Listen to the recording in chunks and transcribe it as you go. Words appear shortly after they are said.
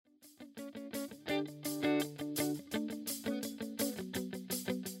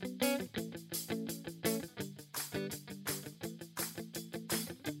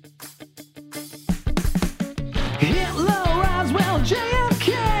Hitler, Roswell,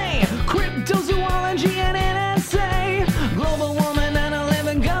 JFK, cryptozoology and NSA, global warming and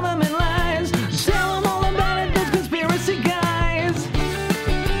 11 government lies. Tell them all about it, those conspiracy guys.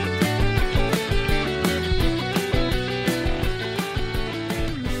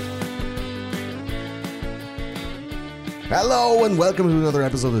 Hello and welcome to another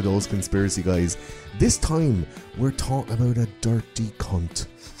episode of Those Conspiracy Guys. This time we're talking about a dirty cunt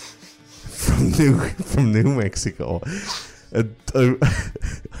from New Mexico.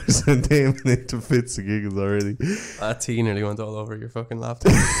 There's a name into fits of giggles already. That tea nearly went all over your fucking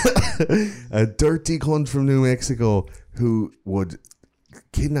laptop. A dirty cunt from New Mexico who would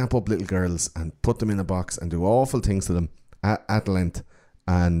kidnap up little girls and put them in a box and do awful things to them at length.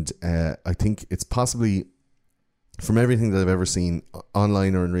 And I think it's possibly, from everything that I've ever seen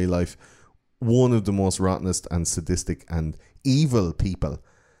online or in real life, one of the most rottenest and sadistic and evil people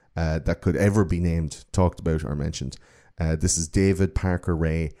that could ever be named, talked about or mentioned. This is David Parker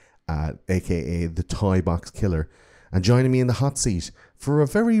Ray, aka the Toy Box Killer, and joining me in the hot seat for a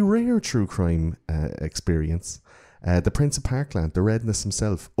very rare true crime experience, the Prince of Parkland, the Redness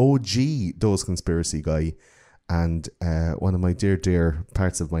himself, OG Those Conspiracy Guy, and one of my dear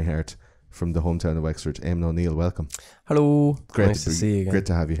parts of my heart from the hometown of Wexford, Eamon O'Neill. Welcome. Hello. Nice to see you again. Great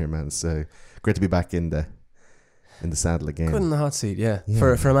to have you here, man. It's great to be back in the saddle again. Good in the hot seat, yeah.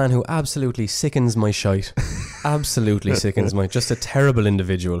 For a man who absolutely sickens my shite. Absolutely sickens my... Just a terrible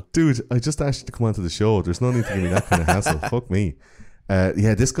individual. Dude, I just asked you to come onto the show. There's no need to give me that kind of hassle. Fuck me.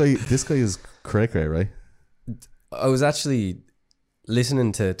 Yeah, this guy is cray-cray, right? I was actually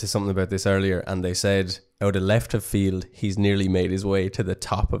listening to something about this earlier, and they said out of left of field, he's nearly made his way to the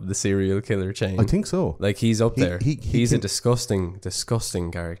top of the serial killer chain. I think so. Like, he's up there. He's a disgusting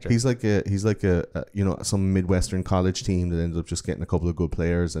character. He's like a you know, some Midwestern college team that ended up just getting a couple of good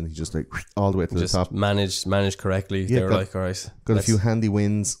players, and he's just like all the way to the top. Managed correctly. Yeah, they were like, all right, got a few handy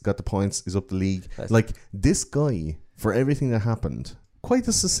wins, got the points, is up the league. Like, this guy, for everything that happened, quite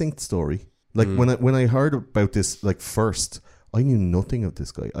a succinct story. Like, when I heard about this, like, first, I knew nothing of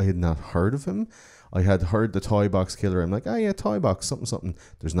this guy. I had not heard of him. I had heard the Toy Box Killer. I'm like, oh yeah, Toy Box, something.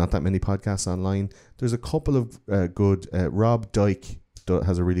 There's not that many podcasts online. There's a couple of good. Rob Dyke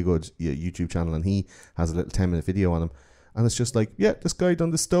has a really good YouTube channel, and he has a little 10-minute video on him. And it's just like, yeah, this guy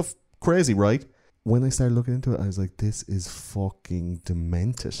done this stuff. Crazy, right? When I started looking into it, I was like, this is fucking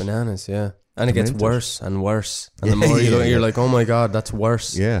demented. Bananas, yeah. And it gets worse and worse. And the more you look, you're like, oh my God, that's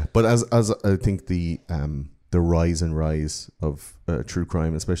worse. Yeah, but as I think the rise of true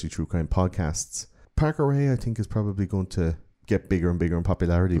crime, especially true crime podcasts, Parker Ray, I think, is probably going to get bigger and bigger in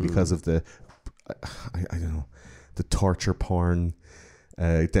popularity because of the, I don't know, the torture porn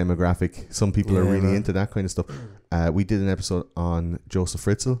demographic. Some people are really into that kind of stuff. We did an episode on Joseph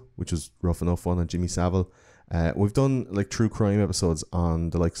Fritzl, which was rough enough one, on Jimmy Savile. We've done like true crime episodes on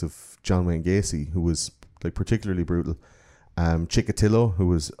the likes of John Wayne Gacy, who was like particularly brutal. Chikatilo, who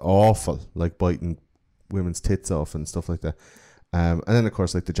was awful, like biting women's tits off and stuff like that. And then of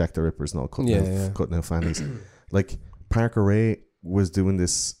course like the Jack the Rippers and all, cutting out fannies. Like, Parker Ray was doing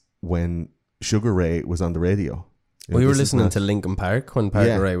this when Sugar Ray was on the radio. You know, we were listening to Linkin Park when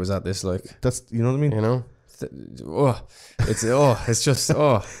Parker Ray was at this, like, that's, you know what I mean? You know? It's just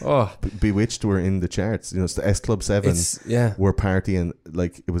Bewitched were in the charts. You know, it's the S Club 7. We're partying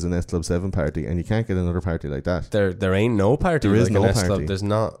like it was an S Club 7 party, and you can't get another party like that. There ain't no party. There is like no an S party. Club. There's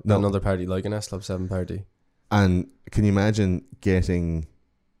not another party like an S Club 7 party. And can you imagine getting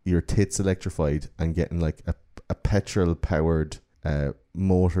your tits electrified and getting like a petrol powered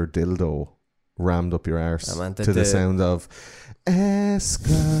motor dildo rammed up your arse to the sound of S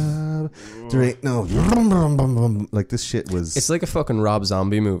Club? There ain't no like, this shit was. It's like a fucking Rob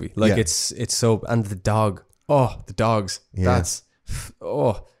Zombie movie. Like, it's so, and the dogs. Yeah. That's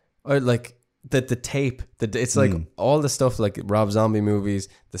like the tape. It's like all the stuff like Rob Zombie movies,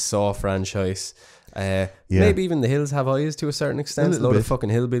 the Saw franchise. Maybe even The Hills Have Eyes to a certain extent. A load of fucking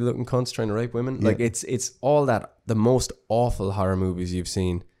hillbilly looking cunts trying to rape women. Like, it's all that. The most awful horror movies you've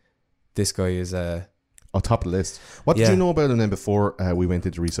seen. This guy is on top of the list. What did you know about him then before we went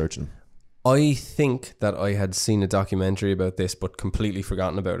into researching? I think that I had seen a documentary about this, but completely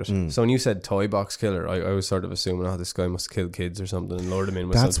forgotten about it. So when you said Toy Box Killer, I was sort of assuming, this guy must kill kids or something and lure them in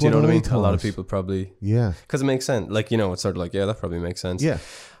with something. Do you know what I mean? A lot of people probably... Yeah. Because it makes sense. Like, you know, it's sort of like, yeah, that probably makes sense. Yeah.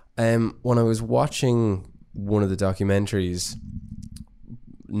 When I was watching one of the documentaries,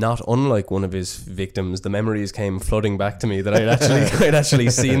 not unlike one of his victims, the memories came flooding back to me that I'd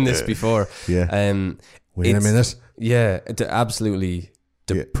actually seen this before. Yeah. Wait a minute. Yeah, absolutely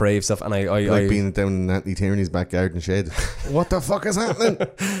depraved stuff. And I like being down in Anthony Tierney's back garden shed. What the fuck is happening?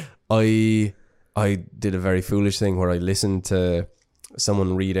 I I did a very foolish thing where I listened to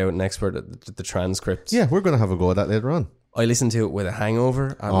someone read out an expert at the transcript. Yeah, we're going to have a go at that later on. I listened to it with a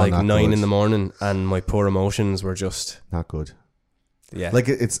hangover at like 9 good. in the morning, and my poor emotions were just Not good. yeah. Like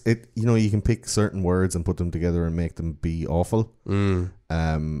it's you know, you can pick certain words and put them together and make them be awful.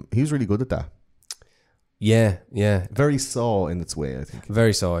 He was really good at that. Yeah. Very Saw in its way, I think.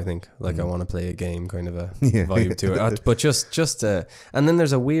 Very so, I think. Like I want to play a game kind of a Yeah. vibe to it. But just and then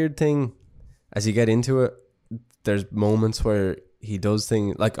there's a weird thing as you get into it. There's moments where he does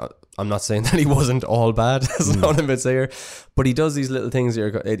things like I'm not saying that he wasn't all bad. That's not what I'm about to say here. But he does these little things.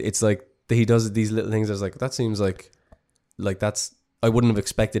 It's like he does these little things. I was like, that seems like that's. I wouldn't have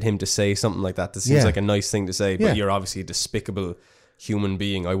expected him to say something like that. This seems like a nice thing to say. But Yeah. you're obviously a despicable human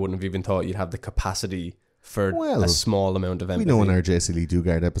being. I wouldn't have even thought you'd have the capacity for a small amount of empathy. We know in our JC Lee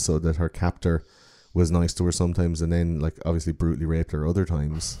Dugard episode that her captor was nice to her sometimes, and then like obviously brutally raped her other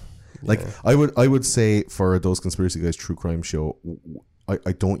times. Like I would say for those conspiracy guys true crime show,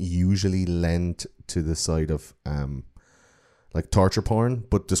 I don't usually lend to the side of like torture porn,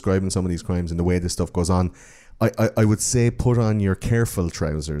 but describing some of these crimes and the way this stuff goes on, I would say put on your careful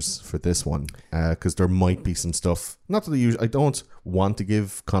trousers for this one, because there might be some stuff. Not that I don't want to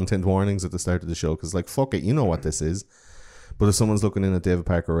give content warnings at the start of the show, because like fuck it, you know what this is. But if someone's looking in at David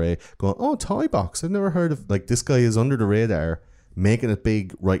Parker Ray going, oh, Toy Box, I've never heard of, like this guy is under the radar, making it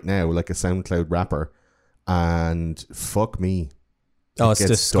big right now, like a SoundCloud rapper, and fuck me. Oh, it's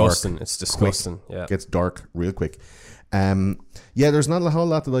disgusting. It's disgusting. Quick. Yeah. It gets dark real quick. There's not a whole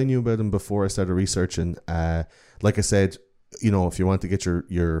lot that I knew about him before I started researching. Like I said, you know, if you want to get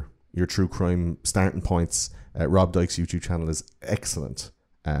your true crime starting points, Rob Dyke's YouTube channel is excellent.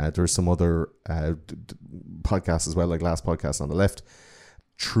 There's some other podcasts as well, like Last Podcast on the Left.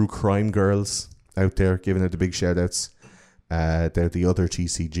 True Crime Girls out there giving out the big shout outs. They're the other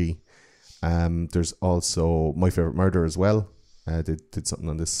TCG. There's also My Favorite Murder as well. Did something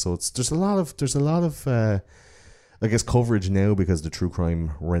on this, so there's a lot of I guess coverage now because of the true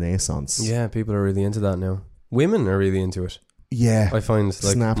crime renaissance. Yeah, people are really into that now. Women are really into it. Yeah, I find like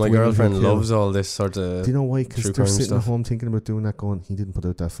Snapped my women girlfriend who kill. loves all this sort of. Do you know why? Because true they're crime sitting stuff. at home thinking about doing that, going, he didn't put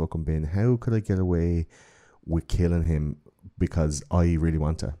out that fucking bin. How could I get away with killing him because I really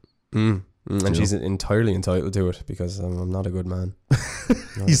want to? And she's entirely entitled to it because I'm not a good man.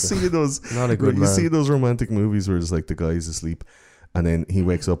 You see those romantic movies where it's like the guy's asleep and then he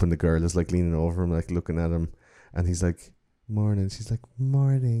wakes up and the girl is like leaning over him, like looking at him, and he's like, morning. She's like,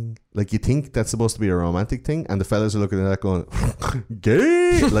 morning. Like, you think that's supposed to be a romantic thing, and the fellas are looking at that going,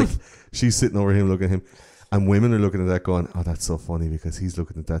 gay. Like, she's sitting over him looking at him, and women are looking at that going, oh, that's so funny because he's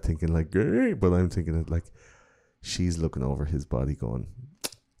looking at that thinking like gay, but I'm thinking it like she's looking over his body going,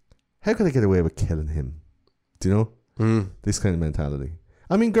 how could I get away with killing him? Do you know? This kind of mentality.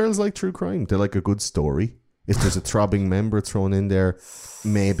 I mean, girls like true crime. They like a good story. If there's a throbbing member thrown in there,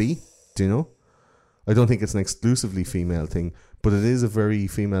 maybe. Do you know? I don't think it's an exclusively female thing, but it is a very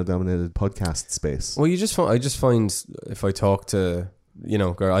female-dominated podcast space. Well, I just find if I talk to, you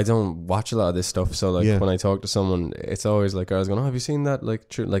know, girl, I don't watch a lot of this stuff, so like when I talk to someone, it's always like girls going, oh, have you seen that? Like,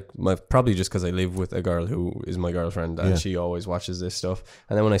 true, like probably just because I live with a girl who is my girlfriend and she always watches this stuff.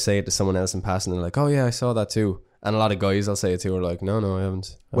 And then when I say it to someone else in passing, they're like, oh yeah, I saw that too. And a lot of guys I'll say it to are like, no, I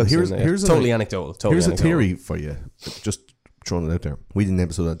haven't. Well, here's totally anecdotal. Here's a theory for you. Just throwing it out there. We did an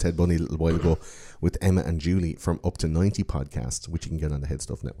episode on Ted Bundy a little while ago with Emma and Julie from Up to 90 podcast, which you can get on the Head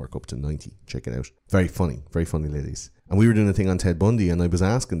Stuff Network, Up to 90. Check it out. Very funny ladies. And we were doing a thing on Ted Bundy, and I was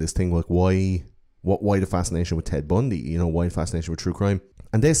asking this thing like, why the fascination with Ted Bundy? You know, why fascination with true crime?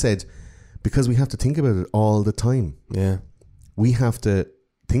 And they said, because we have to think about it all the time. Yeah. We have to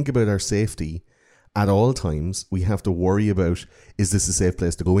think about our safety at all times. We have to worry about, is this a safe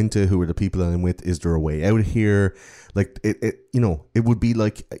place to go into? Who are the people that I'm with? Is there a way out here? Like it you know, it would be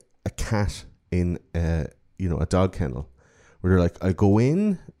like a cat in a dog kennel where they're like, I go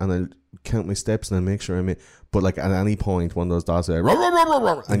in and I count my steps and I make sure I'm in, but like at any point one of those dogs are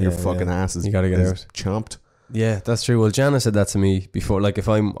like, and your fucking ass is, you gotta get out, chomped. Yeah, that's true. Well, Jana said that to me before. Like, if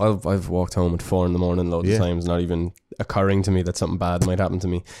I've walked home at 4 a.m. loads of times, not even occurring to me that something bad might happen to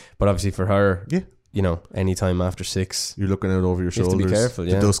me. But obviously for her, you know, anytime after 6, you're looking out over your shoulders. You have to be careful.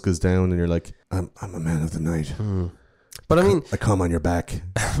 The dusk is down, and you're like, I'm a man of the night. But I mean, I come on your back.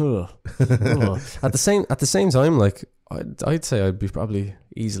 At the same time, like I'd say I'd be probably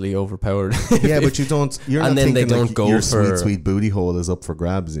easily overpowered. Yeah, but you don't. You're and not then thinking they don't like go your for sweet booty hole is up for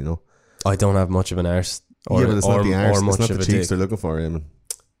grabs. You know. I don't have much of an arse. But it's not the arse. Or much it's not of the a cheeks dick. they're looking for, Eamon.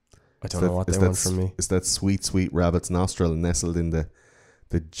 I don't know what they want from me. It's that sweet rabbit's nostril nestled in the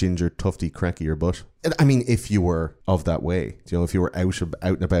ginger tufty crack of your butt. And, I mean, if you were of that way, you know, if you were out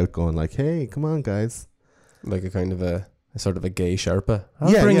and about going like, hey, come on, guys. Like a kind of a sort of a gay Sherpa.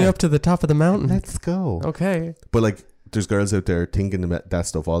 I'll bring you up to the top of the mountain. Let's go. Okay. But like, there's girls out there thinking about that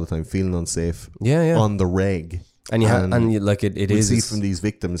stuff all the time, feeling unsafe on the reg. And it we is. see from these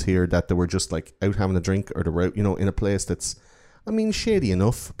victims here that they were just like out having a drink, or they were out, you know, in a place that's, I mean, shady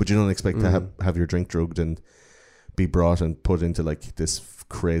enough, but you don't expect to have your drink drugged and be brought and put into like this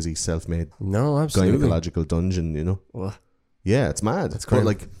crazy self-made gynecological dungeon, you know. Well, yeah, it's mad. It's but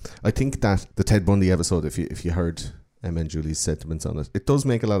like, I think that the Ted Bundy episode, if you heard Emma and Julie's sentiments on it, it does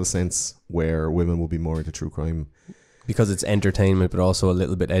make a lot of sense where women will be more into true crime. Because it's entertainment, but also a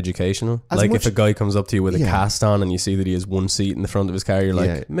little bit educational. Like if a guy comes up to you with a cast on and you see that he has one seat in the front of his car, you're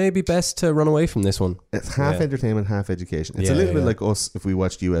like, maybe best to run away from this one. It's half entertainment, half education. It's a little bit like us if we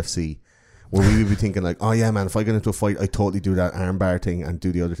watched UFC, where we would be thinking like, oh yeah, man, if I get into a fight, I totally do that armbar thing and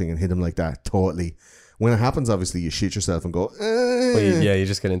do the other thing and hit him like that. Totally. When it happens, obviously, you shit yourself and go, Well, you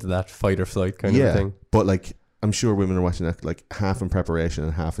just get into that fight or flight kind of thing. But like, I'm sure women are watching that like half in preparation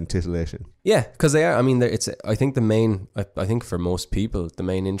and half in titillation. Yeah, because they are. I mean, it's. I think the main. I think for most people, the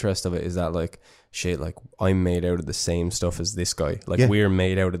main interest of it is that like, shit, like I'm made out of the same stuff as this guy. Like we're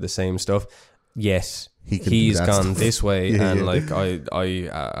made out of the same stuff. Yes, he's gone this way, and like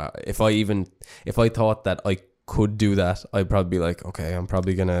if I thought that I could do that, I'd probably be like, okay, I'm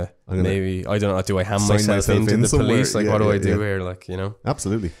probably gonna maybe, I don't know, do I hand myself into the police? Like, what do I do here? Like, you know?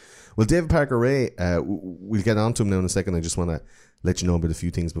 Absolutely. Well, David Parker Ray, we'll get on to him now in a second. I just want to let you know about a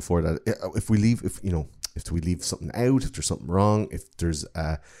few things before that. If we leave something out, if there's something wrong, if there's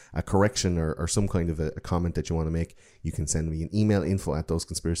a correction or some kind of a comment that you want to make, you can send me an email,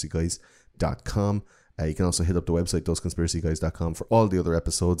 info@thoseconspiracyguys.com. You can also hit up the website, thoseconspiracyguys.com, for all the other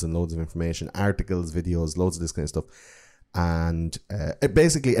episodes and loads of information, articles, videos, loads of this kind of stuff. And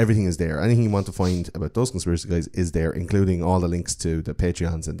basically everything is there. Anything you want to find about Those Conspiracy Guys is there, including all the links to the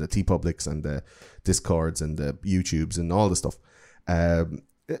Patreons and the TeePublics and the Discords and the YouTubes and all the stuff.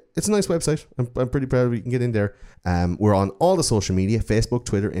 It's a nice website. I'm pretty proud of it. You can get in there. We're on all the social media: Facebook,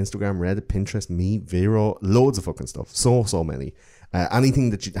 Twitter, Instagram, Reddit, Pinterest, me, Vero, loads of fucking stuff. So many.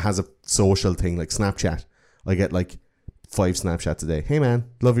 Anything that has a social thing like Snapchat, I get like 5 Snapchats a day. Hey man,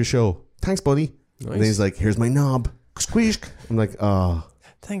 love your show. Thanks, buddy. Nice. And then he's like, here's my knob. Squeeze. I'm like, oh,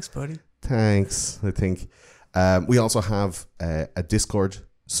 thanks, buddy. Thanks. I think we also have a Discord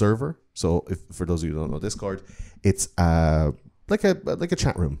server. So if for those of you who don't know Discord, it's like a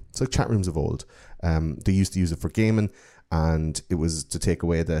chat room. It's like chat rooms of old. They used to use it for gaming, and it was to take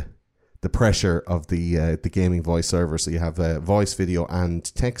away the pressure of the gaming voice server. So you have voice, video, and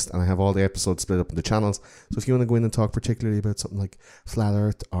text, and I have all the episodes split up into channels. So if you want to go in and talk particularly about something like Flat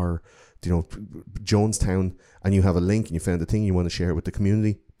Earth or, you know, Jonestown, and you have a link and you found a thing you want to share with the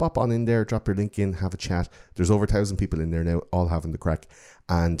community, pop on in there, drop your link in, have a chat. There's over 1,000 people in there now, all having the crack.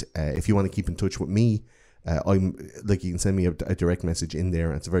 And if you want to keep in touch with me, I'm like, you can send me a direct message in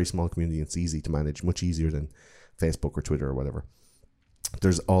there. It's a very small community. It's easy to manage, much easier than Facebook or Twitter or whatever.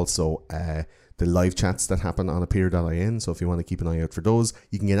 There's also the live chats that happen on appear.in. So if you want to keep an eye out for those,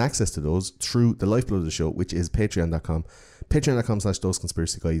 you can get access to those through the lifeblood of the show, which is patreon.com.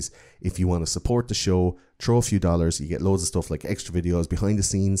 Patreon.com/thoseconspiracyguys. If you want to support the show, throw a few dollars. You get loads of stuff like extra videos, behind the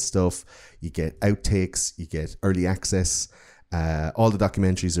scenes stuff. You get outtakes. You get early access. All the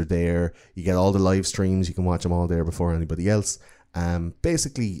documentaries are there. You get all the live streams. You can watch them all there before anybody else.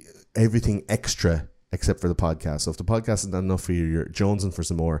 Basically everything extra except for the podcast. So if the podcast is not enough for you, you're jonesing for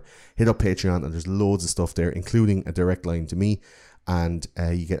some more, hit up Patreon, and there's loads of stuff there, including a direct line to me. And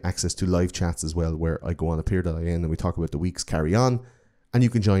you get access to live chats as well, where I go on appear.in and we talk about the week's carry on, and you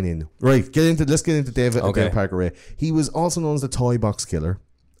can join in. Right, let's get into David Parker Ray. He was also known as the Toy Box Killer.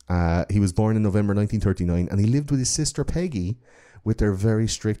 He was born in November 1939, and he lived with his sister Peggy with their very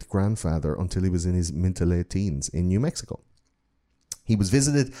strict grandfather until he was in his mid to late teens in New Mexico. He was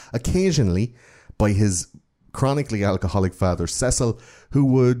visited occasionally by his chronically alcoholic father Cecil, who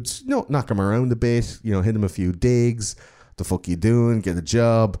would, you know, knock him around a bit, you know, hit him a few digs. The fuck you doing? Get a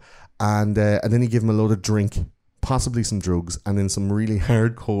job. And then he'd give him a load of drink, possibly some drugs, and then some really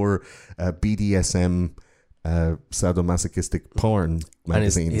hardcore BDSM sadomasochistic porn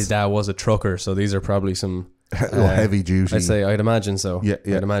magazines. And his dad was a trucker, so these are probably some heavy duty. I'd imagine so. Yeah.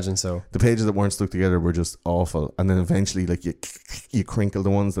 I'd imagine so. The pages that weren't stuck together were just awful. And then eventually, like, you crinkle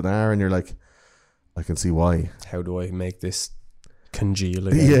the ones that are, and you're like, I can see why. How do I make this congeal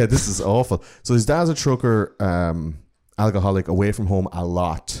again? Yeah, this is awful. So his dad's a trucker, alcoholic, away from home a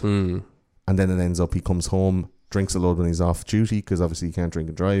lot. And then it ends up he comes home, drinks a load when he's off duty, because obviously he can't drink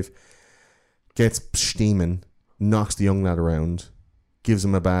and drive, gets steaming, knocks the young lad around, gives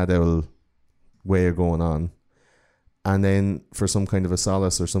him a bad old way of going on, and then for some kind of a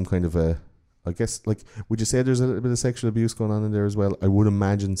solace or some kind of a, I guess, like, would you say there's a little bit of sexual abuse going on in there as well? I would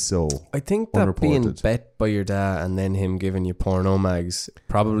imagine so. I think that being Unreported. bet by your dad and then him giving you porno mags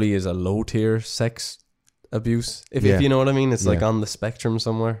probably is a low tier sex abuse. If you know what I mean, it's like on the spectrum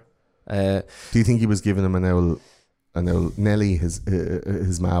somewhere. Do you think he was giving him an old Nelly?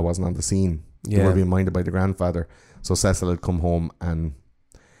 His ma wasn't on the scene. They were being minded by the grandfather. So Cecil had come home and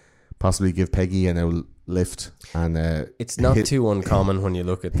possibly give Peggy an old lift, and it's not too uncommon when you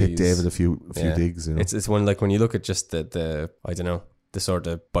look at hit these. David a few digs. You know? It's when you look at just the I don't know, the sort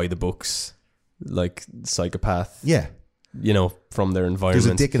of by the books like psychopath. Yeah, you know, from their environment.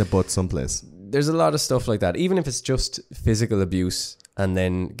 There's a dick in a butt someplace. There's a lot of stuff like that. Even if it's just physical abuse and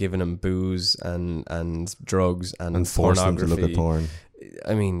then giving them booze and drugs and force them pornography. to look at porn.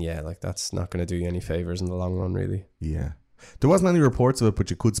 I mean, yeah, like that's not going to do you any favors in the long run, really. Yeah. There wasn't any reports of it, but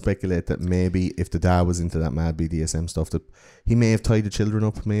you could speculate that maybe if the dad was into that mad BDSM stuff, that he may have tied the children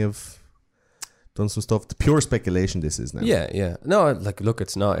up, may have done some stuff. The pure speculation this is now. Yeah. No, like, look,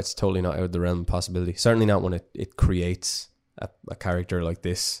 it's totally not out of the realm of possibility. Certainly not when it creates a character like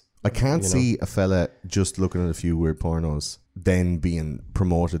this. I can't see a fella just looking at a few weird pornos then being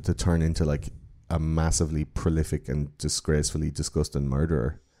promoted to turn into like a massively prolific and disgracefully disgusting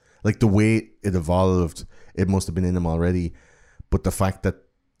murderer. Like the way it evolved, it must have been in him already. But the fact that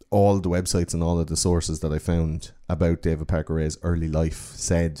all the websites and all of the sources that I found about David Parker Ray's early life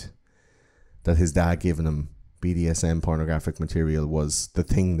said that his dad giving him BDSM pornographic material was the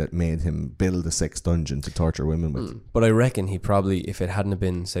thing that made him build a sex dungeon to torture women with. But I reckon he probably, if it hadn't have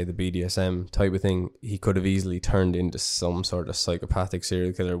been, say, the BDSM type of thing, he could have easily turned into some sort of psychopathic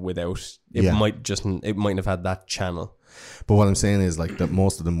serial killer without it. It mightn't have had that channel. But what I'm saying is like that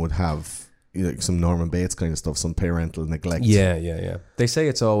most of them would have, you know, some Norman Bates kind of stuff, some parental neglect. Yeah. They say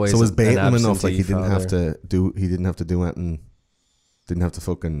it's always so was baiting him enough, like he father. didn't have to do anything. Didn't have to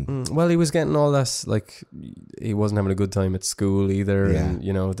fucking. Well, he was getting all that, like he wasn't having a good time at school either, and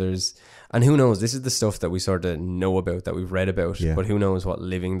you know, and who knows? This is the stuff that we sort of know about, that we've read about, but who knows what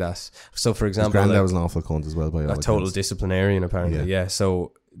living that. So, for example, his granddad was an awful cunt as well, by all a total accounts. disciplinarian, apparently. Yeah.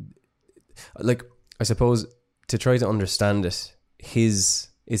 So, like, I suppose to try to understand it, his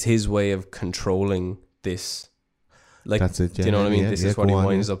way of controlling this. Like, that's it. Yeah, do you know what I mean? This is what he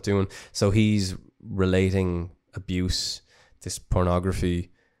winds on. up doing. So he's relating abuse, this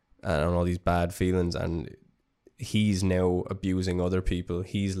pornography, and all these bad feelings, and he's now abusing other people.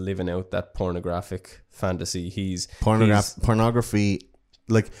 He's living out that pornographic fantasy. Pornography,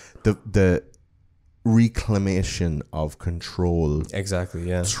 like the reclamation of control. Exactly,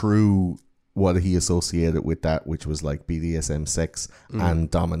 yeah. Through what he associated with that, which was like BDSM, sex,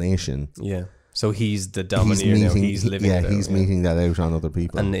 and domination. Yeah. So he's the domineer now. He's living it out. He's meeting that out on other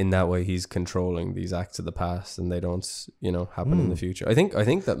people. And in that way, he's controlling these acts of the past, and they don't, happen in the future. I think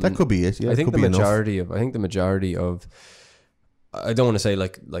that could be it. Yeah, I think the majority of, I don't want to say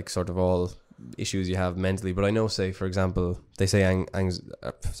like sort of all issues you have mentally, but I know, say for example, they say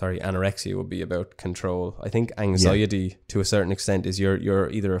anorexia would be about control. I think anxiety to a certain extent is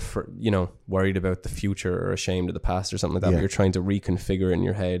you're either worried about the future or ashamed of the past or something like that. But you're trying to reconfigure in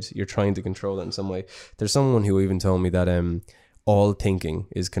your head. You're trying to control it in some way. There's someone who even told me that all thinking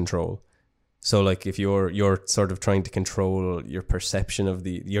is control. So like if you're sort of trying to control your perception of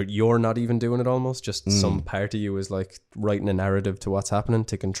you're not even doing it, almost just some part of you is like writing a narrative to what's happening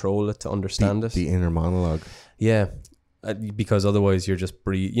to control it, to understand it. The inner monologue. Yeah. Because otherwise you're just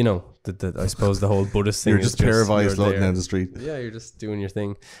I suppose the whole Buddhist thing you're just paralyzed floating down the street. Yeah, you're just doing your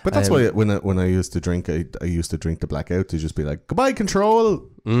thing. But that's why when I used to drink, I used to drink the blackout to just be like, goodbye control.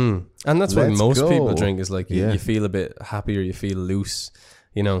 And that's why most go. people drink, is like you feel a bit happier, you feel loose.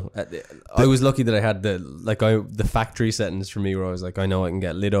 You know, I was lucky that I had the factory settings for me where I was like, I know I can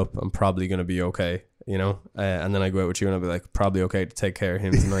get lit up. I'm probably going to be okay, you know? And then I go out with you and I'll be like, probably okay to take care of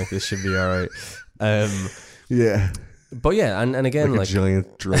him tonight. This should be all right. Yeah. But yeah, and again, like a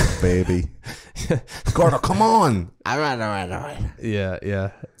giant drunk baby. Gordo, come on. All right.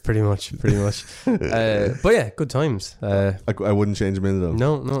 Yeah. Pretty much. But yeah, good times. I wouldn't change a minute though.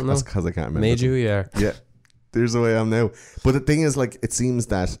 No. That's because I can't remember. Made you, yeah. Yeah. There's the way I am now. But the thing is, like, it seems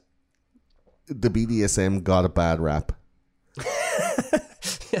that the BDSM got a bad rap.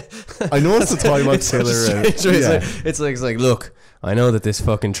 I know it's the Toy Box Killer. It's like, look, I know that this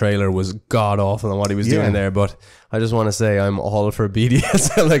fucking trailer was god awful and what he was doing there, but I just want to say I'm all for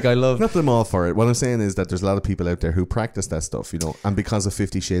BDSM. Like, I love. Not that I'm all for it. What I'm saying is that there's a lot of people out there who practice that stuff, you know. And because of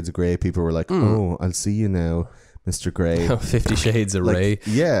 50 Shades of Grey, people were like, "Oh, I'll see you now, Mr. Grey." 50 Shades of Ray.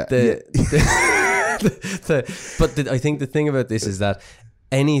 Yeah. I think the thing about this is that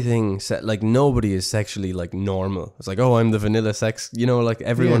anything like nobody is sexually like normal. It's like, oh, I'm the vanilla sex, you know, like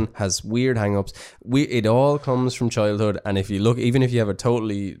everyone has weird hang-ups. It all comes from childhood, and if you look, even if you have a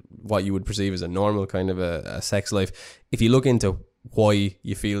totally what you would perceive as a normal kind of a sex life, if you look into why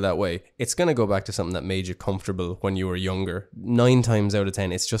you feel that way, it's going to go back to something that made you comfortable when you were younger. 9 times out of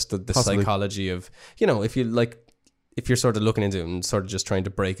 10 it's just the psychology of, you know, if you're sort of looking into it and sort of just trying to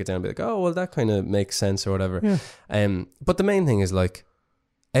break it down and be like, oh well, that kind of makes sense or whatever. But the main thing is like,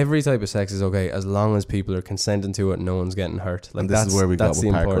 every type of sex is okay as long as people are consenting to it and no one's getting hurt. Like, and this is where we got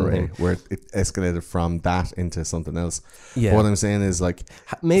with Parker Ray, where it escalated from that into something else. Yeah. But what I'm saying is like,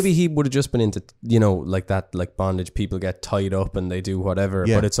 maybe he would have just been into, you know, like that, like bondage. People get tied up and they do whatever,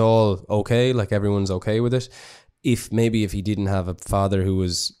 but it's all okay. Like everyone's okay with it. If he didn't have a father who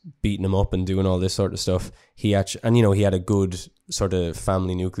was beating him up and doing all this sort of stuff, he had a good sort of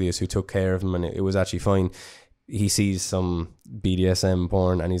family nucleus who took care of him, and it was actually fine. He sees some BDSM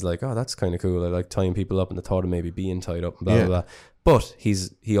porn and he's like, oh, that's kind of cool. I like tying people up, and the thought of maybe being tied up and blah, blah, blah. But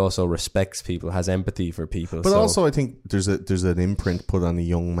he also respects people, has empathy for people. But also I think there's an imprint put on a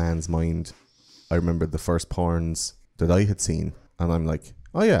young man's mind. I remember the first porns that I had seen, and I'm like,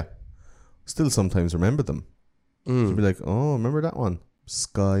 oh yeah, still sometimes remember them. So be like, oh, remember that one?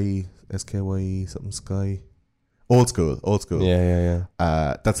 Sky, SKY, something Sky. Old school. Yeah.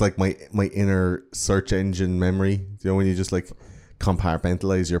 That's like my inner search engine memory. You know, when you just like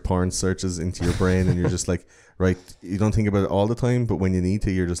compartmentalize your porn searches into your brain, and you're just like, right, you don't think about it all the time, but when you need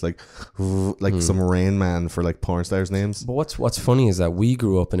to, you're just like some Rain Man for like porn stars' names. But what's funny is that we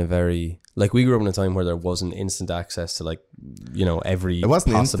grew up in a time where there wasn't instant access to, like, you know, every it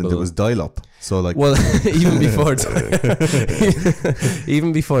wasn't possible... instant, it was dial-up. So like, well, even before dial-up,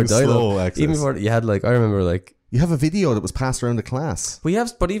 even before you had, like, I remember, like, you have a video that was passed around the class.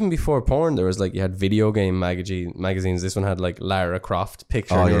 But even before porn, there was like, you had video game magazines. This one had like Lara Croft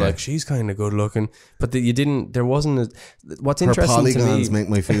picture, and you're like, she's kind of good looking. But there wasn't. What's interesting to me, her polygons make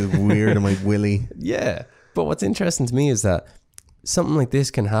me feel weird and my willy. Yeah, but what's interesting to me is that something like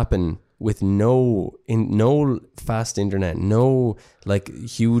this can happen with no fast internet, no like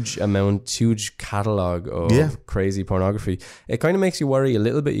huge catalog of crazy pornography. It kind of makes you worry a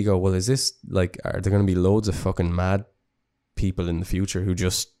little bit. You go, well, is this like, are there going to be loads of fucking mad people in the future who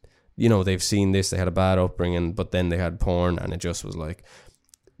just, you know, they've seen this, they had a bad upbringing, but then they had porn and it just was like,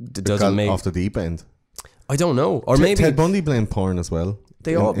 it doesn't make off the deep end. I don't know, or maybe Ted Bundy blamed porn as well.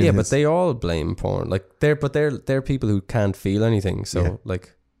 They all, but they all blame porn. Like they're people who can't feel anything. So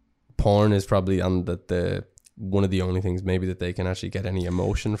like, porn is probably on the one of the only things maybe that they can actually get any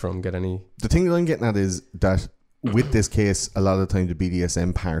emotion from, get any... The thing that I'm getting at is that with this case, a lot of the time the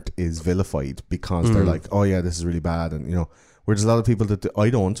BDSM part is vilified because they're like, oh yeah, this is really bad, and you know, where there's a lot of people that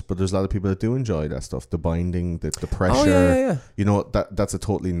I don't, but there's a lot of people that do enjoy that stuff, the binding, the pressure, you know, that's a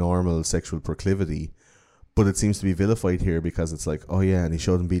totally normal sexual proclivity. But it seems to be vilified here because it's like, oh yeah, and he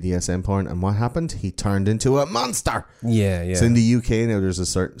showed him BDSM porn, and what happened? He turned into a monster. Yeah. So in the UK now, there's a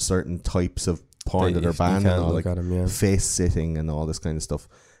certain types of porn that are banned, and all, like face sitting and all this kind of stuff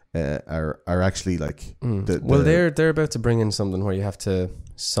are actually like. They're about to bring in something where you have to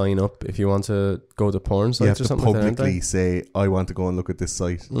sign up if you want to go to porn sites or something. You have to publicly say, I want to go and look at this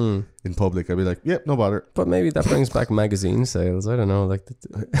site in public. I'd be like, yep, no bother. But maybe that brings back magazine sales. I don't know. Like,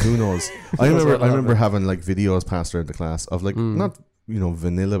 who knows? I remember having like videos passed around the class of like not, you know,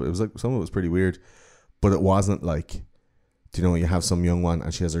 vanilla. But it was like, some of it was pretty weird, but it wasn't like, do you know, you have some young one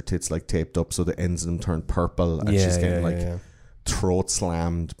and she has her tits like taped up so the ends of them turn purple, and she's getting throat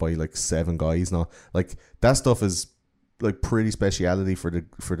slammed by like 7 guys now. Like, that stuff is like pretty speciality for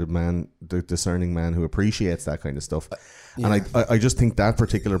the man, the discerning man who appreciates that kind of stuff. And I just think that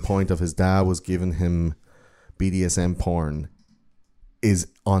particular point of his dad was giving him BDSM porn is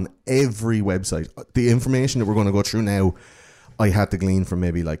on every website. The information that we're going to go through now, I had to glean from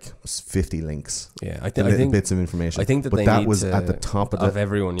maybe like 50 links. Yeah, I think bits of information. I think that, but that was at the top of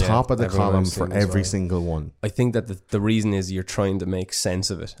everyone, top of the column for every single one. I think that the reason is you're trying to make sense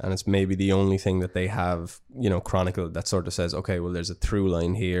of it, and it's maybe the only thing that they have, you know, chronicled that sort of says, okay, well, there's a through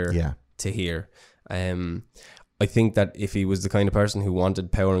line here to here. I think that if he was the kind of person who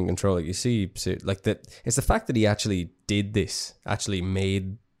wanted power and control, like you see, like that, it's the fact that he actually did this, actually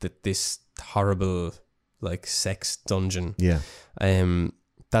made this horrible, like, sex dungeon.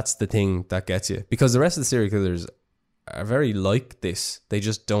 That's the thing that gets you, because the rest of the serial killers are very like this. They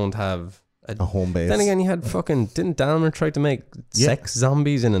just don't have a home base. Then again, you had didn't Dahmer try to make sex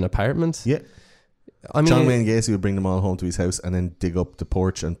zombies in an apartment? I mean, John Wayne Gacy would bring them all home to his house and then dig up the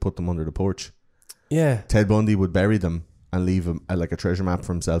porch and put them under the porch. Ted Bundy would bury them and leave like a treasure map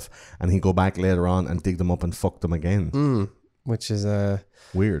for himself, and he'd go back later on and dig them up and fuck them again. Which is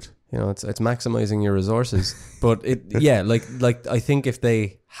weird. You know, it's maximizing your resources. But like I think if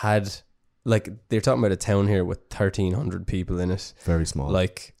they had, like, they're talking about a town here with 1,300 people in it. Very small.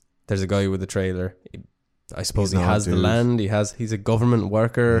 Like, there's a guy with a trailer. I suppose he has the dude. land. He's a government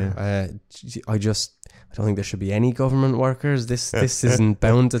worker. Yeah. I don't think there should be any government workers. This isn't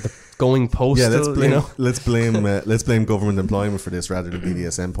bound to the going postal. Yeah, let's blame you know? let's blame government employment for this rather than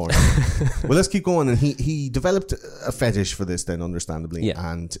BDSM porn. Well, let's keep going. And he developed a fetish for this then, understandably,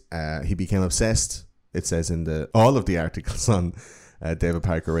 and he became obsessed. It says in all of the articles on David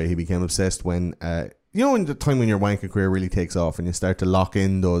Parker Ray, he became obsessed when in the time when your wanking career really takes off and you start to lock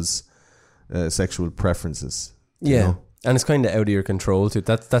in those sexual preferences. Yeah. You know? And it's kind of out of your control too.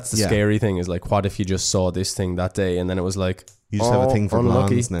 That's the scary thing, is like, what if you just saw this thing that day and then it was like, you just have a thing for unlucky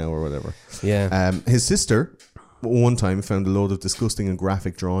blondes now or whatever. Yeah. His sister one time found a load of disgusting and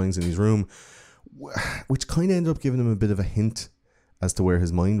graphic drawings in his room, which kind of ended up giving him a bit of a hint as to where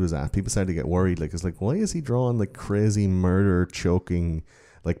his mind was at. People started to get worried. Like, it's like, why is he drawing like crazy murder, choking,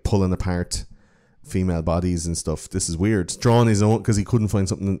 like pulling apart female bodies and stuff? This is weird. Drawing his own, because he couldn't find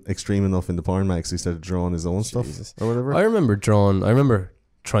something extreme enough in the porn mag, so he started drawing his own stuff or whatever. I remember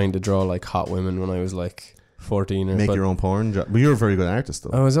trying to draw like hot women when I was like 14 or make your own porn job. But you're a very good artist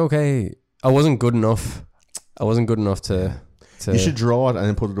though. I was okay. I wasn't good enough to you should draw it and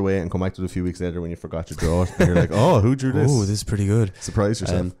then put it away and come back to it a few weeks later when you forgot to draw it and you're like, oh, who drew this? Oh, this is pretty good. Surprise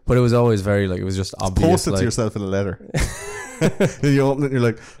yourself. But it was always very, like, it was just obvious. Post it to yourself in a letter. And you open it and you're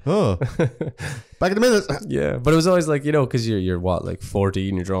like, oh, back in a minute. Yeah, but it was always like, you know, because you're what, like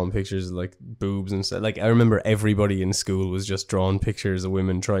 14, you're drawing pictures of like boobs and stuff. Like, I remember everybody in school was just drawing pictures of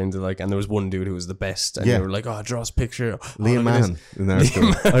women trying to, like, and there was one dude who was the best, and they were like, oh, draw us a picture. Liam Mann in our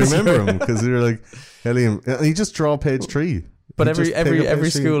school. I remember him because they were like, hey, Liam, and he just draw page 3. But every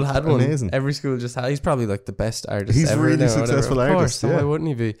school had one. Amazing. Every school just had. He's probably like the best artist. He's ever really now, successful whatever. artist. Of course, why wouldn't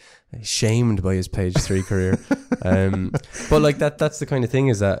he be shamed by his page 3 career? But like that's the kind of thing,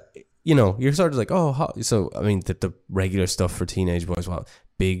 is that, you know, you're sort of like, oh, hot. So I mean, the regular stuff for teenage boys, what,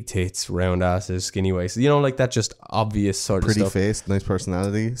 big tits, round asses, skinny waists, you know, like that just obvious sort pretty of stuff. Pretty face, nice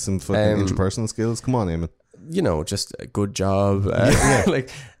personality, some fucking interpersonal skills. Come on, Eamon. You know, just a good job.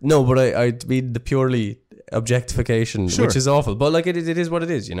 Like, no, but I mean the purely objectification, which is awful, but like it is what it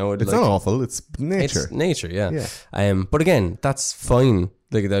is, you know. It's like, not awful, it's nature. It's nature, yeah. But again, that's fine.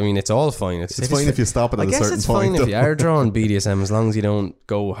 Like, I mean, it's all fine. It's fine if you stop it at a certain point. I guess it's fine if you are drawing BDSM, as long as you don't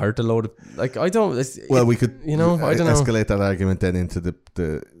go hurt a load of, like, I don't. We could, you know, I don't know. Escalate that argument then into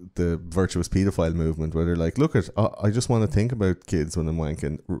the virtuous paedophile movement, where they're like, look, I just want to think about kids when I'm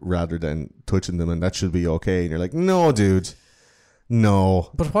wanking rather than touching them, and that should be okay. And you're like, no, dude,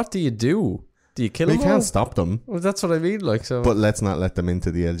 no. But what do you do? Do you kill them? You can't stop them. Well, that's what I mean. Like, so. But let's not let them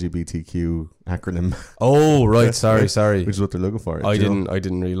into the LGBTQ acronym. Oh, right. Sorry. Which is what they're looking for. I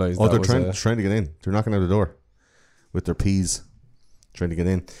didn't realize. Oh, they're trying to get in. They're knocking out the door with their peas, trying to get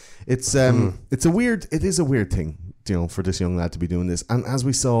in. It is a weird thing, you know, for this young lad to be doing this. And as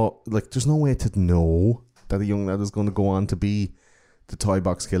we saw, like, there's no way to know that a young lad is going to go on to be the toy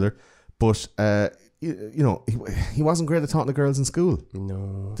box killer. But you know, he wasn't great at talking to girls in school.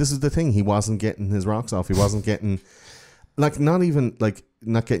 No. This is the thing. He wasn't getting his rocks off. He wasn't getting, like, not even, like,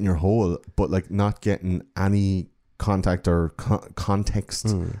 not getting your hole, but, like, not getting any contact or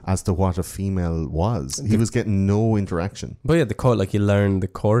context as to what a female was. He was getting no interaction. But yeah, like, you learn the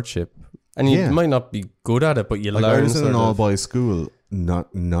courtship. And you might not be good at it, but you learn. I was in an all-boys school,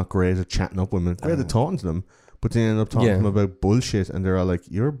 not great at chatting up women. Great at talking to them. But they end up talking to them about bullshit, and they're all like,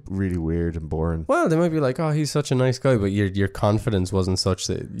 you're really weird and boring. Well, they might be like, oh, he's such a nice guy, but your confidence wasn't such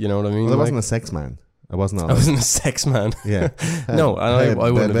that, you know what I mean? Well, I wasn't a sex man. I wasn't a sex man. Yeah. No, and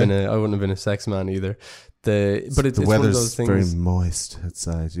I wouldn't have been a sex man either. But it's one of those things. Very moist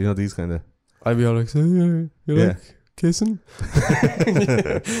outside. You know, these kind of. I'd be all like, so you like kissing? I'd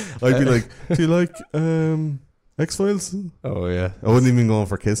be like, do you like X-Files? Oh yeah. I wouldn't even go on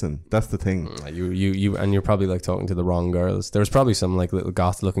for kissing. That's the thing. You and you're probably like talking to the wrong girls. There was probably some like little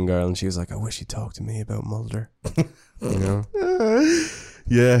goth looking girl, and she was like, I wish you'd talk to me about Mulder. You know?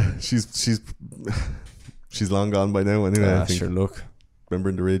 Yeah, she's long gone by now anyway. I think. Sure, look. Remember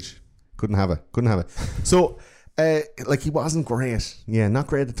in the Ridge. Couldn't have it. So like, he wasn't great. Yeah, not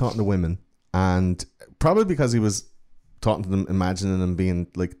great at talking to women. And probably because he was talking to them, imagining them being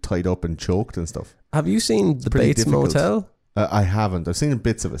like tied up and choked and stuff. Have you seen the Bates Motel? I haven't. I've seen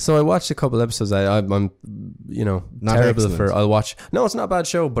bits of it. So I watched a couple episodes. I'm Not terrible excellent. for. I'll watch. No, it's not a bad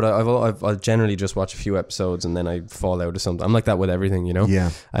show, but I'll generally just watch a few episodes and then I fall out of something. I'm like that with everything,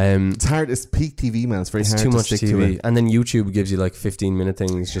 Yeah. It's hard. It's peak TV, man. It's very hard too to much stick TV, to it. and then YouTube gives you like 15-minute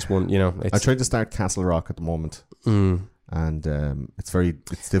things. Just one, I tried to start Castle Rock at the moment, and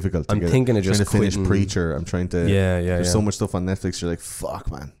it's difficult. I'm thinking of just trying to finish quitting. Preacher. I'm trying to. Yeah. There's so much stuff on Netflix. You're like,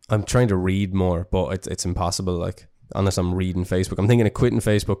 fuck, man. I'm trying to read more, but it's impossible. Like, unless I'm reading Facebook, I'm thinking of quitting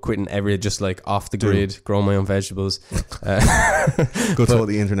Facebook, quitting just like off the grid, grow my own vegetables. Go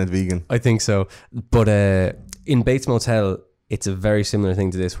totally internet vegan. I think so. But in Bates Motel, it's a very similar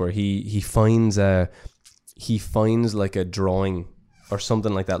thing to this, where he finds like a drawing or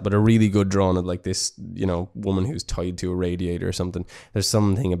something like that, but a really good drawing of like this, woman who's tied to a radiator or something. There's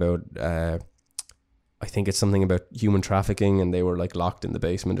something about I think it's something about human trafficking, and they were like locked in the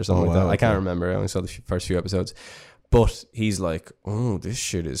basement or something like that. I can't remember. I only saw the first few episodes. But he's like, oh, this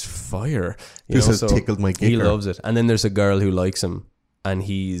shit is fire. This has tickled my gicker. He loves it. And then there's a girl who likes him, and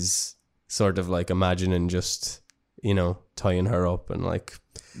he's sort of like imagining just, tying her up and like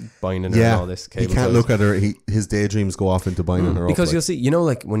binding her and all this cable. He can't look at her. His daydreams go off into binding her up. Because you'll see,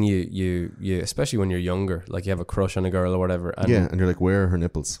 like when you especially when you're younger, like you have a crush on a girl or whatever. And and you're like, where are her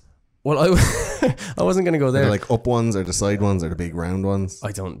nipples? Well, I wasn't going to go there. They're like up ones or the side ones or the big round ones?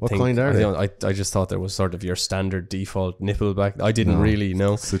 I don't What think. kind are they? I just thought there was sort of your standard default nipple back. I didn't really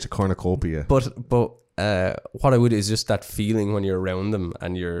know. Such a cornucopia. But what I would is just that feeling when you're around them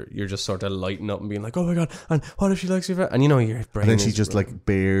and you're just sort of lighting up and being like, oh my God, and what if she likes you? And your brain. And then she just like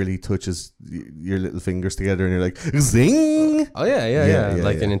barely touches your little fingers together, and you're like, zing! Oh yeah.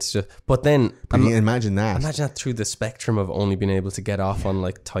 And it's just. But then, But you imagine that. Imagine that through the spectrum of only being able to get off on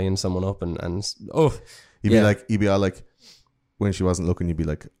like tying someone up and You'd be all like, when she wasn't looking, you'd be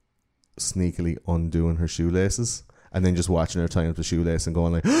like sneakily undoing her shoelaces. And then just watching her tying up the shoelace and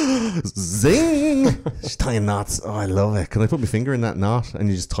going like, zing! She's tying knots. Oh, I love it. Can I put my finger in that knot? And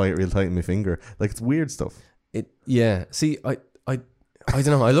you just tie it real tight in my finger. Like, it's weird stuff. See, I don't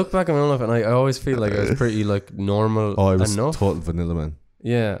know. I look back at my own life and I always feel like I was pretty like normal. Oh, I was enough. total vanilla, man.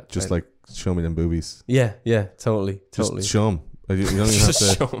 Yeah. Just like, show me them boobies. Yeah, totally. Just show them. You don't even have Just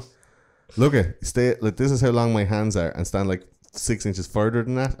to. show 'em. Look at, stay, like, this is how long my hands are, and stand like 6 inches further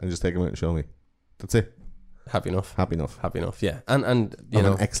than that and just take them out and show me. That's it. Happy enough. Happy enough. Yeah. And I have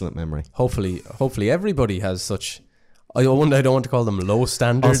an excellent memory. hopefully everybody has such. I don't want to call them low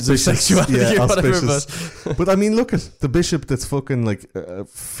standards of sexuality or whatever, but I mean, look at the bishop that's fucking like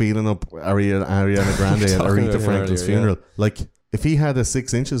feeling up Ariana Grande at Aretha Franklin's funeral. Like, if he had a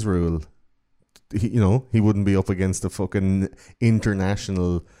 6 inches rule, he wouldn't be up against a fucking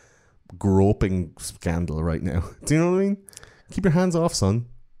international groping scandal right now. Do you know what I mean? Keep your hands off, son.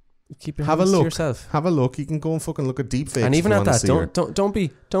 Keep your have a hands to look. yourself. Have a look. You can go and fucking look at deepfakes. And even at that, don't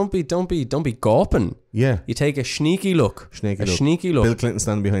be gawping. Yeah. You take a sneaky look. Sneaky look. Bill Clinton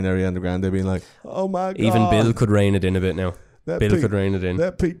standing behind Ariana Grande being like, oh my God. Even Bill could rein it in a bit now. Could rein it in.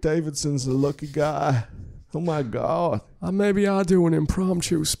 That Pete Davidson's a lucky guy. Oh my God. Maybe I'll do an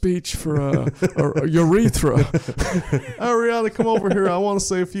impromptu speech for urethra. Ariana, come over here. I want to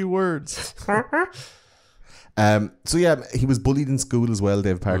say a few words. So yeah, he was bullied in school as well,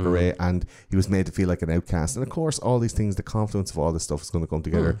 David Parker Ray, and he was made to feel like an outcast. And of course, all these things, the confluence of all this stuff is going to come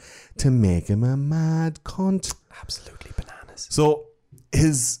together to make him a mad cunt. Absolutely bananas. So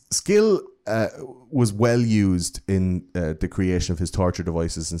his skill was well used in the creation of his torture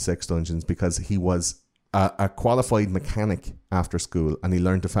devices and sex dungeons, because he was a qualified mechanic after school, and he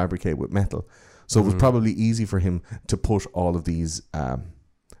learned to fabricate with metal. So it was probably easy for him to put all of these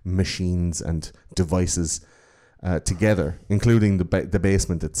machines and devices together, including the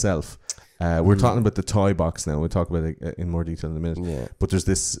basement itself. We're talking about the toy box now. We'll talk about it in more detail in a minute. Yeah. But there's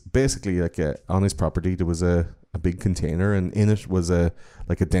this, basically, like on his property, there was a big container, and in it was a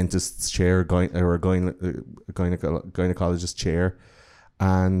dentist's chair or a gynecologist's chair.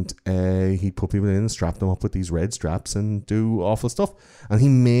 And he put people in and strapped them up with these red straps and do awful stuff. And he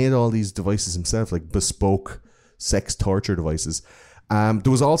made all these devices himself, like bespoke sex torture devices. There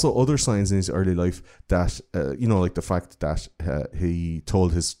was also other signs in his early life that, like the fact that he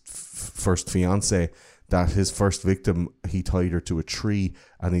told his first fiancée that his first victim, he tied her to a tree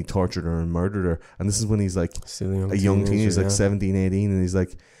and he tortured her and murdered her. And this is when he's like a young teenager, he's like 17, 18, and he's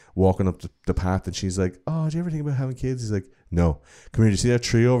like walking up the path, and she's like, oh, do you ever think about having kids? He's like, no. Come here, do you see that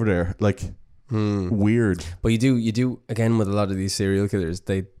tree over there? Like, weird. But you do, again, with a lot of these serial killers,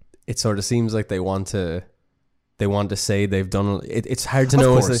 it sort of seems like they want to they want to say they've done it. It's hard to Of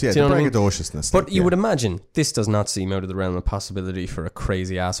know. course, Do yeah, you know the what I mean? braggadociousness. But you would imagine this does not seem out of the realm of possibility for a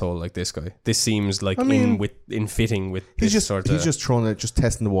crazy asshole like this guy. This seems like in fitting with He's this just trying to just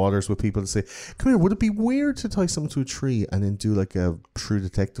testing the waters with people to say, come here, would it be weird to tie someone to a tree and then do like a true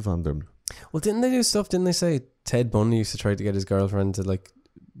detective on them? Well, didn't they do stuff? Didn't they say Ted Bundy used to try to get his girlfriend to like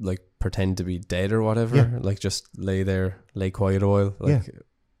pretend to be dead or whatever? Yeah. Like just lay quiet a while. Like,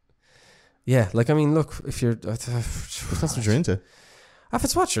 yeah. Like, I mean, look, if you're If that's what you're into. If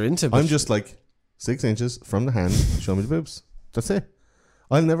it's what you're into, I'm just like 6 inches from the hand, show me the boobs. That's it.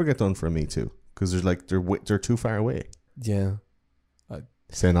 I'll never get done for a Me Too because there's like they're too far away. Yeah.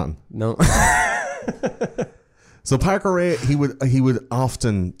 Say nothing. No. So Parker Ray, he would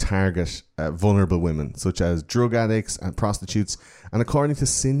often target vulnerable women such as drug addicts and prostitutes. And according to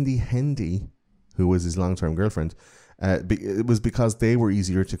Cindy Hendy, who was his long-term girlfriend, it was because they were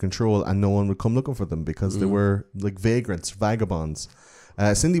easier to control and no one would come looking for them because they were like vagrants, vagabonds.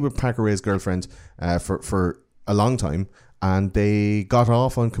 Cindy was Parker Ray's girlfriend for a long time, and they got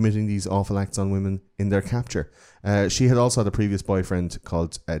off on committing these awful acts on women in their capture. She had also had a previous boyfriend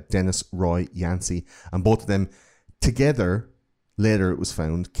called Dennis Roy Yancey, and both of them together, later it was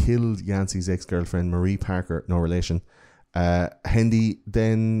found, killed Yancey's ex-girlfriend Marie Parker, no relation. Hendy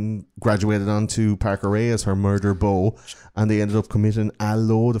then graduated onto Parker Ray as her murder beau, and they ended up committing a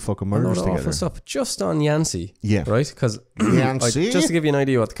load of fucking murders together. Awful stuff. Just on Yancey. Yeah. Right? Because Yancey? just to give you an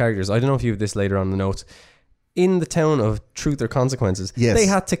idea what the characters, I don't know if you have this later on in the notes. In the town of Truth or Consequences, yes, they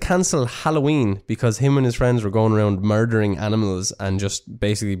had to cancel Halloween because him and his friends were going around murdering animals and just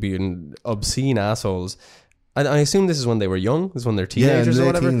basically being obscene assholes. And I assume this is when they were young. This is when they're teenagers or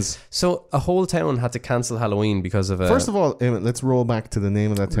whatever. Teens. So a whole town had to cancel Halloween because of First of all, let's roll back to the name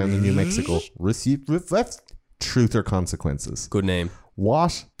of that town in New Mexico. Truth or Consequences. Good name.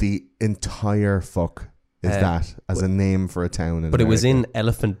 What the entire fuck is that as a name for a town in But America? It was in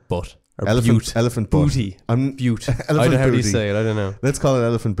Elephant Butte. Elephant Butte. Butte. How do you say it? I don't know. Let's call it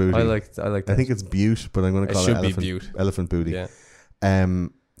Elephant Booty. I like that. I think it's Butte, but I'm going to call it Elephant Booty. Yeah.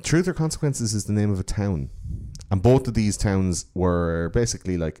 Truth or Consequences is the name of a town, and both of these towns were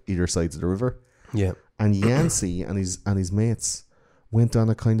basically like either sides of the river. Yeah. And Yancey and his mates went on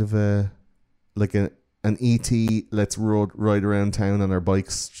a kind of an ET let's ride around town on our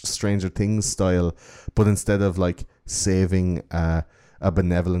bikes, Stranger Things style, but instead of like saving a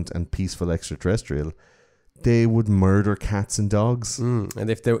benevolent and peaceful extraterrestrial, they would murder cats and dogs. And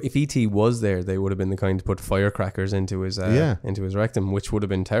if E.T. was there, they would have been the kind to put firecrackers into his rectum, which would have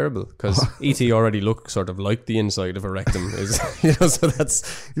been terrible because E.T. already looked sort of like the inside of a rectum. So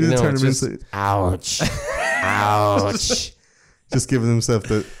that's ouch, ouch. Just giving himself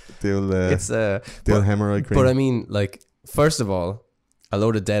the old hemorrhoid cream. But I mean, like, first of all, a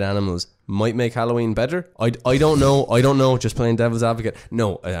load of dead animals might make Halloween better. I don't know. Just playing devil's advocate.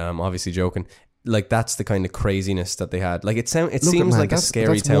 No, I'm obviously joking. Like, that's the kind of craziness that they had. Like, it seems like a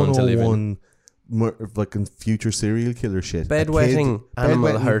scary town to live in. Like in future serial killer shit. Bedwetting,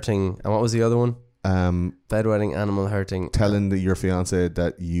 animal hurting, and what was the other one? Bedwetting, animal hurting. Telling your fiance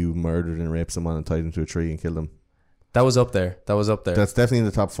that you murdered and raped someone and tied him to a tree and killed him. That was up there. That's definitely in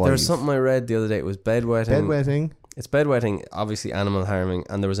the top 5. There was something I read the other day. It was bedwetting. Bedwetting. It's bedwetting, obviously animal harming,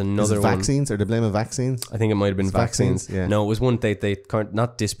 and there was another one. Vaccines? Are they blaming vaccines? I think it might have been vaccines. Yeah. No, it was one they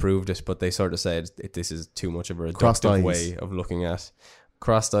not disproved it, but they sort of said this is too much of a reductive way of looking at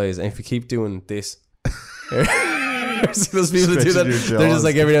crossed eyes. And if you keep doing this, those people that do that, they're just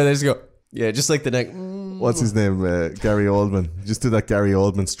like every now and then they just go, yeah, just like the neck. What's his name? Gary Oldman. Just do that Gary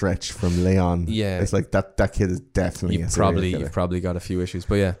Oldman stretch from Leon. Yeah, it's like that kid is definitely you've probably got a few issues,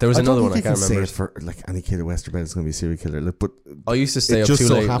 but yeah, there was another one I can't remember. Say it for like any kid at Westerbed is going to be a serial killer. Like, but I used to stay up too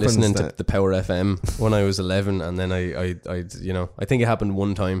late listening to the Power FM when I was 11, and then I I think it happened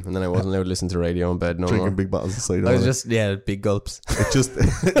one time, and then I wasn't allowed to listen to radio in bed no drinking more. Big bottles of cider. I was just big gulps.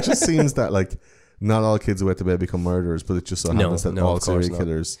 It just seems that like. Not all kids who wet the bed become murderers, but it just so happens that all serial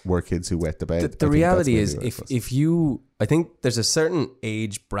killers were kids who wet the bed. The reality is, if you, I think there's a certain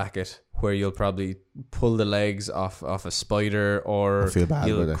age bracket where you'll probably pull the legs off a spider, or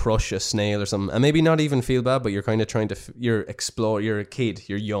you'll crush a snail or something, and maybe not even feel bad, but you're kind of trying to you're a kid,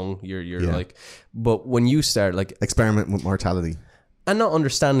 you're young, you're like, but when you start like experiment with mortality and not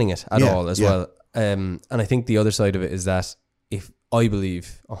understanding it at all as well, and I think the other side of it is that I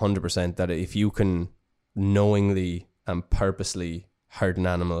believe 100% that if you can knowingly and purposely hurt an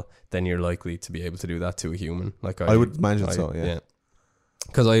animal, then you're likely to be able to do that to a human. Like I would imagine so, yeah.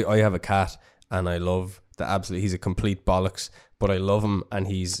 Because I have a cat and I love he's a complete bollocks, but I love him and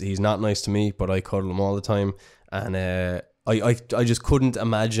he's not nice to me, but I cuddle him all the time. And I just couldn't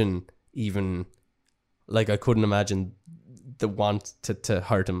imagine even like I couldn't imagine the want to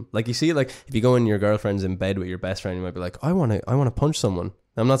hurt him. Like you see, like if you go and your girlfriend's in bed with your best friend, you might be like, I want to punch someone.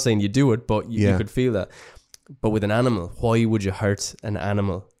 I'm not saying you do it, but you could feel that. But with an animal, why would you hurt an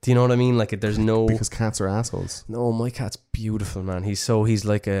animal? Do you know what I mean? Like there's no, because cats are assholes. No, my cat's beautiful, man. He's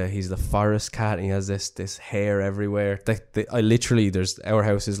the forest cat. And he has this hair everywhere. Our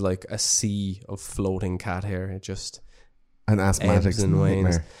house is like a sea of floating cat hair. It just an asthmatic's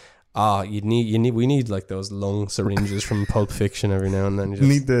nightmare. We need like those lung syringes from Pulp Fiction every now and then. You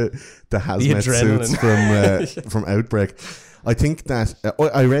need the hazmat suits from Outbreak. I think that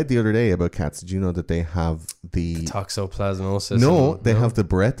I read the other day about cats. Did you know that they have the toxoplasmosis? No, they have the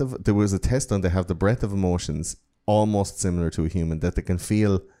breadth of. There was a test on. They have the breadth of emotions almost similar to a human. That they can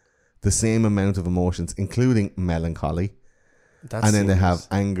feel the same amount of emotions, including melancholy. Then they have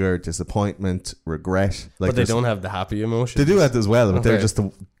anger, disappointment, regret. But they don't have the happy emotions. They do that as well, but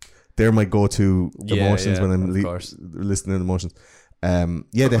they're my go-to emotions when I'm listening to emotions.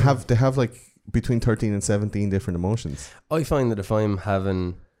 They have like between 13 and 17 different emotions. I find that if I'm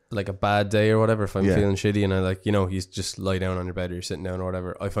having like a bad day or whatever, if I'm feeling shitty and I like, you just lie down on your bed or you're sitting down or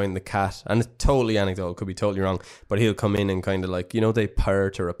whatever, I find the cat, and it's totally anecdotal, could be totally wrong, but he'll come in and kind of like, they purr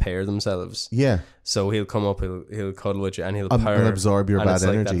to repair themselves. Yeah. So he'll come up, he'll cuddle with you and he'll purr and absorb your bad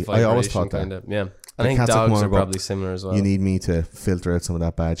energy. I always thought that. Kind of, yeah. I think dogs are probably similar as well. You need me to filter out some of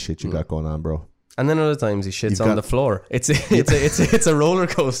that bad shit you got going on, bro. And then other times he shits on the floor. It's a roller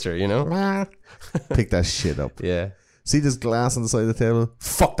coaster, Pick that shit up. Yeah. See this glass on the side of the table?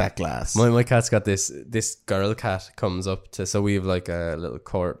 Fuck that glass. My cat's got this girl cat comes up to, so we have like a little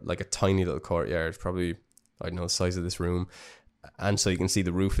court, like a tiny little courtyard, probably, I don't know, the size of this room. And so you can see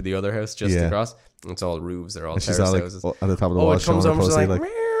the roof of the other house just across. It's all roofs, they're all terrace houses. At the top of the wall, it comes up and like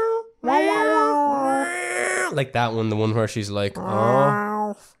like that one, the one where she's like,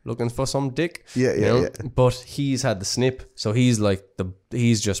 looking for some dick. Yeah. But he's had the snip, so he's like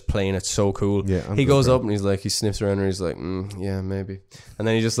he's just playing it so cool. Yeah, he goes up and he's like, he sniffs around and he's like, yeah, maybe. And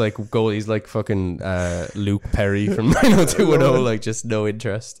then he just like he's like fucking Luke Perry from 90210, like just no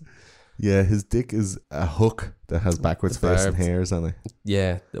interest. Yeah, his dick is a hook that has backwards facing hairs on it.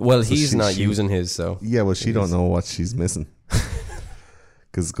 Yeah, well, so he's not using his, so yeah. Well, she don't know what she's missing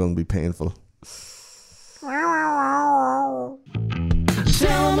because it's going to be painful.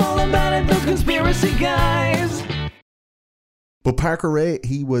 Tell them all about it, those conspiracy guys. But Parker Ray,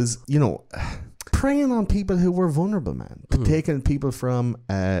 he was, preying on people who were vulnerable, man. Taking people from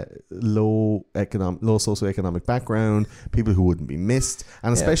low socioeconomic background, people who wouldn't be missed,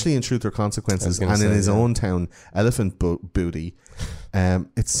 and especially in Truth or Consequences, and in his own town, Elephant Booty,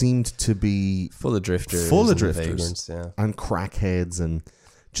 it seemed to be full of drifters, vagrants, and crackheads, and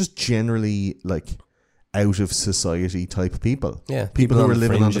just generally like out of society type people. Yeah, people who were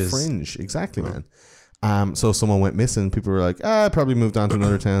living on the fringe. Exactly, man. So someone went missing. People were like, probably moved on to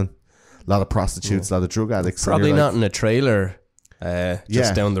another town. A lot of prostitutes, a lot of drug addicts. Probably not in a trailer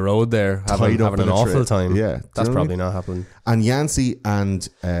just down the road there, having an awful time. Yeah, that's probably not happening. And Yancy and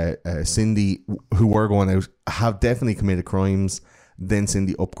Cindy, who were going out, have definitely committed crimes. Then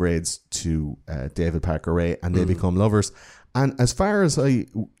Cindy upgrades to David Parker Ray, and they become lovers. And as far as I,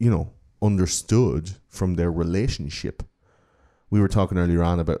 understood from their relationship, we were talking earlier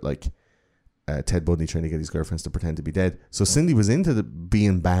on about like Ted Bundy trying to get his girlfriends to pretend to be dead. So Cindy was into the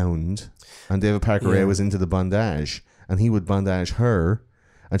being bound, and David Parker Ray was into the bondage, and he would bondage her,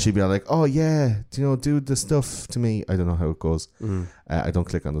 and she'd be like, "Oh yeah, do the stuff to me." I don't know how it goes. I don't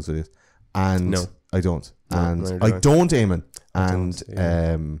click on those videos, and no, I don't, and I don't, Eamon.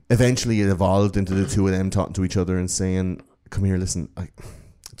 And eventually, it evolved into the two of them talking to each other and saying, "Come here, listen.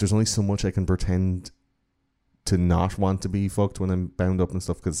 There's only so much I can pretend to not want to be fucked when I'm bound up and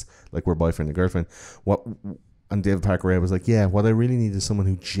stuff, because like we're boyfriend and girlfriend." And David Parker Ray was like, "Yeah, what I really need is someone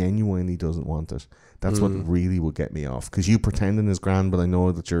who genuinely doesn't want it. That's what really would get me off. Because you pretending is grand, but I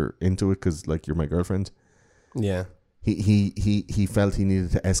know that you're into it because like you're my girlfriend." Yeah. He felt he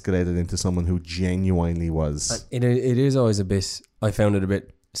needed to escalate it into someone who genuinely was. It is always a bit. I found it a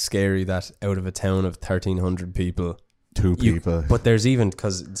bit scary that out of a town of 1,300 people. Two people. But there's even,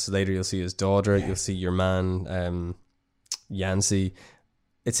 because later you'll see his daughter, you'll see your man, Yancy.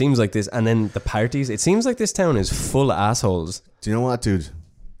 It seems like this, and then the parties, it seems like this town is full of assholes. Do you know what, dude?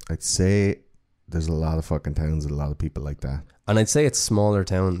 I'd say there's a lot of fucking towns with a lot of people like that. And I'd say it's smaller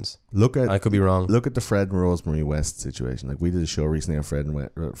towns. I could be wrong. Look at the Fred and Rosemary West situation. Like, we did a show recently on Fred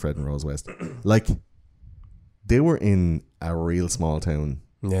and Rose West. Like, they were in a real small town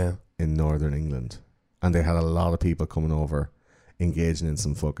in northern England. And they had a lot of people coming over, engaging in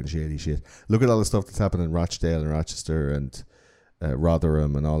some fucking shady shit. Look at all the stuff that's happened in Rochdale and Rochester and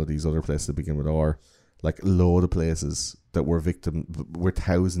Rotherham and all of these other places that begin with R. like load of places that were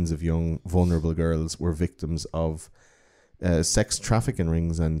thousands of young vulnerable girls were victims of sex trafficking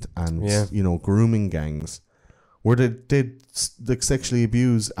rings and you know, grooming gangs, where they'd like sexually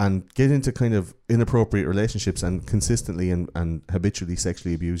abuse and get into kind of inappropriate relationships and consistently and habitually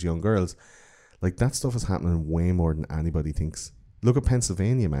sexually abuse young girls. Like, that stuff is happening way more than anybody thinks. Look at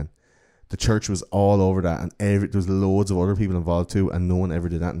Pennsylvania, man. The church was all over that, and there was loads of other people involved too, and no one ever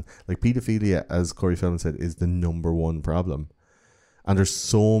did that. And like, pedophilia, as Corey Feldman said, is the number one problem. And there's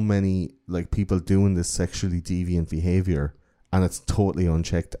so many like people doing this sexually deviant behavior, and it's totally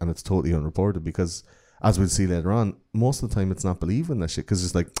unchecked and it's totally unreported, because, as we'll see later on, most of the time it's not believing that shit, because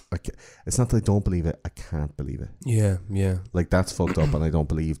it's like, it's not that I don't believe it, I can't believe it. Yeah. Like, that's fucked up, and I don't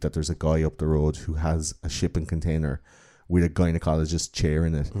believe that there's a guy up the road who has a shipping container with a gynecologist chair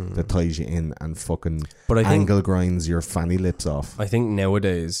in it that ties you in and fucking angle grinds your fanny lips off. I think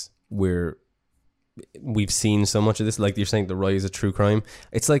nowadays we've seen so much of this, like you're saying, the rise of true crime.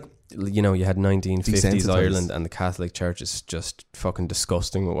 It's like, you know, you had 1950s Ireland, and the Catholic Church is just fucking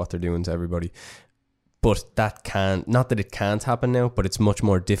disgusting with what they're doing to everybody. But that not that it can't happen now, but it's much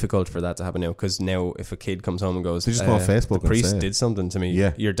more difficult for that to happen now, because now if a kid comes home and goes, they just go on Facebook, the priest did something to me,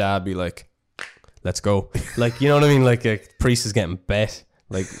 yeah, your dad be like, let's go. Like, you know what I mean? Like, a priest is getting bet.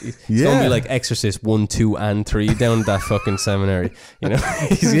 Like, it's going to be like Exorcist 1, 2 and 3 down at that fucking seminary. You know,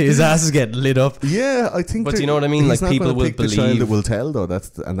 his ass is getting lit up. Yeah, I think. But you know what I mean? Like, people will believe. The child that will tell, though. That's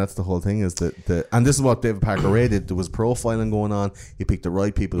the whole thing. Is that and this is what David Parker Ray did. There was profiling going on. He picked the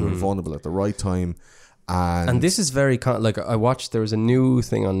right people who were vulnerable at the right time. And this is very like, I watched. There was a new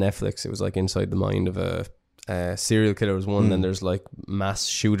thing on Netflix. It was like Inside the Mind of a serial killer was one, then there's like mass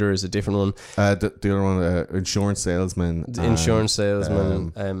shooter is a different one. The other one, insurance salesman,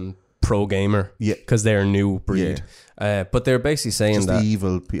 pro gamer, yeah, because they're a new breed. But they're basically saying just that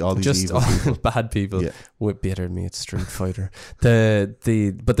evil, all these just evil people. bad people. Yeah. With better than me, it's Street Fighter. But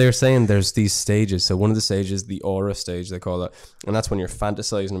they're saying there's these stages. So one of the stages, the aura stage, they call it, and that's when you're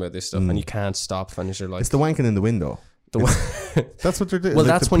fantasizing about this stuff and you can't stop. And you're like, it's the wanking in the window. That's what they're doing. Well,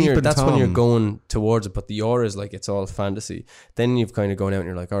 like, that's when you're going towards it. But the aura is like, it's all fantasy. Then you've kind of gone out and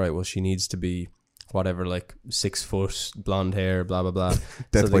you're like, all right, well, she needs to be whatever, like 6 foot, blonde hair, blah blah blah.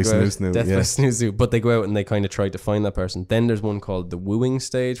 Death by Snoo. Death by Snoo. But they go out and they kind of try to find that person. Then there's one called the wooing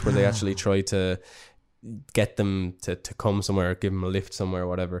stage, where they actually try to get them to come somewhere, give them a lift somewhere, or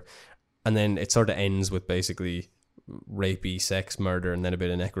whatever. And then it sort of ends with basically rapey sex, murder, and then a bit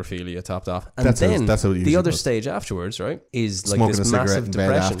of necrophilia topped off. And that's the other stage afterwards, right, is like smoking this a massive in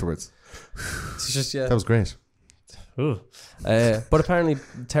depression. bed afterwards. It's just that was great. But apparently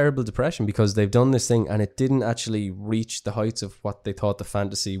terrible depression, because they've done this thing and it didn't actually reach the heights of what they thought the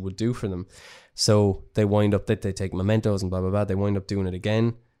fantasy would do for them. So they wind up that they take mementos and blah blah blah. They wind up doing it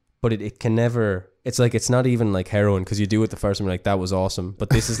again, but it can never. It's like, it's not even like heroin, because you do it the first time, you're like, that was awesome. But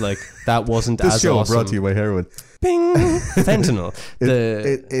this is like, that wasn't this as show awesome. Brought to you by heroin. Bing! Fentanyl.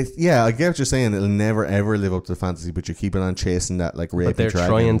 Yeah, I get what you're saying. It'll never ever live up to the fantasy, but you're keeping on chasing that like rape. But they're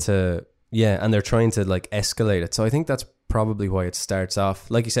trying to, and they're trying to like escalate it. So I think that's probably why it starts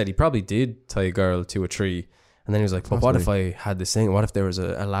off. Like you said, he probably did tie a girl to a tree, and then he was like, but what if I had this thing? What if there was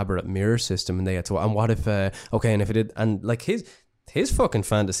an elaborate mirror system and they had to, and what if, and if it did, and like his fucking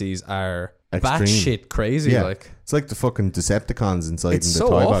fantasies are batshit crazy. Yeah. Like, it's like the fucking Decepticons inside it's in the so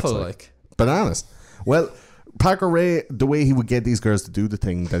toy awful, box. like bananas. Well, Parker Ray, the way he would get these girls to do the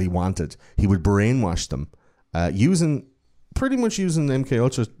thing that he wanted, he would brainwash them using MK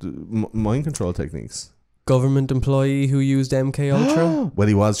Ultra mind control techniques. Government employee who used MK Ultra. Well,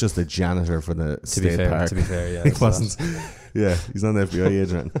 he was just a janitor for the state park. To be fair, yeah, he wasn't. Yeah, he's not an FBI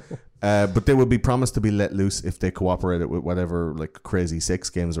agent. But they would be promised to be let loose if they cooperated with whatever like crazy sex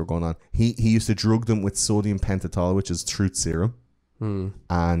games were going on. He used to drug them with sodium pentothal, which is truth serum,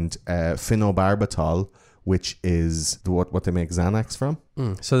 and phenobarbital, which is what they make Xanax from.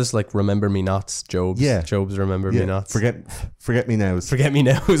 So this is like Remember Me Nots, Job's. Yeah. Job's Remember Me Nots. Forget Me Nows. Forget Me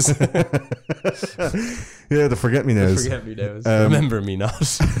Nows. Yeah, the Forget Me Nows. Forget Me Nows. Remember Me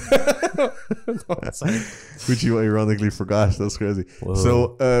Not. Which you ironically forgot. That's crazy. Whoa.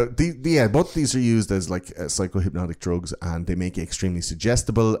 So both these are used as like psychohypnotic drugs, and they make it extremely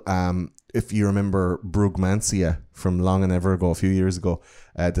suggestible. If you remember Brugmansia from long and ever ago, a few years ago,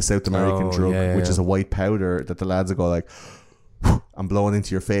 the South American drug, which is a white powder that the lads will go like, I'm blowing into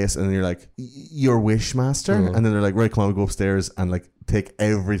your face, and then you're like, your wish, master. And then they're like, right, come on, we'll go upstairs and like take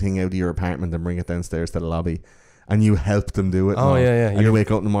everything out of your apartment and bring it downstairs to the lobby, and you help them do it. And you wake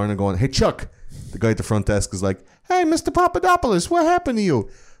up in the morning going, hey Chuck, the guy at the front desk is like, hey Mr. Papadopoulos, what happened to you?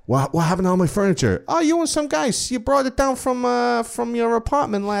 What happened to all my furniture? Oh, you and some guys, you brought it down from your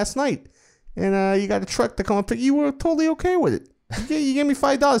apartment last night. and you got a truck to come and pick you. Were totally okay with it. You gave me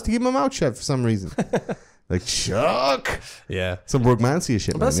 $5 to keep my mouth shut for some reason. Like, Chuck. Yeah. Some Brugmansia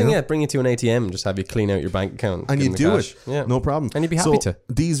shit, But that's the thing, yeah, bring you to an ATM and just have you clean out your bank account. And you do it. Yeah. No problem. And you'd be happy to.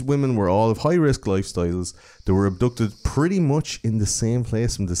 These women were all of high-risk lifestyles. They were abducted pretty much in the same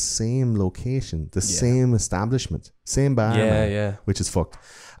place from the same location, the same establishment, same bar, which is fucked.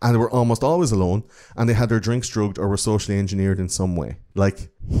 And they were almost always alone, and they had their drinks drugged or were socially engineered in some way. Like,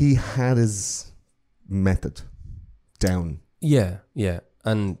 he had his method down. Yeah.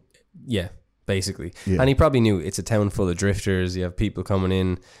 And, yeah. Basically, Yeah. and he probably knew it's a town full of drifters. You have people coming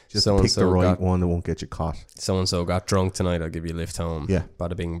in. Just pick the right one that won't get you caught. So and so got drunk tonight. I'll give you a lift home. Yeah,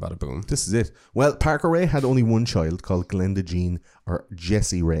 bada bing, bada boom. This is it. Well, Parker Ray had only one child called Glenda Jean, or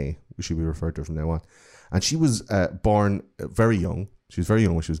Jessie Ray, we should be referred to from now on. And she was born very young. She was very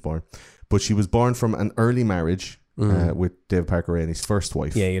young when she was born, but she was born from an early marriage with David Parker Ray and his first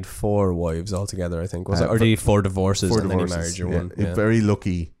wife. Yeah, he had 4 wives altogether, I think. Was it? Or did he have 4 divorces and then he married your one? Yeah. Very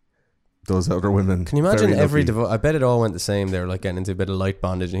lucky. Those other women. Can you imagine every divorce? I bet it all went the same. They were like getting into a bit of light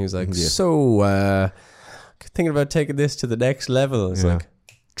bondage, and he was like, thinking about taking this to the next level. It's like,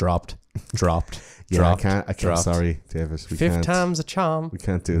 dropped. Yeah, I can't. Sorry, David. Fifth time's a charm. We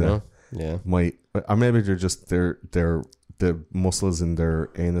can't do that. Yeah. Or maybe they're just, the muscles in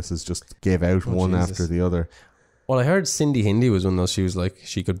their anuses just gave out one after the other. Well, I heard Cindy Hindi was one of those. She was like,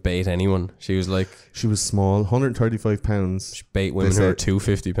 she could bait anyone. She was like, she was small, 135 pounds. She bait women who are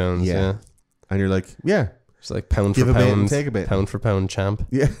 250 pounds. Yeah. And you're like, yeah. It's like pound Give for a pound. bait and take a bit. Pound for pound champ.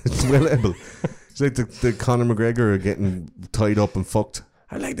 Yeah, it's well able. It's like the Conor McGregor getting tied up and fucked.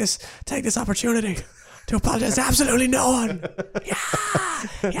 I'd like take this opportunity to apologize to absolutely no one.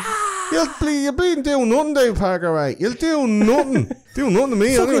 You'll bleeding do nothing, Dave Parker, right? You'll do nothing. Do nothing to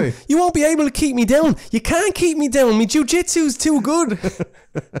me, anyway. You won't be able to keep me down. You can't keep me down. Me jiu-jitsu's too good.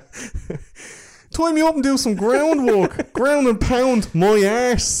 Tie me up and do some groundwork. Ground and pound my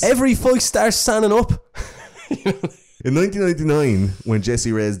arse. Every fight starts standing up. In 1999, when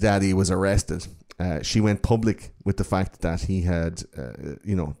Jessie Ray's daddy was arrested, she went public with the fact that he had,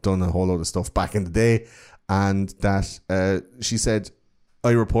 done a whole load of stuff back in the day, and that she said,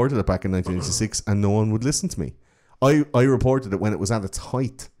 I reported it back in 1986 and no one would listen to me. I reported it when it was at its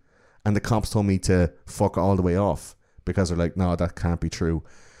height, and the cops told me to fuck all the way off because they're like, no, that can't be true.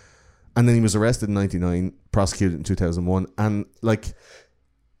 And then he was arrested in 99, prosecuted in 2001, and like,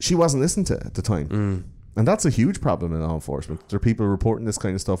 she wasn't listened to at the time. And that's a huge problem in law enforcement. There are people reporting this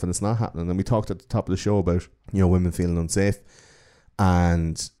kind of stuff and it's not happening. And we talked at the top of the show about, women feeling unsafe.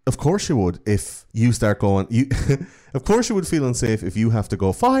 And of course you would if you start going, of course you would feel unsafe if you have to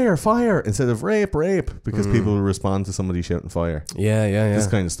go fire, fire instead of rape, because people will respond to somebody shouting fire. Yeah. This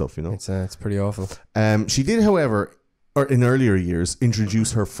kind of stuff, It's pretty awful. She did, however, or in earlier years,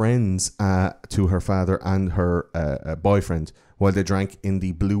 introduce her friends to her father and her boyfriend while they drank in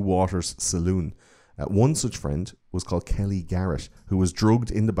the Blue Waters Saloon. One such friend was called Kelly Garrett, who was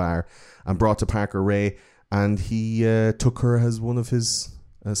drugged in the bar and brought to Parker Ray, and he took her as one of his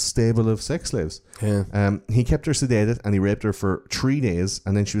stable of sex slaves. Yeah. He kept her sedated and he raped her for 3 days,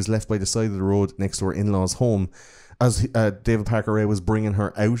 and then she was left by the side of the road next to her in-laws' home as David Parker Ray was bringing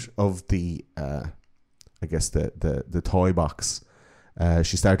her out of the the toy box.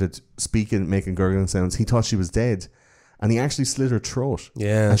 She started speaking, making gurgling sounds. He thought she was dead, and he actually slit her throat.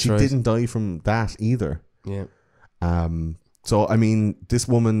 Yeah, and she didn't die from that either. Yeah. So I mean, this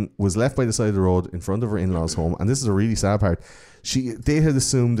woman was left by the side of the road in front of her in-laws' home, and this is a really sad part. They had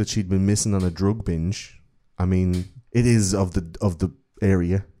assumed that she'd been missing on a drug binge. I mean, it is of the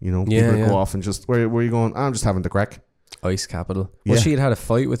area, People go off and just where are you going? I'm just having the crack. Ice capital. Well, she had a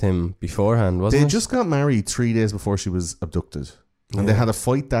fight with him beforehand, wasn't they? They just got married 3 days before she was abducted. And they had a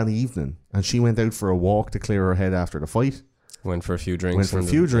fight that evening. And she went out for a walk to clear her head after the fight. Went for a few drinks.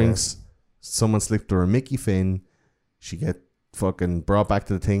 Yeah. Someone slipped her a Mickey Finn. She get fucking brought back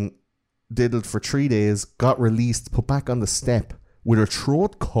to the thing. Diddled for 3 days. Got released. Put back on the step. With her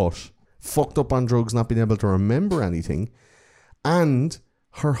throat cut. Fucked up on drugs. Not being able to remember anything. And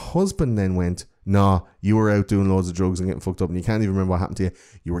her husband then went, nah, you were out doing loads of drugs and getting fucked up and you can't even remember what happened to you.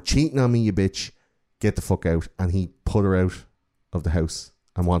 You were cheating on me, you bitch. Get the fuck out. And he put her out of the house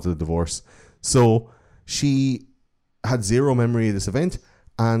and wanted a divorce. So she had zero memory of this event,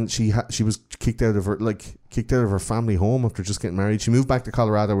 and she was kicked out of her family home after just getting married. She moved back to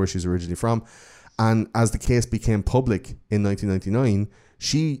Colorado, where she's originally from, and as the case became public in 1999,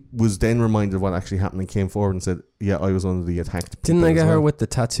 she was then reminded of what actually happened and came forward and said, yeah, I was one of the attacked people. Didn't they get her with the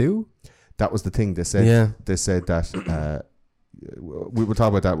tattoo? That was the thing. They said that we would talk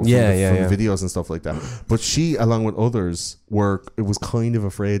about that from the videos and stuff like that. But she, along with others, was kind of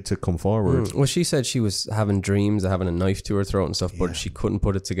afraid to come forward. Well, she said she was having dreams of having a knife to her throat and stuff, but she couldn't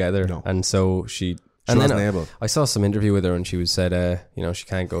put it together. No. And so she wasn't able. I saw some interview with her, and she said, she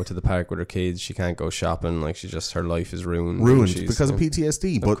can't go to the park with her kids. She can't go shopping. Like, her life is ruined because of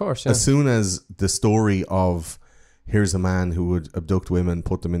PTSD. But of course, as soon as the story of here's a man who would abduct women,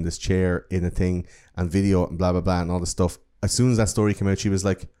 put them in this chair in a thing, and video and blah blah blah and all this stuff, as soon as that story came out, she was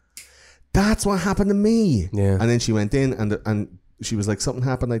like, "That's what happened to me." Yeah. And then she went in and she was like, "Something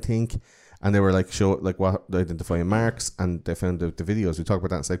happened, I think." And they were like, what identifying marks, and they found the videos. We talked about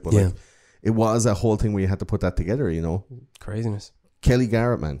that in a sec, but like, it was a whole thing where you had to put that together, you know. Craziness. Kelly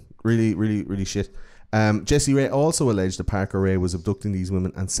Garrett, man. Really, really, really shit. Jessie Rae also alleged that Parker Ray was abducting these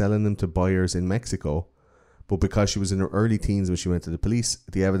women and selling them to buyers in Mexico. But because she was in her early teens when she went to the police,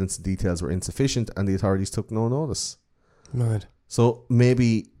 the evidence and details were insufficient and the authorities took no notice. Right. So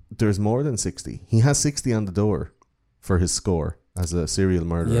maybe there's more than 60. He has 60 on the door for his score as a serial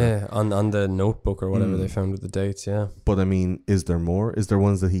murderer. Yeah, on the notebook or whatever they found with the dates, yeah. But I mean, is there more? Is there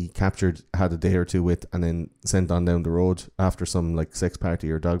ones that he captured, had a day or two with, and then sent on down the road after some like sex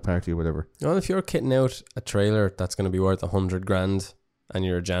party or dog party or whatever? Well, if you're kitting out a trailer that's going to be worth $100,000 and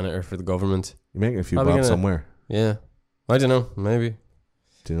you're a janitor for the government, you're making a few bob somewhere. Yeah. I don't know, maybe.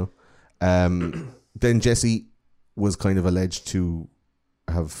 Do you know? Then Jessie was kind of alleged to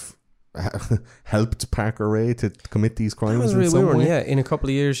have helped Parker Ray to commit these crimes. That was really weird. Way. Yeah, in a couple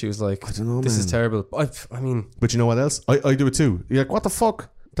of years she was like, I don't know, this is terrible. I mean, but you know what else? I do it too. You're like, what the fuck?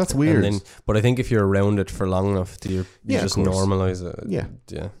 That's weird. But I think if you're around it for long enough, you just normalize it.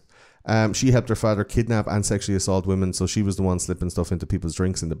 Yeah. She helped her father kidnap and sexually assault women, so she was the one slipping stuff into people's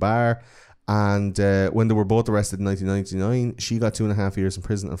drinks in the bar. And when they were both arrested in 1999, she got 2.5 years in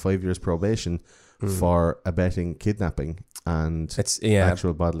prison and 5 years probation for abetting kidnapping and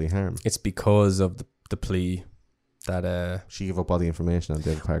actual bodily harm. It's because of the plea that she gave up all the information on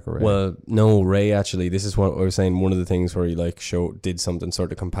David Parker Ray. Well, no, Ray actually, this is what I was saying, one of the things where he did something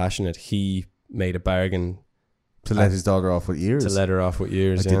sort of compassionate. He made a bargain to let his daughter off with years. To let her off with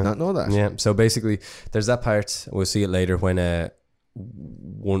years. I did not know that. Yeah. So basically, there's that part. We'll see it later when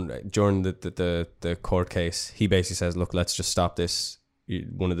during the court case, he basically says, "Look, let's just stop this."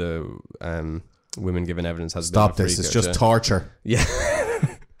 One of the women giving evidence has stop this. It's just torture. Yeah.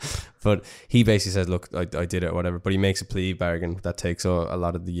 But he basically says, "Look, I did it, or whatever." But he makes a plea bargain that takes a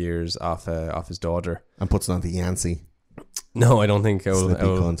lot of the years off his daughter and puts it on to Yancey. No, I don't think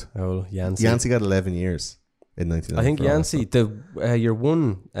Yancey. Yancey got 11 years. In 1994. I think Yancey, your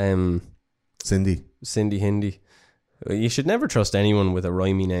one Cindy Hindi. You should never trust anyone with a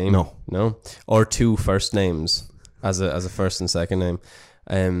rhymey name. No, or two first names as a first and second name.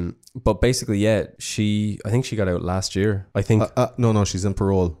 But basically, I think she got out last year. I think no, she's in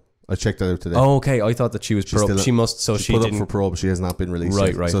parole. I checked that out today. Oh, okay. I thought that she was parole. She must. So she put up for parole, but she has not been released.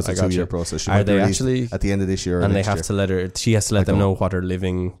 Right. So it's a 2-year process. She Are they actually at the end of this year? And they have to let her. She has to let them know what her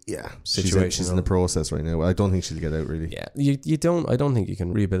living situation. She's in the process right now. I don't think she'll get out really. Yeah, you don't. I don't think you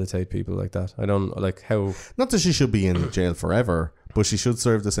can rehabilitate people like that. I don't like how. Not that she should be in jail forever, but she should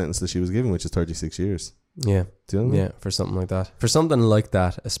serve the sentence that she was given, which is 36 years. Yeah. Do you know what I mean? Yeah, for something like that. For something like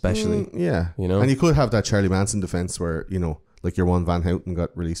that, especially. You know, and you could have that Charlie Manson defense where like your one Van Houten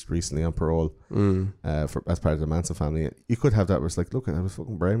got released recently on parole as part of the Manson family. You could have that where it's like, look, I was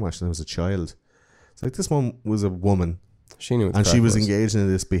fucking brainwashed when I was a child. It's like this one was a woman. She knew, and she was engaged in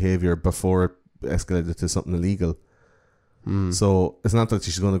this behaviour before it escalated to something illegal. So it's not that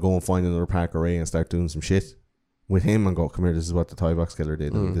she's going to go and find another Parker Ray and start doing some shit with him and go, come here, this is what the Thai box killer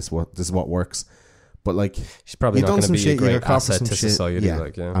did, and this is what works. But like, she's probably not going to be a great asset to society.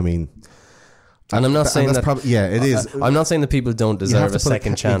 Yeah. I mean. And I'm not saying that. It is. I'm not saying that people don't deserve a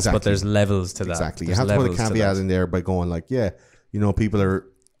second chance, but there's levels to that. Exactly. You have to put a caveat in there by going like, people are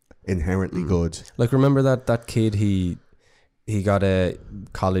inherently good. Like, remember that kid, he got a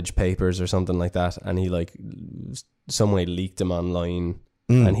college papers or something like that, and he like some way leaked them online,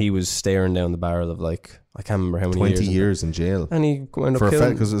 and he was staring down the barrel of like, I can't remember how many 20 years in jail, and he wound up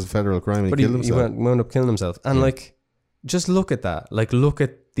killing because it was a federal crime. But he wound up killing himself, and like, just look at that. Like, look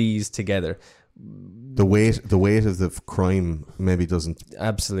at these together. The weight of the crime maybe doesn't.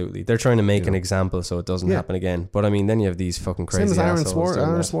 Absolutely, they're trying to make an example so it doesn't happen again. But I mean, then you have these fucking crazy. Same as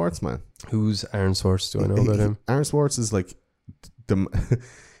Aaron Swartz, man. Who's Aaron Swartz? Do I know about him? Aaron Swartz is like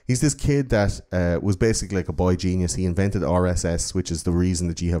he's this kid that was basically like a boy genius. He invented RSS, which is the reason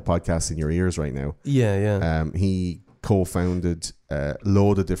that you have podcasts in your ears right now. Yeah. He co-founded a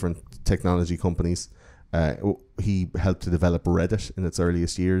load of different technology companies. He helped to develop Reddit in its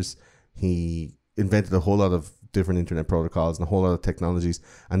earliest years. He invented a whole lot of different internet protocols and a whole lot of technologies.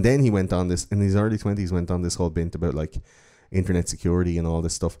 And then he went on this, in his early 20s, went on this whole bint about like internet security and all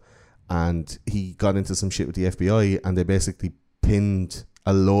this stuff. And he got into some shit with the FBI, and they basically pinned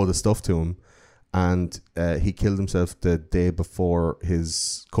a load of stuff to him. And he killed himself the day before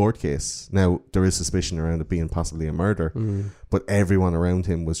his court case. Now, there is suspicion around it being possibly a murder, but everyone around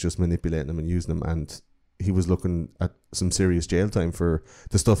him was just manipulating him and using him. And he was looking at some serious jail time for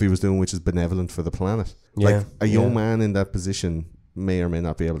the stuff he was doing, which is benevolent for the planet. Yeah, like a young man in that position may or may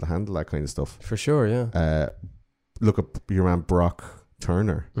not be able to handle that kind of stuff. For sure, yeah. Look at your man Brock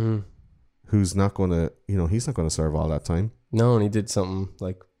Turner, who's not going to, he's not going to serve all that time. No, and he did something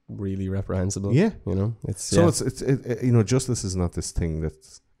like really reprehensible. Yeah, it's justice is not this thing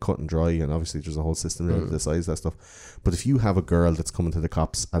that's cut and dry, and obviously there's a whole system that decides that stuff. But if you have a girl that's coming to the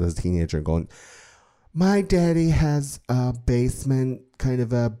cops as a teenager and going, my daddy has a basement, kind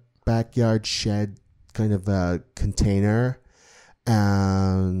of a backyard shed, kind of a container,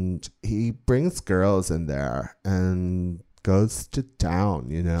 and he brings girls in there and goes to town,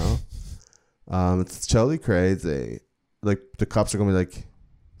 it's totally crazy. Like, the cops are going to be like,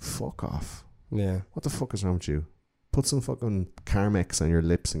 fuck off. Yeah. What the fuck is wrong with you? Put some fucking Carmex on your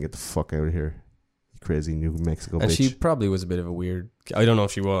lips and get the fuck out of here. You crazy New Mexico bitch. And she probably was a bit of a weird... I don't know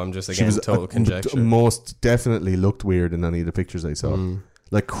if she was. I'm just, again, total conjecture. Most definitely looked weird in any of the pictures I saw.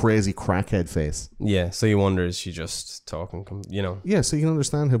 Like crazy crackhead face. Yeah, so you wonder, is she just talking, Yeah, so you can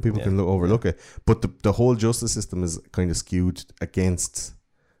understand how people can overlook it. But the whole justice system is kind of skewed against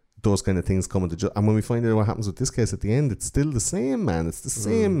those kind of things coming to and when we find out what happens with this case at the end, it's still the same, man. It's the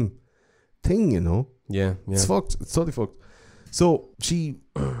same thing, Yeah. It's fucked. It's totally fucked. So she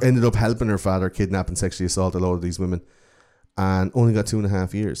ended up helping her father kidnap and sexually assault a lot of these women, and only got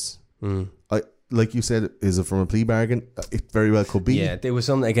 2.5 years. Like you said, is it from a plea bargain? It very well could be. Yeah, there was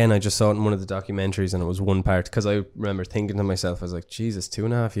something, again, I just saw it in one of the documentaries, and it was one part, because I remember thinking to myself, I was like, Jesus,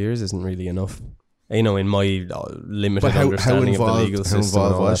 2.5 years isn't really enough. In my limited understanding of the legal system. How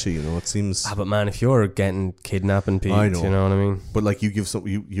involved was she? It seems. But man, if you're getting kidnapping people, you know what I mean. But like, you give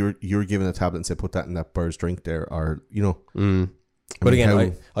you're given a tablet and say, put that in that bird's drink there, or But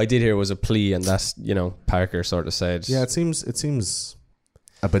again, I did hear it was a plea, and that's Parker sort of said. Yeah, it seems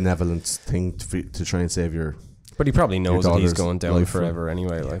a benevolent thing to try and save your. But he probably knows that he's going down forever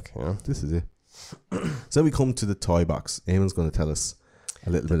anyway. This is it. So we come to the toy box. Eamon's going to tell us a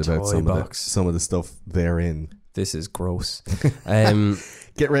little bit about some of the stuff therein. This is gross.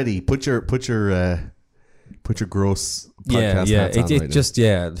 Get ready. Put your gross podcast hats on. It just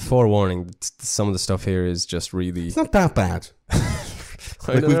forewarning. Some of the stuff here is just really. It's not that bad.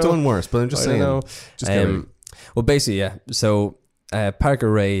 We've done worse, but I'm just saying. Just get ready. Well, basically, So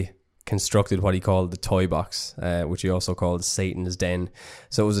Parker Ray constructed what he called the toy box, which he also called Satan's Den.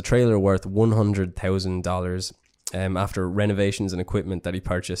 So it was a trailer worth $100,000. After renovations and equipment that he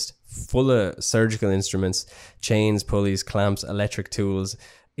purchased, full of surgical instruments, chains, pulleys, clamps, electric tools.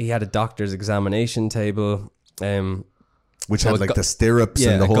 He had a doctor's examination table, which had like the stirrups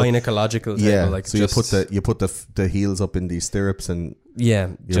and the whole gynecological table. Like, so you put the heels up in these stirrups, and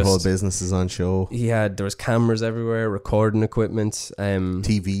your whole business is on show. There was cameras everywhere, recording equipment,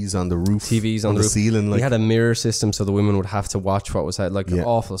 TVs on the roof, on the ceiling. Like, he had a mirror system, so the women would have to watch what was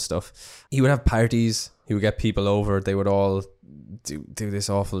awful stuff. He would have parties. He would get people over. They would all do this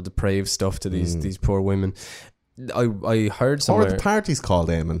awful depraved stuff to these poor women. I heard somewhere. What were the parties called,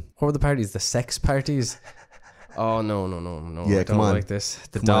 Eamon? What were the parties? The sex parties? Oh no! Yeah, I don't like this.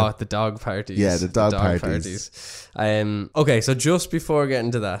 The dog parties. Yeah, the dog parties. Okay, so just before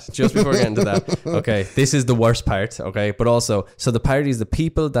getting to that, okay, this is the worst part. Okay, but also, so the parties, the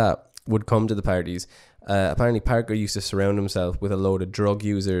people that would come to the parties. Apparently Parker used to surround himself with a load of drug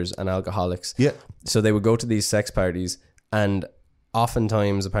users and alcoholics. Yeah. So they would go to these sex parties, and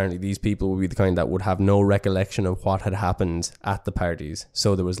oftentimes apparently these people would be the kind that would have no recollection of what had happened at the parties.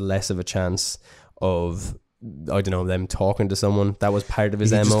 So there was less of a chance of, I don't know, them talking to someone. That was part of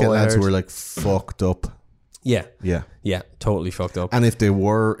his MO. You just get lads who were like fucked up. Yeah. Yeah. Yeah, totally fucked up. And if they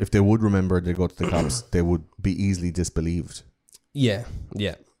would remember to go to the cops, they would be easily disbelieved. Yeah.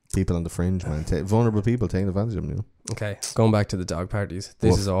 Yeah. People on the fringe, man. Vulnerable people taking advantage of them, Okay, going back to the dog parties.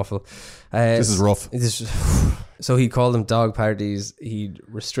 This is awful. This is rough. So he called them dog parties. He'd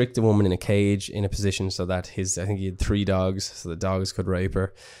restrict a woman in a cage in a position so that I think he had 3 dogs, so the dogs could rape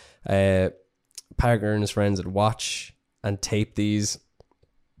her. Parker and his friends would watch and tape these,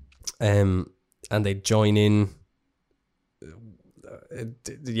 and they'd join in.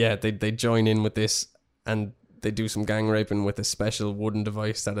 They'd join in with this, and they do some gang raping with a special wooden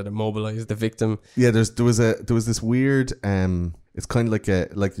device that had immobilized the victim. Yeah, there was this weird. It's kind of like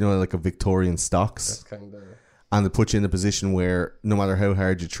a Victorian stocks. That's kind of. and it put you in a position where no matter how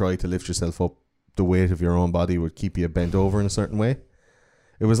hard you try to lift yourself up, the weight of your own body would keep you bent over in a certain way.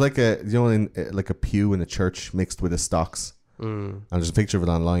 It was like like a pew in a church mixed with a stocks. And there's a picture of it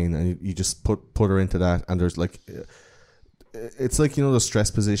online, and you just put her into that, and there's like, it's like, you know, those stress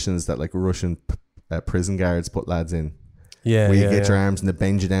positions that like Russian prison guards put lads in. Yeah, where you get your arms and they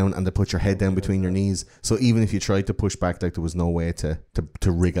bend you down and they put your head down between your knees. So even if you tried to push back, like there was no way to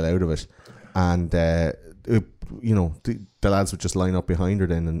wriggle out of it. And you know, the lads would just line up behind her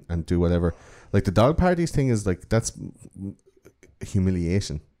then and do whatever. Like the dog parties thing is like, that's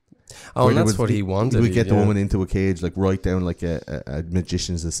humiliation. Oh, and that's what he wanted. He would get the woman into a cage, like right down like a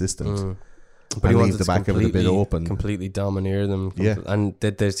magician's assistant. But he leave the back of it a bit open, completely domineer them. Yeah, and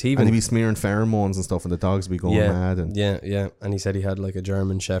there's even, and he'd be smearing pheromones and stuff, and the dogs would be going mad. And and he said he had like a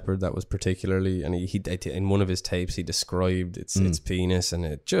German Shepherd that was particularly, and he in one of his tapes he described its penis, and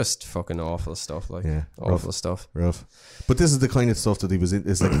it just fucking awful stuff, like awful stuff. Rough. But this is the kind of stuff that he was in.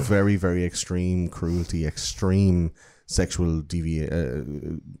 It's like very, very extreme cruelty, extreme sexual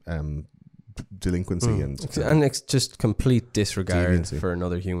delinquency and it's just complete disregard deviancy for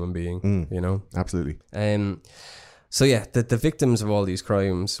another human being, you know. Absolutely. So yeah, the victims of all these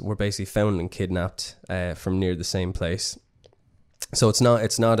crimes were basically found and kidnapped from near the same place. So it's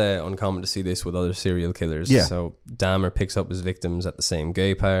not uncommon to see this with other serial killers. Yeah. So Dahmer picks up his victims at the same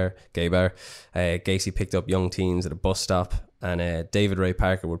gay bar. Gacy picked up young teens at a bus stop, and David Ray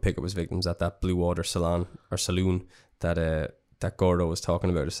Parker would pick up his victims at that Blue Water saloon that Gordo was talking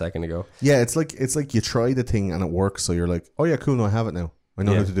about a second ago. Yeah, it's like you try the thing and it works, so you're like, oh yeah, cool, no, I have it now. I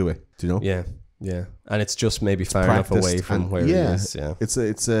know how to do it. Do you know? Yeah, yeah. And it's just maybe far enough away from where he is. Yeah. It's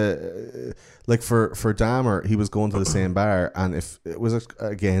like for Dahmer, he was going to the same bar, and if it was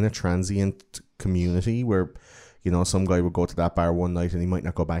again a transient community where, you know, some guy would go to that bar one night and he might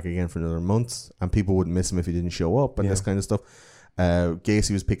not go back again for another month, and people wouldn't miss him if he didn't show up, and this kind of stuff.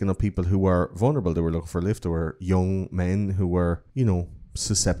 Gacy was picking up people who were vulnerable. They were looking for a lift. They were young men who were, you know,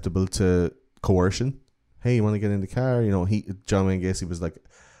 susceptible to coercion. Hey, you want to get in the car? You know, John Wayne Gacy was like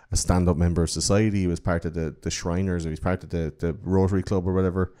a stand-up member of society. He was part of the Shriners, or he's part of the Rotary Club or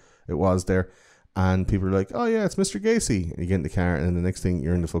whatever it was there. And people were like, oh yeah, it's Mr. Gacy. And you get in the car, and then the next thing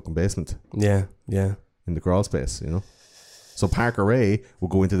you're in the fucking basement. Yeah, yeah. In the crawl space, you know. So Parker Ray will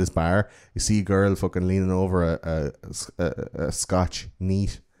go into this bar. You see a girl fucking leaning over a Scotch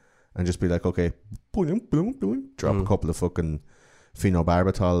neat, and just be like, okay, drop a couple of fucking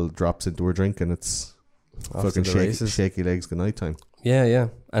phenobarbital drops into her drink, and it's off fucking shaky legs good night time. Yeah, yeah.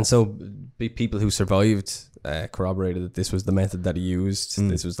 And so people who survived corroborated that this was the method that he used.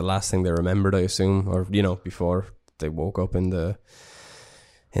 This was the last thing they remembered, I assume, or, you know, before they woke up in the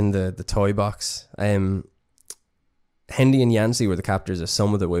toy box. Hendy and Yancey were the captors of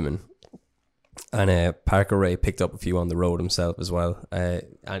some of the women, and Parker Ray picked up a few on the road himself as well.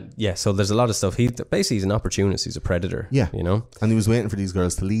 And yeah, so there's a lot of stuff. He's an opportunist. He's a predator. Yeah, you know. And he was waiting for these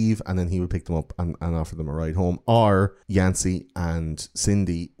girls to leave, and then he would pick them up and offer them a ride home. Or Yancey and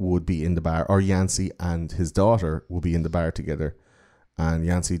Cindy would be in the bar, or Yancey and his daughter would be in the bar together, and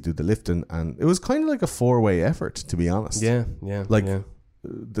Yancey would do the lifting, and it was kind of like a 4-way effort, to be honest. Yeah, yeah, like. Yeah.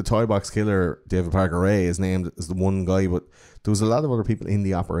 The toy box killer, David Parker Ray, is named as the one guy, but there was a lot of other people in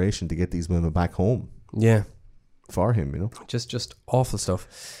the operation to get these women back home. Yeah, for him, you know, just awful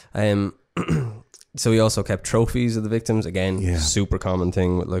stuff. So he also kept trophies of the victims. Again, super common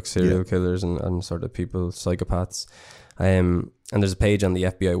thing with like serial killers and sort of people, psychopaths. And there's a page on the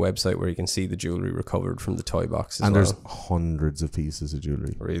FBI website where you can see the jewelry recovered from the toy box as well. There's hundreds of pieces of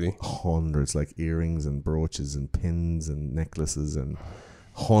jewelry. Really? Hundreds, like earrings and brooches and pins and necklaces and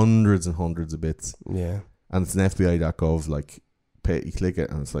hundreds and hundreds of bits. Yeah. And it's an FBI.gov, like, you click it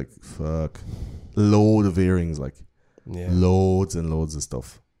and it's like, fuck. Load of earrings, like, loads and loads of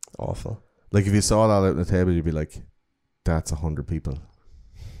stuff. Awful. Like, if you saw that out on the table, you'd be like, that's 100 people.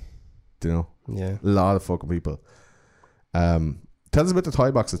 Do you know? Yeah. A lot of fucking people. Tell us about the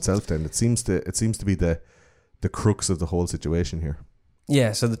toy box itself then. It seems to be the crux of the whole situation here.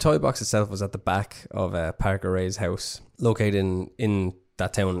 Yeah, so the toy box itself was at the back of Parker Ray's house, located in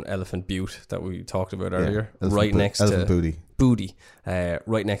that town, Elephant Butte, that we talked about earlier, right next to Booty,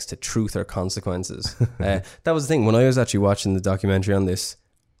 right next to Truth or Consequences. That was the thing, when I was actually watching the documentary on this,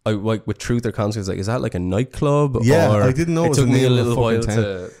 I like with Truth or Consequences, like, is that like a nightclub? Yeah, or I didn't know. It took me a little while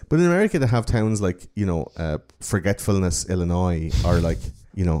to. But in America, they have towns like, you know, Forgetfulness, Illinois, or like,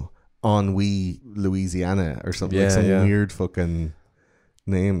 you know, Ennui, Louisiana, or something, like some weird fucking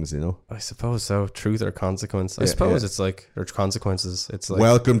names, you know. I suppose so. Truth or Consequence. I suppose it's like, or Consequences. It's like,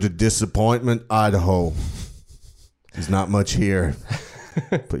 welcome to Disappointment, Idaho. There's not much here,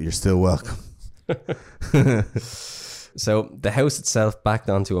 but you're still welcome. So the house itself backed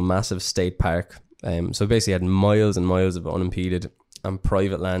onto a massive state park. So basically had miles and miles of unimpeded and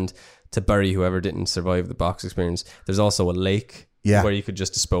private land to bury whoever didn't survive the box experience. There's also a lake where you could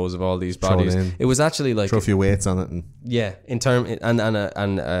just dispose of all these bodies. It was actually like throw a few weights on it,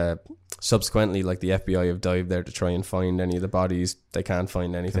 and subsequently, like the FBI have dived there to try and find any of the bodies. They can't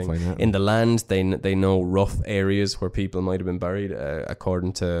find anything in the land. They know rough areas where people might have been buried,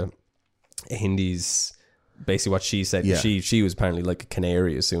 according to Hindy's. Basically, what she said. She was apparently like a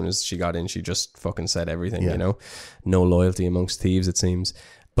canary. As soon as she got in, she just fucking said everything. You know, no loyalty amongst thieves, it seems.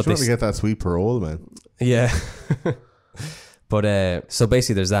 But they get that sweet parole, man. Yeah. But so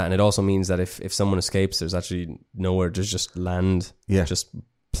basically there's that, and it also means that if someone escapes, there's actually nowhere. There's just land, just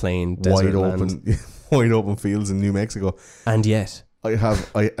plain desert land. Wide open fields in New Mexico. And yet I have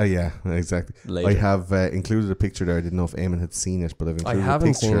yeah, exactly. Later. I have included a picture there. I didn't know if Eamon had seen it, but I've included a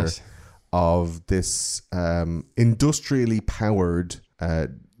picture of this industrially powered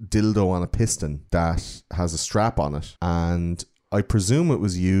dildo on a piston that has a strap on it, and I presume it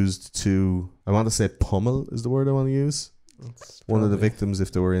was used to, I want to say pummel is the word I want to use. One of the victims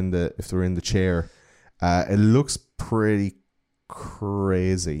if they were in the chair. It looks pretty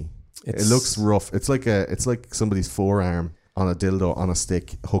crazy. It looks rough. It's like somebody's forearm on a dildo on a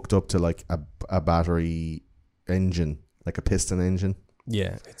stick hooked up to like a battery engine, like a piston engine.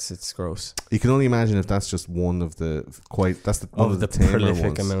 Yeah, it's gross. You can only imagine if that's just one of the one of the prolific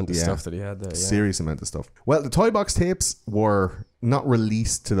ones. Amount of stuff that he had there. Yeah. Serious amount of stuff. Well, the Toy Box tapes were not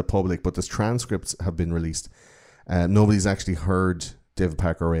released to the public, but the transcripts have been released. Nobody's actually heard David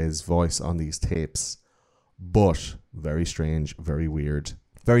Parker Ray's voice on these tapes, but very strange, very weird,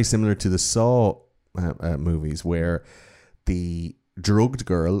 very similar to the Saw movies, where the drugged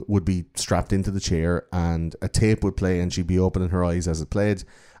girl would be strapped into the chair and a tape would play and she'd be opening her eyes as it played,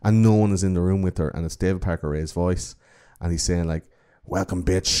 and no one is in the room with her, and it's David Parker Ray's voice, and he's saying like, "Welcome,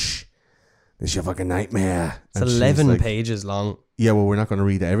 bitch. This is your fucking nightmare." It's 11 pages long. Yeah, well, we're not going to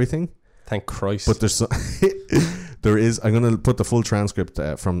read everything. Thank Christ. But there's there is. I'm going to put the full transcript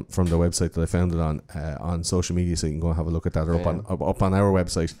from the website that I found it on social media, so you can go and have a look at that, or up on our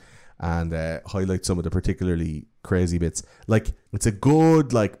website, and highlight some of the particularly crazy bits. Like, it's a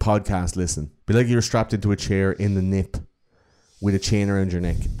good like podcast listen. Be like you're strapped into a chair in the nip with a chain around your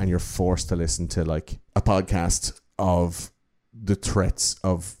neck, and you're forced to listen to like a podcast of the threats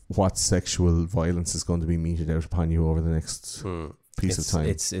of what sexual violence is going to be meted out upon you over the next piece of time.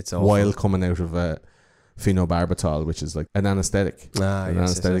 It's awful. While coming out of phenobarbital, which is like an anesthetic.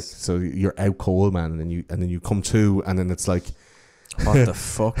 Anesthetic. Yes. So you're out cold, man, and then you come to, and then it's like, what the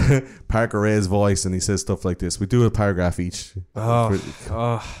fuck? Parker Ray's voice, and he says stuff like this. We do a paragraph each.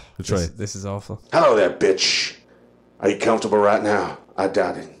 This is awful. Hello there, bitch. Are you comfortable right now? I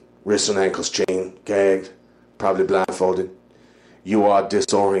doubt it. Wrists and ankles chained, gagged, probably blindfolded. You are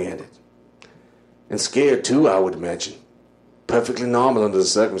disoriented. And scared too, I would imagine. Perfectly normal under the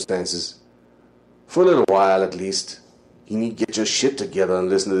circumstances. For a little while at least. You need to get your shit together and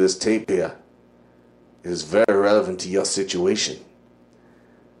listen to this tape here. It is very relevant to your situation.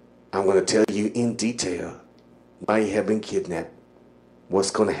 I'm going to tell you in detail why you have been kidnapped,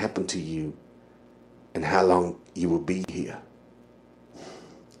 what's going to happen to you, and how long you will be here.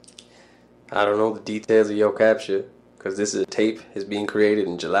 I don't know the details of your capture, because this is a tape is being created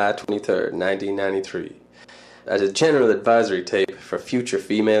in July 23rd, 1993, as a general advisory tape for future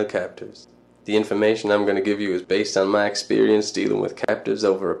female captives. The information I'm going to give you is based on my experience dealing with captives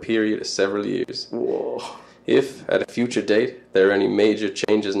over a period of several years. Whoa. If, at a future date, there are any major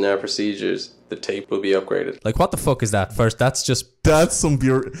changes in our procedures, the tape will be upgraded. Like, what the fuck is that? First, that's some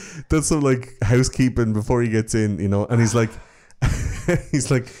like housekeeping before he gets in, you know. And he's like,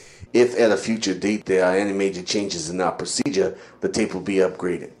 if at a future date there are any major changes in our procedure, the tape will be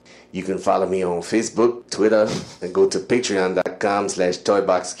upgraded. You can follow me on Facebook, Twitter, and go to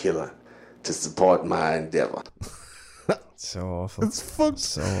patreon.com/toyboxkiller to support my endeavor. So awful. It's fucked.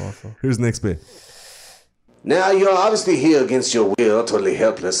 So awful. Here's the next bit. Now, you're obviously here against your will, totally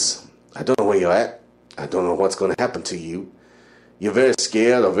helpless. I don't know where you're at. I don't know what's going to happen to you. You're very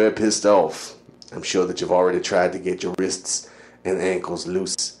scared or very pissed off. I'm sure that you've already tried to get your wrists and ankles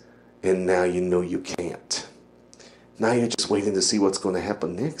loose, and now you know you can't. Now you're just waiting to see what's going to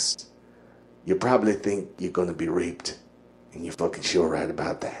happen next. You probably think you're going to be raped, and you're fucking sure right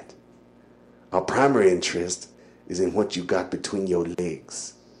about that. Our primary interest is in what you got between your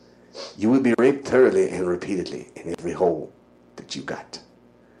legs. You will be raped thoroughly and repeatedly in every hole that you got.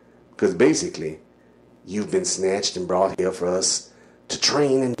 Because basically, you've been snatched and brought here for us to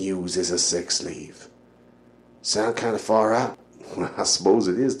train and use as a sex slave. Sound kind of far out? Well, I suppose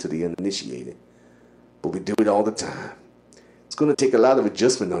it is to the uninitiated. but we do it all the time. It's going to take a lot of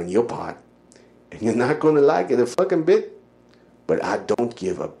adjustment on your part, and you're not going to like it a fucking bit, but I don't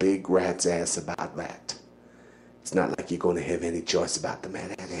give a big rat's ass about that. It's not like you're going to have any choice about the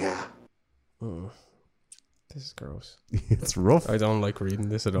matter anyhow. This is gross. It's rough. I don't like reading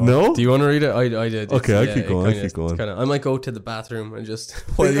this at all. No? Do you want to read it? I did. Okay, I'll keep going. I might go to the bathroom and just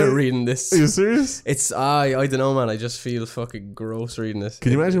while you're reading this. Are you serious? It's I don't know, man. I just feel fucking gross reading this.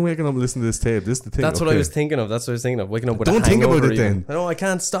 Can you imagine waking up and listening to this tape? This is the thing. That's what I was thinking of. Waking up with Don't a think about hangover it then. No, I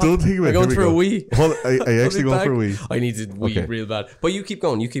can't stop. Don't think about it. I'm going for a wee. Hold on, I actually going for a wee. I need to wee Okay. real bad. But you keep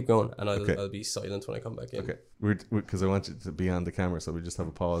going, and I'll be silent when I come back in. Okay, because I want you to be on the camera, so we just have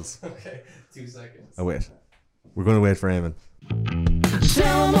a pause. Okay, 2 seconds. Oh wait, we're going to wait for Eamon.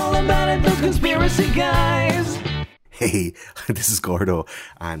 Tell them all about it, those conspiracy guys. Hey, this is Gordo,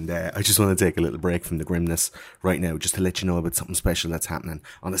 and I just want to take a little break from the grimness right now just to let you know about something special that's happening.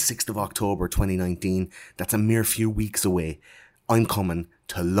 On the 6th of October 2019, that's a mere few weeks away, I'm coming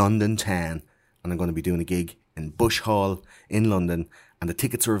to London town, and I'm going to be doing a gig in Bush Hall in London, and the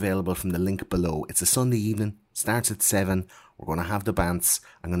tickets are available from the link below. It's a Sunday evening, starts at 7. We're going to have the bands.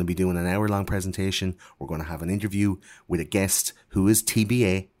 I'm going to be doing an hour-long presentation. We're going to have an interview with a guest who is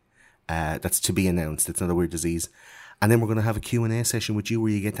TBA. That's to be announced. It's not a weird disease. And then we're going to have a Q&A session with you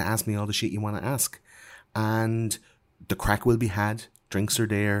where you get to ask me all the shit you want to ask. And the crack will be had. Drinks are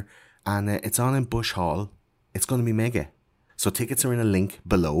there. And it's on in Bush Hall. It's going to be mega. So tickets are in a link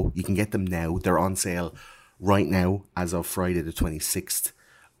below. You can get them now. They're on sale right now as of Friday the 26th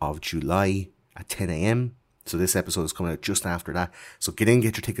of July at 10 a.m. So this episode is coming out just after that. So get in,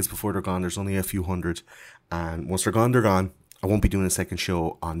 get your tickets before they're gone. There's only a few hundred. And once they're gone, they're gone. I won't be doing a second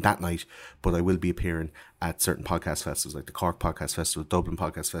show on that night, but I will be appearing at certain podcast festivals like the Cork Podcast Festival, Dublin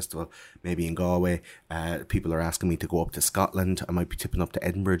Podcast Festival, maybe in Galway. People are asking me to go up to Scotland. I might be tipping up to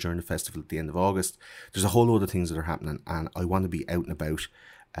Edinburgh during the festival at the end of August. There's a whole load of things that are happening, and I want to be out and about,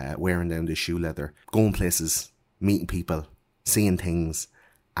 wearing down this shoe leather, going places, meeting people, seeing things,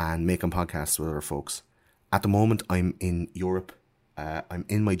 and making podcasts with other folks. At the moment, I'm in Europe. I'm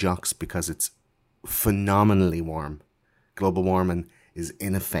in my jocks because it's phenomenally warm. Global warming is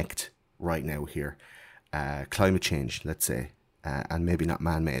in effect right now here. Climate change, let's say, and maybe not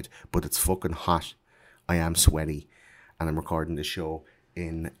man-made, but it's fucking hot. I am sweaty, and I'm recording this show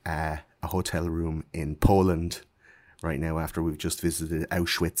in a hotel room in Poland right now after we've just visited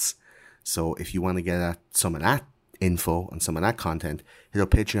Auschwitz. So if you want to get at some of that info and some of that content, hit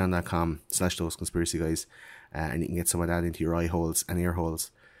up patreon.com/thoseconspiracyguys, and you can get some of that into your eye holes and ear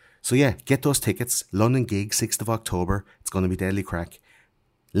holes. So yeah, get those tickets. London gig, 6th of October. It's going to be deadly crack.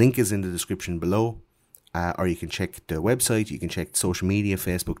 Link is in the description below, or you can check the website, you can check social media,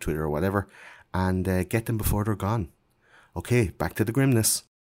 Facebook, Twitter, or whatever, and get them before they're gone. Okay, back to the grimness.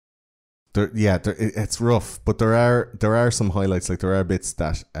 It's rough, but there are some highlights. Like there are bits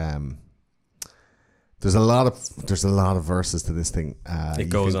that there's a lot of verses to this thing. It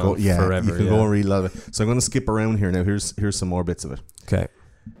goes on forever. You can go and read a lot of it. So I'm going to skip around here now. Here's some more bits of it. Okay.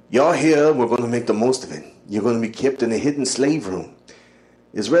 You're here, we're going to make the most of it. You're going to be kept in a hidden slave room.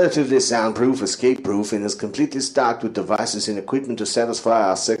 It's relatively soundproof, escape-proof, and is completely stocked with devices and equipment to satisfy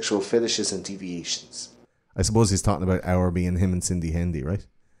our sexual fetishes and deviations. I suppose he's talking about our being him and Cindy Hendy, right?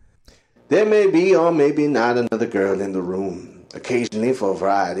 There may be or maybe not another girl in the room. Occasionally, for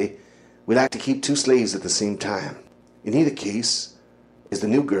variety, we like to keep 2 slaves at the same time. In either case, as the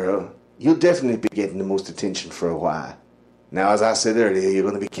new girl, you'll definitely be getting the most attention for a while. Now, as I said earlier, you're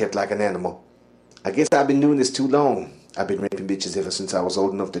going to be kept like an animal. I guess I've been doing this too long. I've been raping bitches ever since I was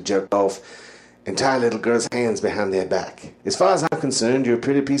old enough to jerk off and tie little girls' hands behind their back. As far as I'm concerned, you're a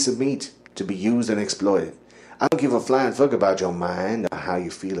pretty piece of meat to be used and exploited. I don't give a flying fuck about your mind or how you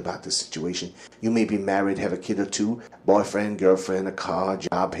feel about this situation. You may be married, have a kid or 2, boyfriend, girlfriend, a car,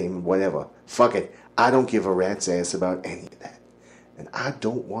 job payment, whatever. Fuck it. I don't give a rat's ass about any of that. And I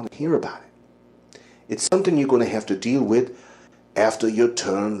don't want to hear about it. It's something you're going to have to deal with after you're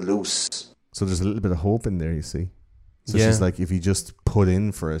turned loose. So there's a little bit of hope in there, you see. So she's like, if you just put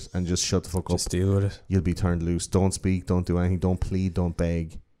in for it and just shut the fuck up, just deal with it. You'll be turned loose. Don't speak, don't do anything, don't plead, don't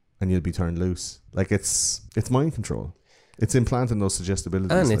beg, and you'll be turned loose. Like it's mind control. It's implanting those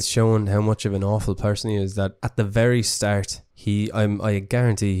suggestibilities. And it's showing how much of an awful person he is, that at the very start, I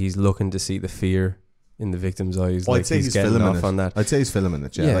guarantee he's looking to see the fear in the victim's eyes. Well, like I'd say he's getting filming off it. on that. I'd say he's filming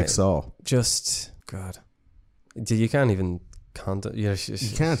it, like Saw. Just, God. You can't even... You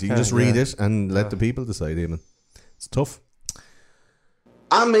can't. You can just read it and let the people decide, even. It's tough.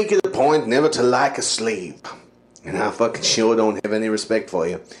 I make it a point never to like a slave. And I fucking sure don't have any respect for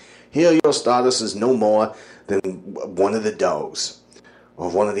you. Here your status is no more than one of the dogs. Or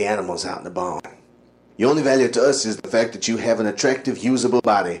one of the animals out in the barn. Your only value to us is the fact that you have an attractive, usable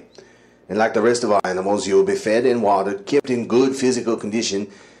body. And like the rest of our animals, you'll be fed and watered, kept in good physical condition,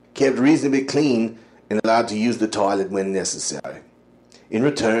 kept reasonably clean, and allowed to use the toilet when necessary. In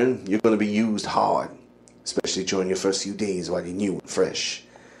return, you're going to be used hard, especially during your first few days while you're new and fresh.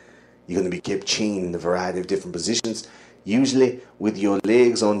 You're going to be kept chained in a variety of different positions, usually with your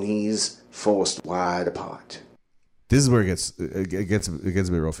legs or knees forced wide apart. This is where it gets a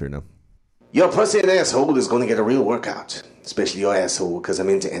bit rough here now. Your pussy and asshole is going to get a real workout, especially your asshole, because I'm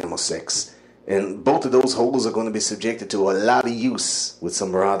into animal sex. And both of those holes are going to be subjected to a lot of use with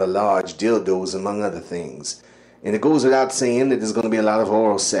some rather large dildos, among other things. And it goes without saying that there's going to be a lot of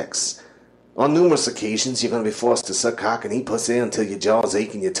oral sex. On numerous occasions, you're going to be forced to suck cock and eat pussy until your jaws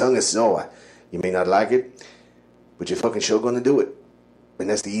ache and your tongue is sore. You may not like it, but you're fucking sure going to do it. And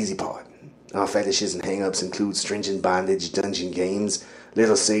that's the easy part. Our fetishes and hang-ups include stringent bondage, dungeon games,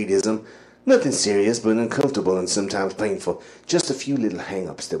 little sadism. Nothing serious, but uncomfortable and sometimes painful. Just a few little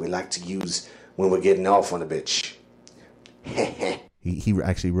hang-ups that we like to use when we're getting off on a bitch. he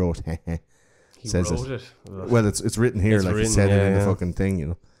actually wrote He says wrote it. Well, it's written here, It's like written, he said it in yeah. the fucking thing, you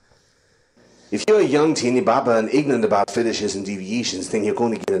know. If you're a young teeny bopper and ignorant about fetishes and deviations, then you're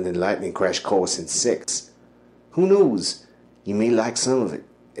going to get an enlightening crash course in sex. Who knows? You may like some of it.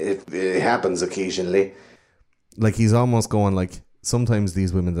 It happens occasionally. Like, he's almost going like, sometimes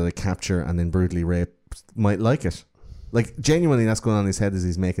these women that I capture and then brutally rape might like it. Like, genuinely, that's going on in his head as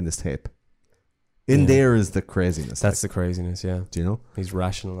he's making this tape. There is the craziness. That's the craziness, yeah. Do you know? He's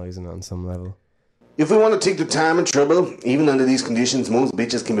rationalizing it on some level. If we want to take the time and trouble, even under these conditions, most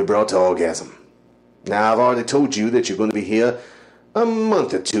bitches can be brought to orgasm. Now, I've already told you that you're going to be here a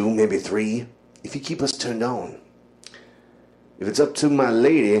month or two, maybe 3, if you keep us turned on. If it's up to my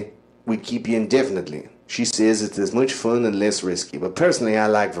lady, we'd keep you indefinitely. She says it's as much fun and less risky, but personally I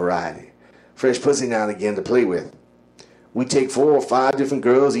like variety. Fresh pussy now and again to play with. We take 4 or 5 different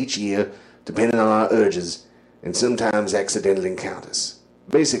girls each year, depending on our urges, and sometimes accidental encounters.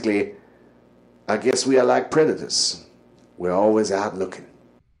 Basically, I guess we are like predators. We're always out looking.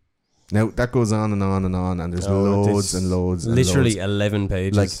 Now, that goes on and on and on, and there's loads and loads and literally loads. 11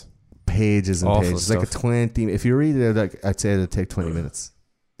 pages. Like, pages and Awful pages. Like a stuff. 20... If you read it, like, I'd say it'd take 20 minutes.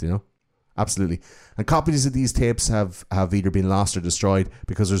 Do you know? Absolutely. And copies of these tapes have either been lost or destroyed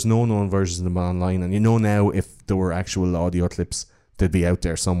because there's no known versions of them online. And you know now, if there were actual audio clips, they'd be out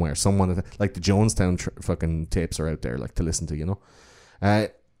there somewhere. Someone, like the Jonestown fucking tapes are out there, like, to listen to, you know.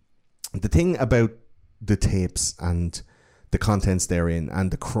 The thing about the tapes and the contents therein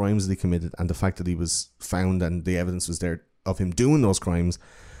and the crimes that he committed and the fact that he was found and the evidence was there of him doing those crimes,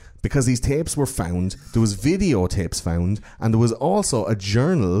 because these tapes were found, there was videotapes found, and there was also a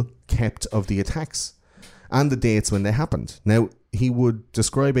journal kept of the attacks and the dates when they happened. Now, he would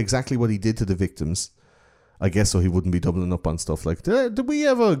describe exactly what he did to the victims, I guess, so he wouldn't be doubling up on stuff like, did we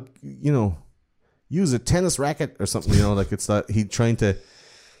ever, you know, use a tennis racket or something, you know, like it's that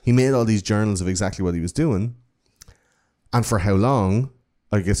he made all these journals of exactly what he was doing, and for how long.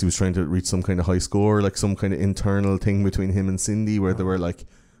 I guess he was trying to reach some kind of high score, like some kind of internal thing between him and Cindy where they were like,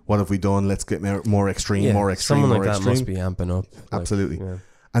 what have we done? Let's get more extreme, more extreme, someone more like extreme. that must be amping up. Absolutely. Like, yeah.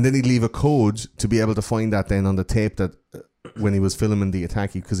 And then he'd leave a code to be able to find that then on the tape that when he was filming the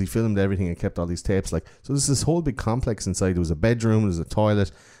attack, because he filmed everything and kept all these tapes. Like, so there's this whole big complex inside. There was a bedroom, there was a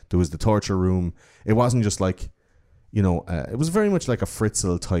toilet, there was the torture room. It wasn't just like, you know, it was very much like a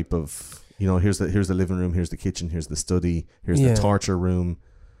Fritzl type of, you know, here's the living room, here's the kitchen, here's the study, here's the torture room.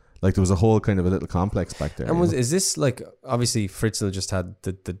 Like, there was a whole kind of a little complex back there. And is this like, obviously Fritzl just had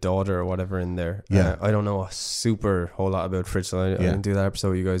the daughter or whatever in there. Yeah. I don't know a super whole lot about Fritzl. I didn't do that episode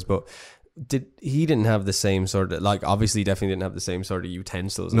with you guys, but he didn't have the same sort of, like, obviously definitely didn't have the same sort of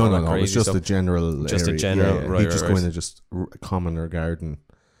utensils. No, it was just stuff. a general Just area. a general, Yeah. right, He'd just right, go right. in and just commoner garden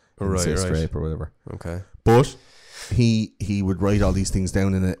and say Right. scrape or whatever. Okay. But he would write all these things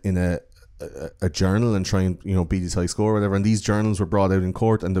down in a journal and try and, you know, beat his high score or whatever. And these journals were brought out in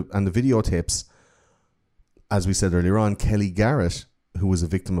court, and the videotapes, as we said earlier on, Kelly Garrett, who was a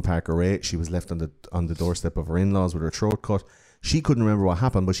victim of Parker Ray, she was left on the doorstep of her in-laws with her throat cut. She couldn't remember what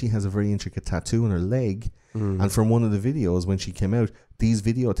happened, but she has a very intricate tattoo on her leg. And from one of the videos when she came out, these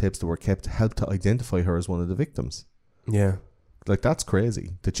videotapes that were kept helped to identify her as one of the victims. Yeah. Like, that's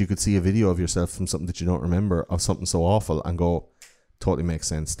crazy that you could see a video of yourself from something that you don't remember, of something so awful, and go, totally makes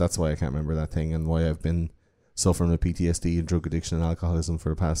sense. That's why I can't remember that thing, and why I've been suffering with PTSD and drug addiction and alcoholism for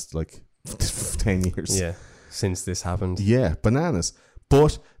the past, like, 10 years. Yeah. Since this happened. Yeah, bananas.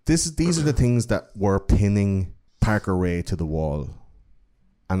 But these are the things that were pinning Parker Ray to the wall.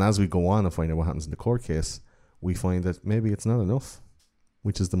 And as we go on and find out what happens in the court case, we find that maybe it's not enough,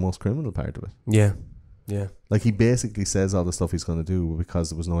 which is the most criminal part of it. Yeah. Yeah. Like, he basically says all the stuff he's going to do because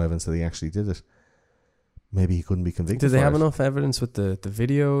there was no evidence that he actually did it. Maybe he couldn't be convicted. Did they for have it. enough evidence with the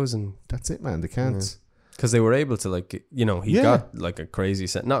videos and? That's it, man. They can't. Because they were able to, like, you know, he Yeah. got like a crazy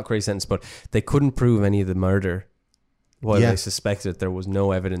not a crazy sentence, but they couldn't prove any of the murder. While Yeah. they suspected there was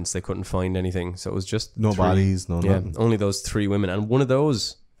no evidence, they couldn't find anything. So it was just No 3. bodies, no nothing. Only those 3 women, and one of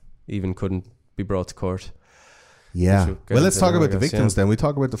those even couldn't be brought to court. Yeah. Which we'll get Well, let's into talk now, about I the guess, victims then. We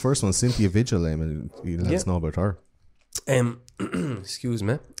talk about the first one, Cynthia Vigil, and you let us know about her. Excuse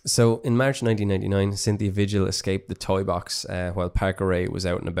me. So in March 1999, Cynthia Vigil escaped the toy box while Parker Ray was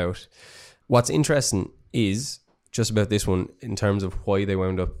out and about. What's interesting is just about this one in terms of why they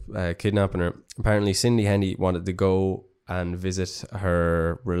wound up kidnapping her. Apparently, Cindy Hendy wanted to go and visit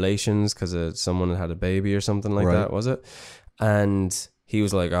her relations because someone had a baby or something like that, was it? And he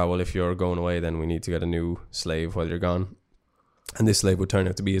was like, oh, well, if you're going away, then we need to get a new slave while you're gone. And this slave would turn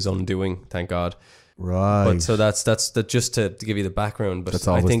out to be his undoing, thank God. Right. But so that's just to give you the background. But That's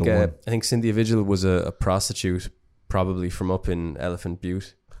I always think the one. I think Cynthia Vigil was a prostitute, probably from up in Elephant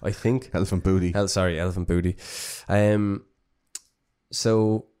Butte. I think Elephant Booty. Elephant Booty.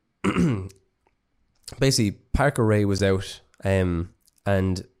 So basically, Parker Ray was out,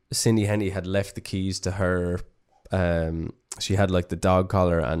 and Cindy Hendy had left the keys to her. She had like the dog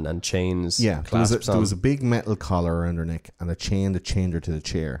collar and chains. Yeah, clasps there on. was a big metal collar around her neck and a chain that chained her to the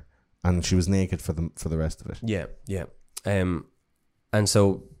chair, and she was naked for the rest of it. Yeah. And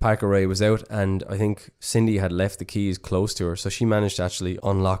so Parker Ray was out, and I think Cindy had left the keys close to her, so she managed to actually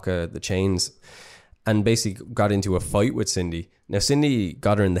unlock the chains, and basically got into a fight with Cindy. Now Cindy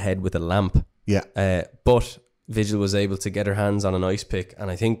got her in the head with a lamp. Yeah, But Vigil was able to get her hands on an ice pick, and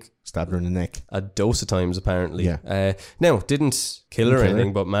I think stabbed her in the neck. a dose of times apparently. Yeah. No, didn't kill her or Didn't kill anything,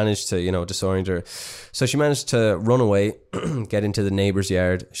 her. but managed to, disorient her. So she managed to run away, get into the neighbour's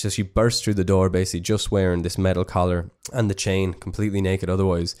yard. So she burst through the door, basically just wearing this metal collar and the chain, completely naked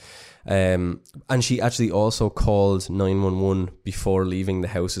otherwise. And she actually also called 911 before leaving the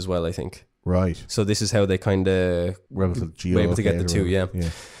house as well, I think. Right. So this is how they kind of Were able to get the two, yeah.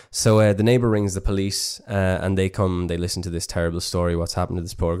 So the neighbour rings the police, and they come, they listen to this terrible story, what's happened to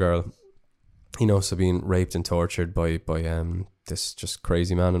this poor girl. So being raped and tortured by this just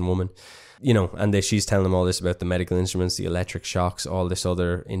crazy man and woman. And she's telling them all this about the medical instruments, the electric shocks, all this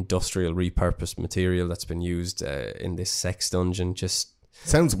other industrial repurposed material that's been used in this sex dungeon. Just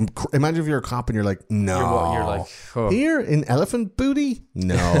Sounds. Imagine if you're a cop and you're like, no. you're like, oh. Here in Elephant Booty?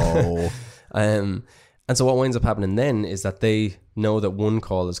 No. And so what winds up happening then is that they know that one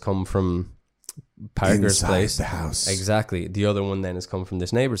call has come from Parker's Inside place. the house. Exactly. The other one then has come from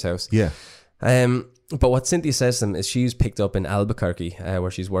this neighbour's house. Yeah. But what Cynthia says to them is she's picked up in Albuquerque,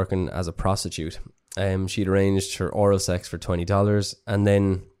 where she's working as a prostitute. She'd arranged her oral sex for $20, and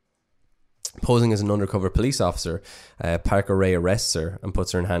then posing as an undercover police officer, Parker Ray arrests her and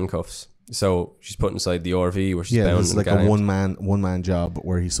puts her in handcuffs. So she's put inside the RV where she's bound. It's and like a gagged. one man job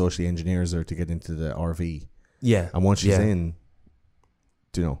where he socially engineers her to get into the RV. Yeah. And once she's in,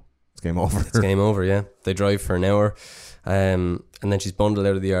 it's game over. It's game over, yeah. They drive for an hour, and then she's bundled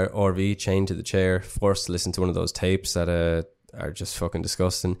out of the RV, chained to the chair, forced to listen to one of those tapes that are just fucking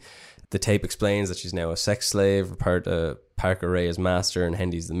disgusting. The tape explains that she's now a sex slave, Parker Ray is master and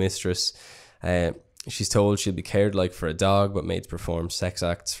Hendy's the mistress. She's told she'll be cared like for a dog, but made to perform sex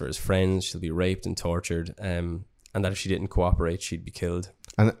acts for his friends. She'll be raped and tortured, and that if she didn't cooperate, she'd be killed.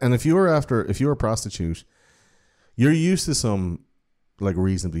 And if you're a prostitute, you're used to some like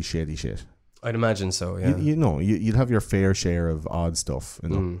reasonably shady shit. I'd imagine so, yeah. You'd have your fair share of odd stuff.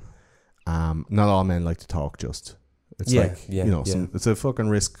 Not all men like to talk. It's it's a fucking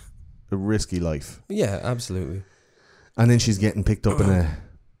risky life. Yeah, absolutely. And then she's getting picked up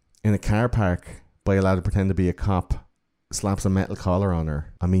in a car park by a lad who pretend to be a cop, slaps a metal collar on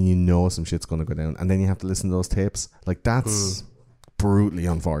her. I mean, some shit's going to go down. And then you have to listen to those tapes. Like, that's brutally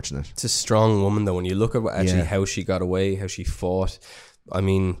unfortunate. It's a strong woman, though. When you look at how she got away, how she fought. I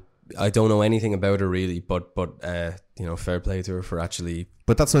mean, I don't know anything about her really, but fair play to her for actually.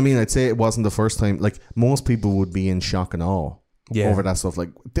 But that's what I mean. I'd say it wasn't the first time. Like, most people would be in shock and awe over that stuff. Like,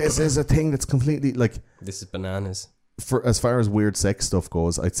 this is a thing that's completely like. This is bananas. For as far as weird sex stuff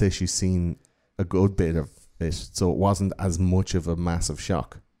goes, I'd say she's seen a good bit of it, so it wasn't as much of a massive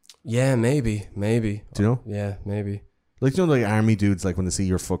shock. Yeah, maybe. Do you know? Yeah, maybe. Like, like army dudes, like when they see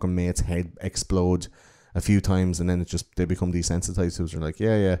your fucking mate's head explode a few times, and then they become desensitized to it. They're like,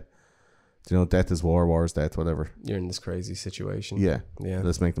 yeah. Death is war, war is death, whatever. You're in this crazy situation. Yeah.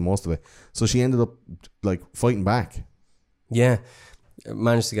 Let's make the most of it. So she ended up like fighting back. Yeah,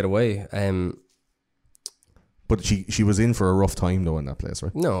 managed to get away. But she was in for a rough time though in that place,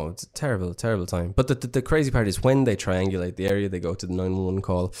 right? No, it's a terrible, terrible time. But the crazy part is when they triangulate the area, they go to the 911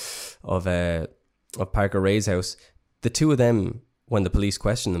 call of Parker Ray's house. The two of them, when the police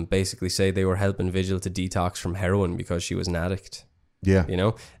question them, basically say they were helping Vigil to detox from heroin because she was an addict. Yeah. You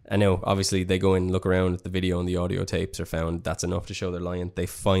know? I know, obviously, they go and look around at the video and the audio tapes are found. That's enough to show they're lying. They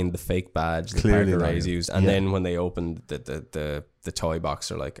find the fake badge that Clearly Parker Ray's lying. used. And Yeah. then when they open the toy box,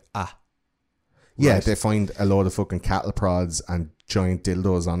 they're like, Yeah, right. they find a load of fucking cattle prods and giant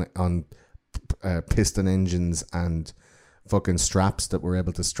dildos on piston engines and fucking straps that were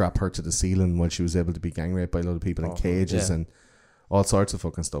able to strap her to the ceiling while she was able to be gang raped by a lot of people in cages and all sorts of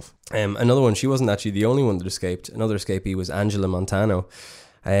fucking stuff. Another one, she wasn't actually the only one that escaped. Another escapee was Angelica Montano,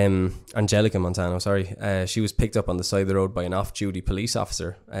 sorry. She was picked up on the side of the road by an off-duty police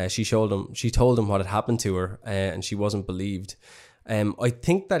officer. She told him what had happened to her, and she wasn't believed. I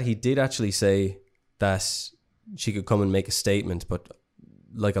think that he did actually say that she could come and make a statement, but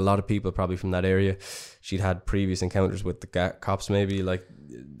like a lot of people probably from that area, she'd had previous encounters with the cops, maybe like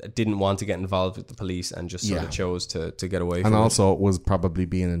didn't want to get involved with the police and just sort of chose to get away from And it. also was probably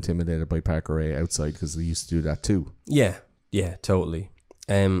being intimidated by Parker Ray outside because they used to do that too. Yeah, totally.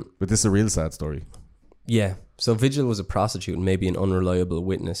 But this is a real sad story. Yeah, so Vigil was a prostitute and maybe an unreliable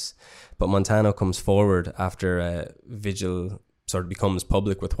witness, but Montano comes forward after Vigil sort of becomes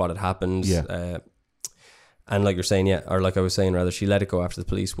public with what had happened. Yeah. And like you're saying, or like I was saying rather, she let it go after the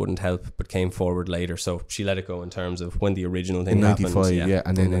police wouldn't help, but came forward later. So she let it go in terms of when the original thing In happened. 95,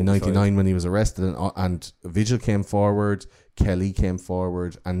 and then in 99 when he was arrested and Vigil came forward, Kelly came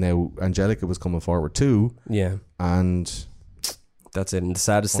forward, and now Angelica was coming forward too. Yeah. And that's it. And the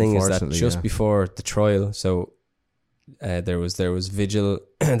saddest thing is that just before the trial, so there was Vigil,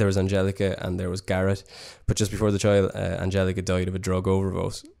 there was Angelica, and there was Garrett. But just before the trial, Angelica died of a drug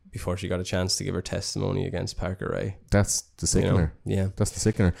overdose before she got a chance to give her testimony against Parker Ray. That's the sickener. Yeah. That's the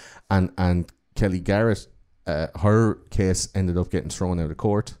sickener. And Kelly Garrett, her case ended up getting thrown out of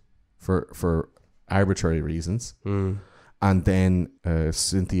court for arbitrary reasons. And then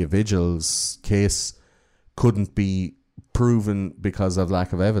Cynthia Vigil's case couldn't be proven because of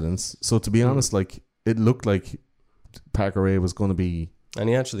lack of evidence. So to be honest, like it looked like Parker Ray was going to be, and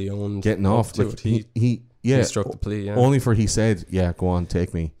he actually owned getting off. to Like it. he struck the plea. Yeah. only for he said, "Yeah, go on,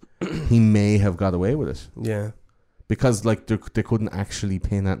 take me." He may have got away with it. Yeah. Because like they couldn't actually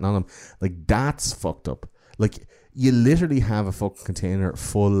pin that on him. Like that's fucked up. Like you literally have a fucking container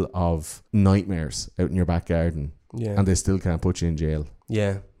full of nightmares out in your back garden. Yeah. And they still can't put you in jail.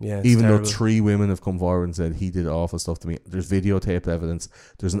 Yeah. It's Even terrible. though 3 women have come forward and said he did awful stuff to me. There's videotape evidence.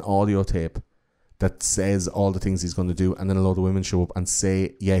 There's an audio tape that says all the things he's going to do, and then a lot of women show up and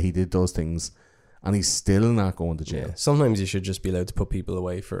say, yeah, he did those things, and he's still not going to jail. Yeah. Sometimes you should just be allowed to put people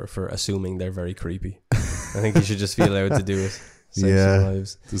away for assuming they're very creepy. I think you should just be allowed to do it. Save some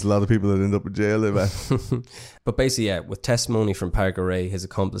lives. There's a lot of people that end up in jail, I bet. But basically, yeah, with testimony from Parker Ray, his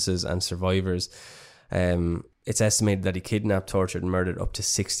accomplices and survivors, it's estimated that he kidnapped, tortured and murdered up to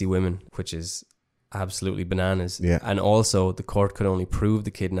 60 women, which is absolutely bananas. Yeah. And also the court could only prove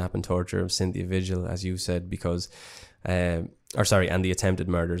the kidnap and torture of Cynthia Vigil, as you said, because and the attempted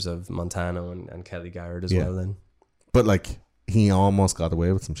murders of Montano and Kelly Garrett as well then. But like he almost got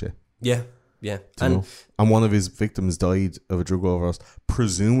away with some shit. Yeah. And one of his victims died of a drug overdose,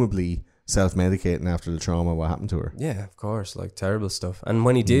 presumably self-medicating after the trauma what happened to her. Yeah, of course, like terrible stuff. And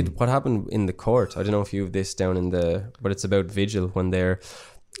when he did, what happened in the court, I don't know if you have this down in but it's about Vigil when they're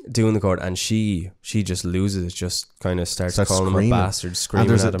doing the court, and she just loses it, just kind of starts calling screaming. him a bastard,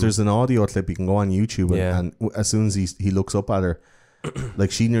 screaming and at him. there's an audio clip you can go on YouTube and as soon as he looks up at her, like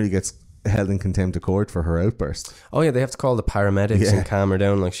she nearly gets held in contempt of court for her outburst. Oh yeah, they have to call the paramedics and calm her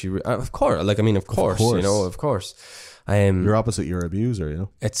down. Like of course, you know, of course. You're opposite your abuser, you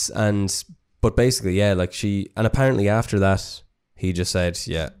know. But basically, yeah, like and apparently after that, he just said,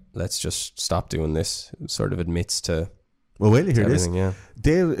 yeah, let's just stop doing this. Sort of admits to. Well, wait till you hear this. Yeah.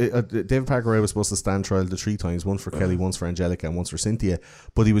 David Parker Ray was supposed to stand trial the 3 times, once for Kelly, once for Angelica, and once for Cynthia.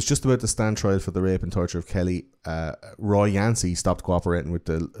 But he was just about to stand trial for the rape and torture of Kelly. Roy Yancey stopped cooperating with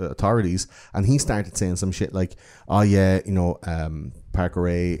the authorities, and he started saying some shit like, "Oh yeah, you know, Parker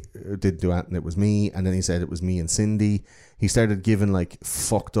Ray didn't do anything. It was me." And then he said it was me and Cindy. He started giving like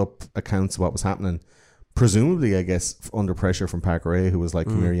fucked up accounts of what was happening. Presumably, I guess, under pressure from Parker Ray, who was like,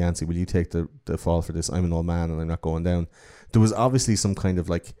 "Come here, Yancey, will you take the fall for this? I'm an old man and I'm not going down." There was obviously some kind of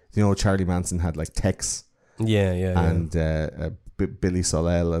like, you know, Charlie Manson had like Tex, and Billy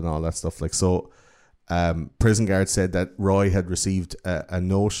Solel and all that stuff. Like, so, prison guards said that Roy had received a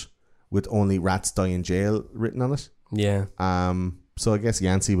note with only "rats die in jail" written on it. Yeah. So I guess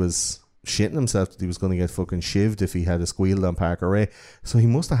Yancey was shitting himself that he was going to get fucking shivved if he had a squealed on Parker Ray. So he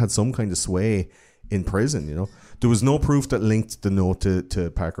must have had some kind of sway in prison, you know. There was no proof that linked the note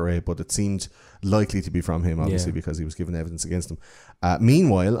to Parker Ray, but it seemed likely to be from him, obviously, because he was given evidence against him.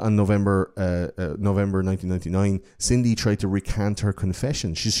 Meanwhile, on November 1999, Cindy tried to recant her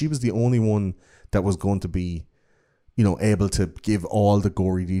confession. She was the only one that was going to be, you know, able to give all the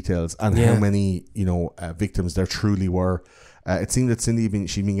gory details and how many, you know, victims there truly were. It seemed that Cindy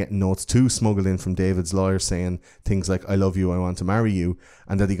she'd been getting notes too smuggled in from David's lawyer saying things like, I love you, I want to marry you,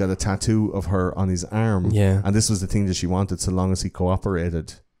 and that he got a tattoo of her on his arm. Yeah. And this was the thing that she wanted, so long as she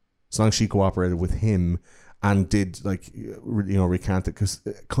cooperated with him and did, like, you know, recant it, because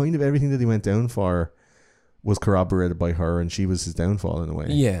kind of everything that he went down for was corroborated by her, and she was his downfall in a way.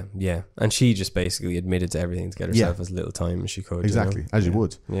 Yeah. And she just basically admitted to everything to get herself as little time as she could. Exactly, you know? as you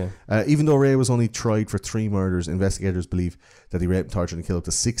would. Yeah. Even though Ray was only tried for 3 murders, investigators believe that he raped, tortured and killed up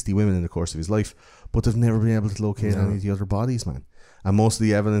to 60 women in the course of his life, but they've never been able to locate any of the other bodies, man. And most of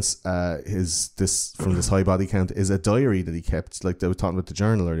the evidence from this high body count is a diary that he kept, like they were talking about the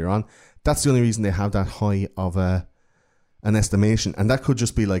journal earlier on. That's the only reason they have that high of an estimation. And that could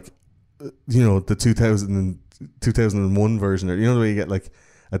just be like, you know, the 2001 version, or, you know, the way you get like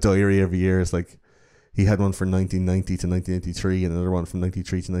a diary every year. It's like he had one from 1990 to 1993 and another one from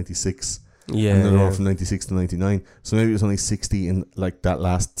 93 to 96. Yeah. And another one from 96 to 99. So maybe it was only 60 in like that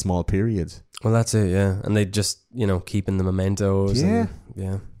last small period. Well, that's it, yeah. And they just, you know, keeping the mementos. Yeah.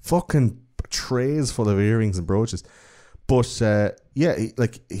 And, fucking trays full of earrings and brooches. But it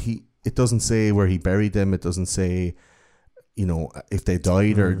doesn't say where he buried them. It doesn't say, you know, if they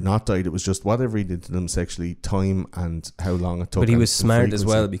died or not died. It was just whatever he did to them sexually, time and how long it took. But he was smart as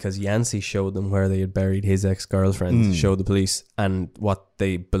well, because Yancey showed them where they had buried his ex-girlfriend, showed the police, and what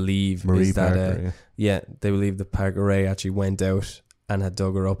they believe Marie is Parker, that they believe that Parker Ray actually went out and had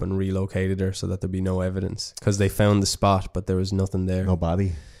dug her up and relocated her so that there'd be no evidence, because they found the spot but there was nothing there. No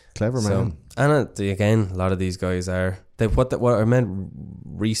body. Clever man. And again, a lot of these guys are what I meant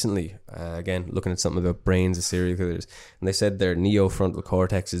recently, again looking at something about brains of serial killers, and they said their neofrontal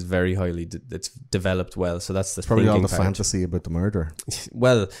cortex is very highly it's developed well, so that's the probably all the part. fantasy about the murder.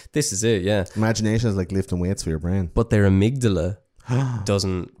 Well, this is it, yeah. Imagination is like lifting weights for your brain, but their amygdala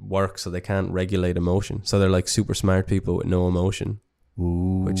doesn't work, so they can't regulate emotion, so they're like super smart people with no emotion.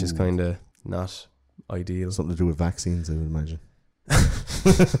 Ooh. Which is kind of not ideal. Something to do with vaccines, I would imagine.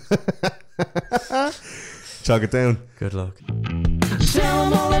 Chalk it down. Good luck. Tell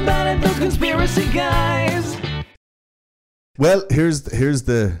them all about it, those conspiracy guys. Well, here's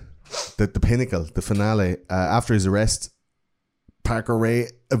the pinnacle, the finale. After his arrest, Parker Ray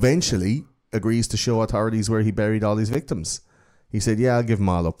eventually agrees to show authorities where he buried all his victims. He said, "Yeah, I'll give them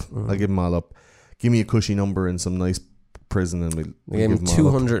all up. I'll give them all up. Give me a cushy number in some nice prison, and we'll gave give him them all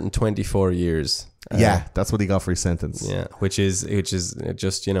up." 224 years. Yeah, that's what he got for his sentence. Yeah, which is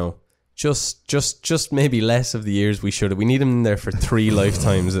just, you know, just maybe less of the years we should have. We need him in there for 3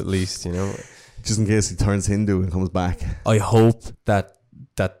 lifetimes at least, you know, just in case he turns Hindu and comes back. I hope that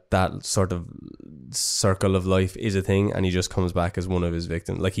sort of circle of life is a thing, and he just comes back as one of his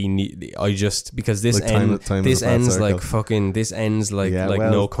victims. Like because this like ends like fucking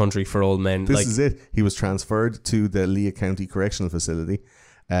No Country for Old Men. This is it. He was transferred to the Lea County Correctional Facility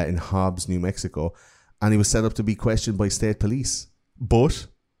in Hobbs, New Mexico, and he was set up to be questioned by state police. But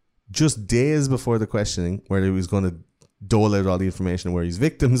just days before the questioning, where he was going to dole out all the information where his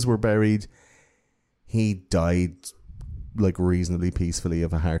victims were buried, he died like reasonably peacefully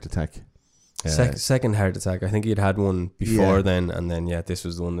of a heart attack. Second heart attack. I think he'd had one before then, and then this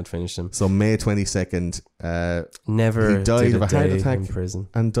was the one that finished him. So May 22nd, never he died did of a heart attack in prison,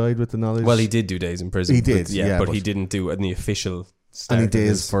 and died with the knowledge. Well, he did do days in prison. He did, but he didn't do it in the official. Any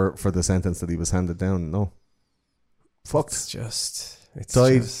days for the sentence that he was handed down. No, fucked. It's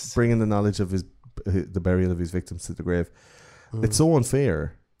died bringing the knowledge of the burial of his victims to the grave. It's so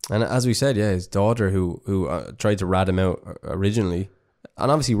unfair. And as we said, his daughter who tried to rat him out originally,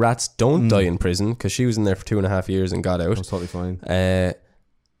 and obviously rats don't die in prison, because she was in there for 2.5 years and got out. That's totally fine.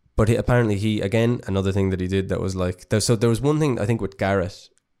 But apparently again, another thing that he did that was like, so there was one thing I think with Garrett,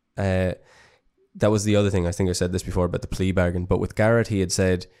 that was the other thing. I think I said this before about the plea bargain, but with Garrett, he had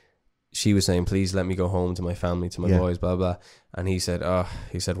said, she was saying, "Please let me go home to my family, to my boys, blah, blah." And he said,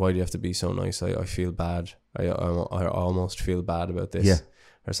 "Why do you have to be so nice? I feel bad. I almost feel bad about this." Yeah.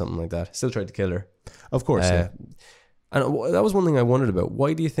 Or something like that. Still tried to kill her. Of course, And that was one thing I wondered about.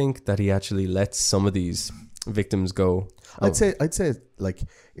 Why do you think that he actually lets some of these victims go? I'd say like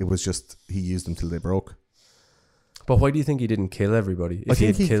it was just he used them till they broke. But why do you think he didn't kill everybody? I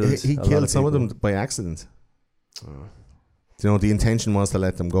think he killed some of them by accident. You know, the intention was to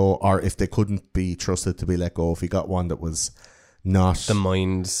let them go, or if they couldn't be trusted to be let go, if he got one that was not The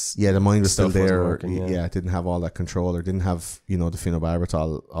mind's the mind was still stuff wasn't there, working, yeah. it didn't have all that control, or didn't have, you know, the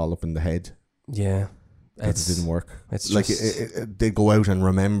phenobarbital all up in the head. Yeah. It didn't work. It's like just, they'd go out and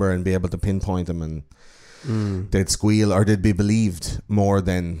remember and be able to pinpoint them, and they'd squeal, or they'd be believed more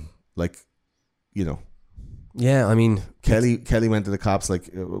than, like, you know. yeah, I mean, Kelly went to the cops, like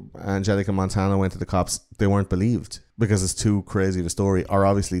Angelica Montana went to the cops. They weren't believed because it's too crazy of a story, or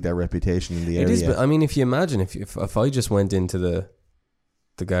obviously their reputation in the area. it is. But I mean, if you imagine if I just went into the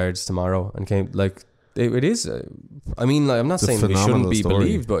guards tomorrow and came, like, it is. I mean, like, I'm not It's a saying we shouldn't phenomenal be story.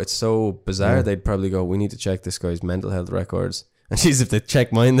 believed, but it's so bizarre. Yeah. They'd probably go, "We need to check this guy's mental health records." And geez, if they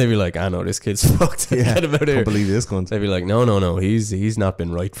check mine, they'd be like, "I know this kid's fucked. Yeah, Get about here." can't believe this cunt. They'd be like, no, he's not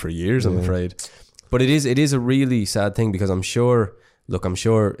been right for years, I'm Yeah. afraid. But it is a really sad thing, because I'm sure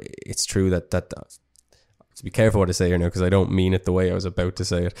it's true that to be careful what I say here now, because I don't mean it the way I was about to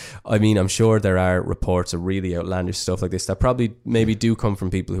say it. I mean, I'm sure there are reports of really outlandish stuff like this that probably maybe do come from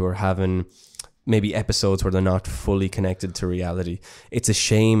people who are having maybe episodes where they're not fully connected to reality. It's a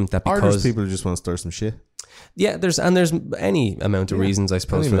shame that, Or because there's people who just want to stir some shit. yeah, there's any amount of Yeah, reasons, I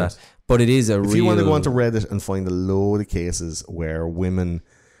suppose, any for amount. that. But it is If you want to go onto Reddit and find a load of cases where women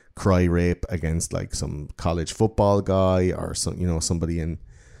cry rape against, like, some college football guy, or some, you know, somebody in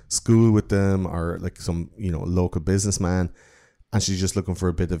school with them, or like some, you know, local businessman, and she's just looking for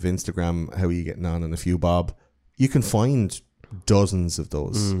a bit of Instagram, how are you getting on, and a few bob, you can find dozens of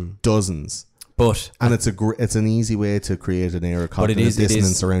those, dozens. But And it's an easy way to create an air of cognitive it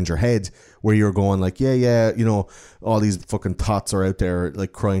dissonance is. around your head, where you're going like, yeah, you know, all these fucking tots are out there,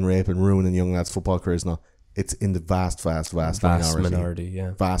 like, crying rape and ruining young lads' football careers. No, it's in the vast minority.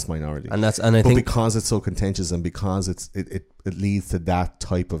 yeah. Vast minority. And I But think because it's so contentious, and because it leads to that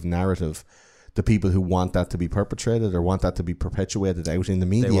type of narrative, the people who want that to be perpetrated or want that to be perpetuated out in the they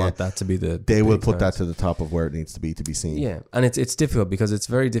media, want that to be they will big put that cards. to the top of where it needs to be seen. Yeah, and it's difficult, because it's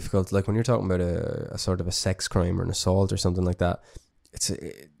very difficult. Like, when you're talking about a sort of a sex crime or an assault or something like that,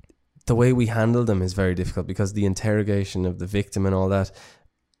 the way we handle them is very difficult, because the interrogation of the victim and all that.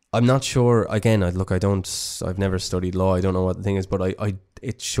 I'm not sure. Again, I've never studied law. I don't know what the thing is, but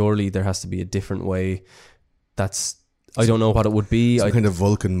surely there has to be a different way. I don't know what it would be. Some kind of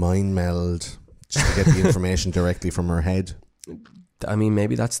Vulcan mind meld, just to get the information directly from her head. I mean,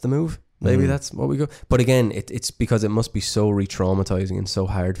 maybe that's the move. Maybe that's what we go. But again, it's because it must be so re-traumatizing and so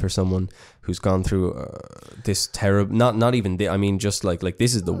hard for someone who's gone through this terrible. Not even. I mean, just like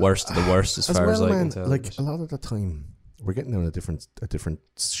this is the worst of the worst as far as I can tell. Like, a lot of the time, we're getting on a different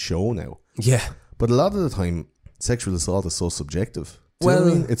show now. Yeah. But a lot of the time, sexual assault is so subjective. Do you know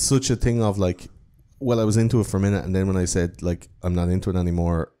what I mean? It's such a thing of, like, well, I was into it for a minute, and then when I said, like, I'm not into it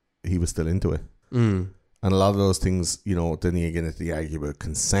anymore, he was still into it. And a lot of those things, you know, then you get into the argument about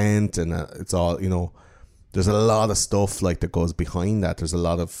consent, and it's all, you know, there's a lot of stuff, like, that goes behind that. There's a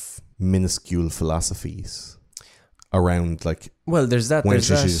lot of minuscule philosophies around, like, Well, there's that. when There's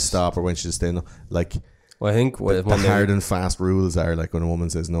she that. should stop or when she should stay. No, like, Well, I think the hard and fast rules are, like, when a woman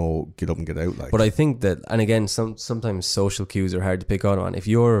says no, get up and get out. Like, But I think that, and again, sometimes social cues are hard to pick out on. If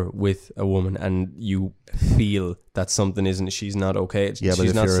you're with a woman and you feel that something she's not okay, yeah, but she's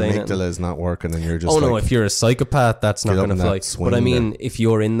if not your saying amygdala is not working and you're just, oh no, like, if you're a psychopath, that's not Get up going to in fly. that swing But I mean, there. if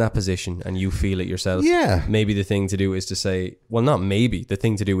you're in that position and you feel it yourself, yeah, maybe the thing to do is to say, well, not maybe. The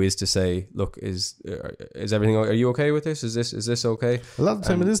thing to do is to say, look, is everything? Are you okay with this? Is this okay? a lot of the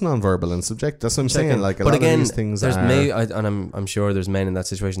time it is non-verbal and subjective. That's what I'm Check saying. in. Like, a But lot again, of these things there's are. I'm sure there's men in that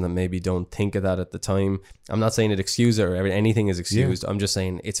situation that maybe don't think of that at the time. I'm not saying it excuses or anything is excused. I'm just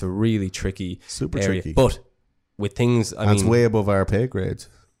saying it's a really tricky Super area. tricky. But with things, I That's mean, way above our pay grade.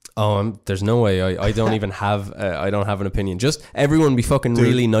 there's no way. I don't even have. I don't have an opinion. Just everyone be fucking Dude,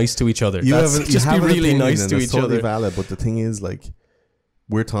 really nice to each other. You That's, have, just you have be an really opinion, nice and to it's each totally other. valid, but the thing is, like,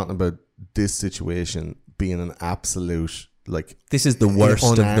 we're talking about this situation being an absolute, like, This is the worst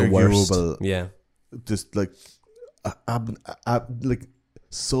of the worst. unarguable, Yeah. just like, like,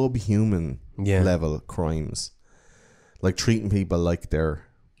 subhuman Yeah. level crimes, like treating people like they're,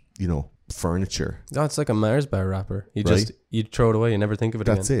 you know, furniture. No, it's like a Mars bar wrapper. You Right. just you throw it away. You never think of it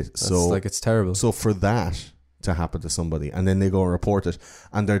That's again. it. So, like it's terrible. So for that to happen to somebody, and then they go and report it,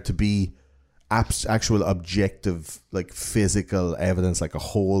 and there to be actual objective, like, physical evidence, like a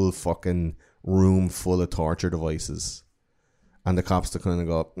whole fucking room full of torture devices, and the cops to kind of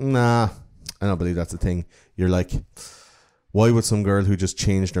go, nah, I don't believe that's a thing. You're like, why would some girl who just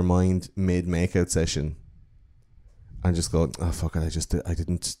changed her mind mid makeout session and just go, oh fuck it,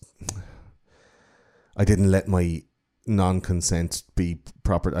 I didn't let my non-consent be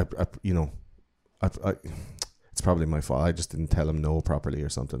proper. It's probably my fault. I just didn't tell him no properly or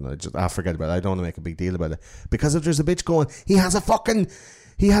something. I forget about it. I don't want to make a big deal about it. Because if there's a bitch going, he has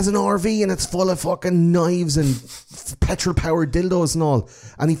an RV and it's full of fucking knives and petrol powered dildos and all,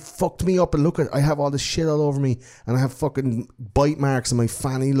 and he fucked me up, and look at, I have all this shit all over me, and I have fucking bite marks, and my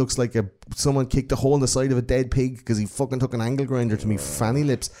fanny looks like someone kicked a hole in the side of a dead pig because he fucking took an angle grinder to me fanny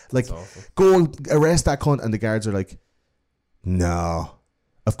lips. Like, go and arrest that cunt. And the guards are like, no.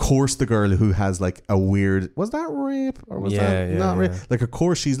 Of course the girl who has like a weird, was that rape or was that not rape? Like, of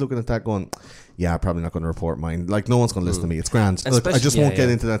course she's looking at that going, yeah, probably not going to report mine. Like, no one's going to listen to me. It's grand. Look, I just won't get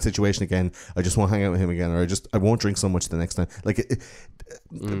into that situation again. I just won't hang out with him again, or I won't drink so much the next time. Like,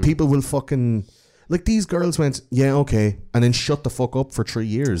 people will fucking, like, these girls went, yeah, okay, and then shut the fuck up for 3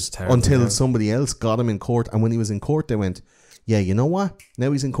 years until somebody else got him in court. And when he was in court, they went, yeah, you know what?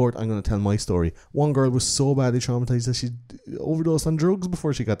 Now he's in court, I'm going to tell my story. One girl was so badly traumatized that she overdosed on drugs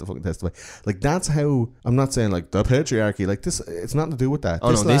before she got to fucking testify. Like, that's how, I'm not saying like the patriarchy, like this, it's nothing to do with that.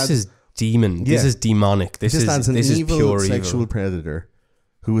 Oh, this is demon. Yeah. This is demonic. This is pure sexual evil. Predator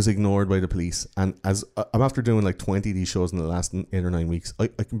who was ignored by the police. And as I'm after doing like 20 of these shows in the last 8 or 9 weeks, I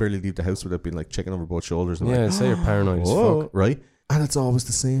can barely leave the house without being like checking over both shoulders. And yeah, like, say you're paranoid as fuck. Right? And it's always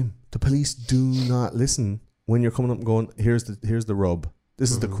the same. The police do not listen when you're coming up and going, here's the rub.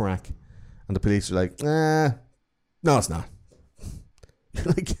 This is the crack. And the police are like, no, it's not. You're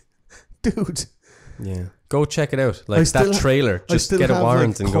like, dude. Yeah. Go check it out. Like, that trailer. Just get a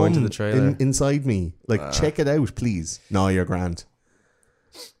warrant and go into the trailer. Inside me. Like, check it out, please. No, you're grand.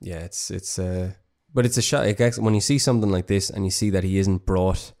 Yeah, but it's a shot. When you see something like this and you see that he isn't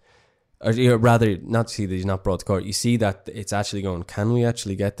brought, or rather, not see that he's not brought to court, you see that it's actually going, can we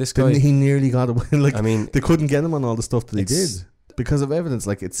actually get this guy? He nearly got away. Like, I mean, they couldn't get him on all the stuff that he did because of evidence.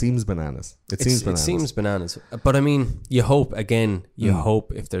 Like, it seems bananas. It seems bananas. But I mean, you hope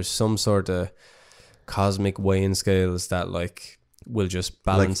hope if there's some sort of cosmic weighing scales that like will just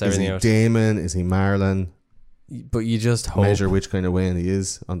balance everything out. Is he Damon? Is he Marlon? But you just hope. Measure which kind of weighing he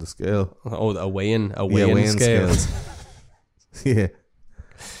is on the scale. Oh, a weighing scale. Yeah.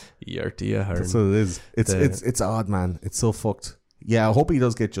 That's what it is. It's odd, man. It's so fucked. Yeah, I hope he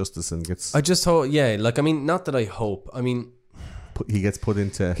does get justice and gets. I just hope. Yeah, like, I mean, not that I hope. I mean, he gets put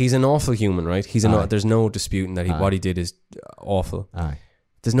into. He's an awful human, right? There's no disputing that what he did is awful. Aye.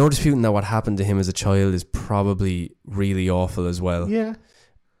 There's no disputing that what happened to him as a child is probably really awful as well. Yeah.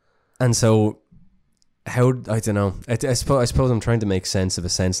 And so, I don't know. I suppose I'm trying to make sense of a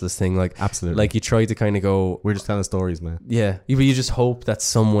senseless thing. Like, absolutely. Like, you try to kind of go. We're just telling stories, man. Yeah. But you just hope that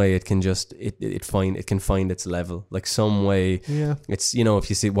some way it can just it can find its level. Like, some way. Yeah. It's, if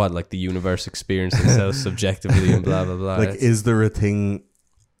you see like the universe experience itself subjectively and blah blah blah. Like, is there a thing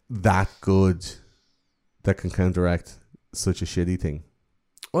that good that can counteract such a shitty thing?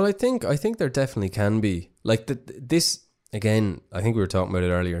 Well, I think there definitely can be. Like, this. Again, I think we were talking about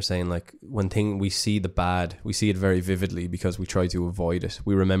it earlier, saying like we see the bad, we see it very vividly because we try to avoid it.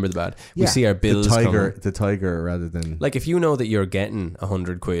 We remember the bad. Yeah, we see our bills the tiger rather than like, if you know that you're getting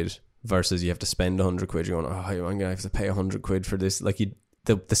 100 quid versus you have to spend 100 quid, you're going, oh, I'm gonna have to pay 100 quid for this. Like,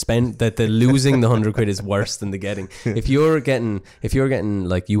 the losing the 100 quid is worse than the getting. If you're getting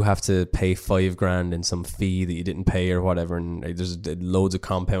like, you have to pay $5,000 in some fee that you didn't pay or whatever, and there's loads of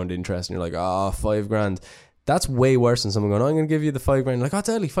compound interest, and you're like, $5,000. That's way worse than someone going, I'm going to give you the $5,000. Like, oh,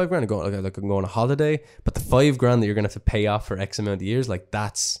 totally, $5,000. I go, like, I can go on a holiday. But the $5,000 that you're going to have to pay off for X amount of years, like,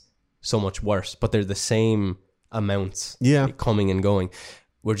 that's so much worse. But they're the same amounts coming and going.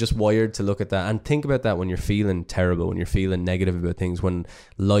 We're just wired to look at that and think about that when you're feeling terrible, when you're feeling negative about things, when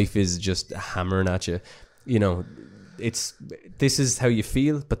life is just hammering at you. This is how you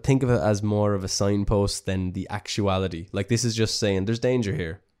feel, but think of it as more of a signpost than the actuality. Like, this is just saying there's danger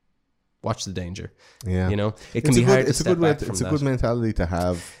here. Watch the danger. Yeah. It can be hard to step back from that. It's a good mentality to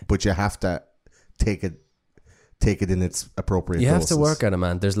have, but you have to take it in its appropriate doses. You have to work at it,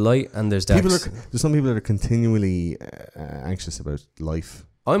 man. There's light and there's depth. There's some people that are continually anxious about life.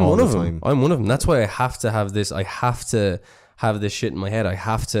 I'm one of them. That's why I have to have this. I have to have this shit in my head. I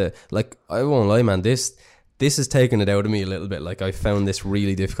have to, like, I won't lie, man. This has taken it out of me a little bit. Like, I found this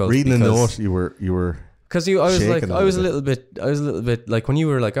really difficult. Reading a note, you were. Because I was a little bit like, when you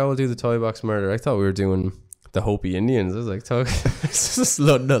were like, oh, we'll do the toy box murder, I thought we were doing the Hopi Indians. I was like, this is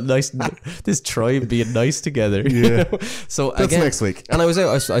nice, this tribe being nice together. Yeah. So that's again, next week. And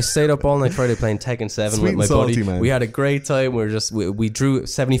I stayed up all night Friday playing Tekken 7 Sweet with my salty, buddy. Man. We had a great time. We drew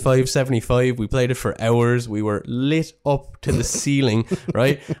 75. We played it for hours. We were lit up to the ceiling,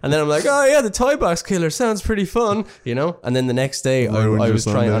 right? And then I'm like, oh yeah, the toy box killer sounds pretty fun, And then the next day I was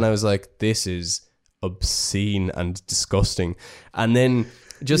trying, and I was like, this is obscene and disgusting. And then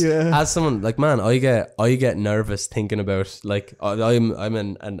just as someone like, man, I get nervous thinking about, like, I'm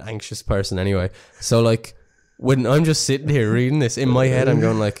an anxious person anyway. So like when I'm just sitting here reading this in my head, I'm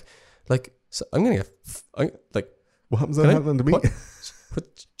going like so I'm gonna get what happens that happening to me?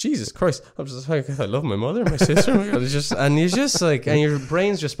 But Jesus Christ, I'm just like, I love my mother, my sister. My God, it's just, and you're just like, and your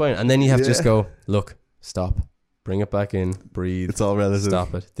brain's just spinning, and then you have to just go, look, stop, bring it back in, breathe. It's all relative.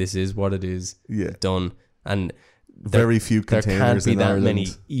 Stop it. This is what it is. Yeah, done. And very few containers. There can't be in that Ireland. many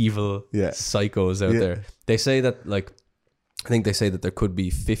evil psychos out there. They say that, like, I think they say that there could be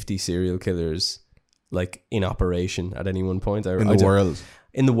 50 serial killers, like, in operation at any one point. In the world.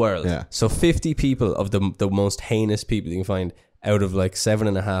 In the world. Yeah. So 50 people of the most heinous people you can find out of like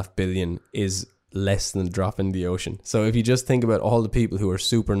 7.5 billion is less than a drop in the ocean. So if you just think about all the people who are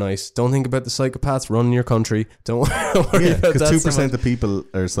super nice, don't think about the psychopaths running your country. Don't worry about that. Because 2% of people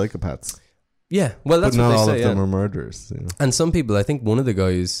are psychopaths. Yeah, well, that's but what not they all say, of them are murderers. You know? And some people, I think one of the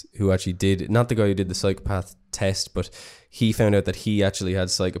guys who actually did, not the guy who did the psychopath test, but he found out that he actually had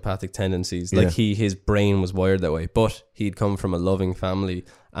psychopathic tendencies. Like his brain was wired that way, but he'd come from a loving family,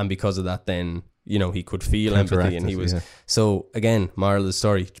 and because of that, then, you know, he could feel empathy, and he was so again, moral of the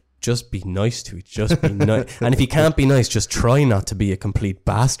story, just be nice to each, just be nice. And if you can't be nice, just try not to be a complete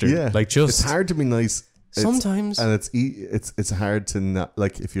bastard. Like, just, it's hard to be nice sometimes, and it's hard to not,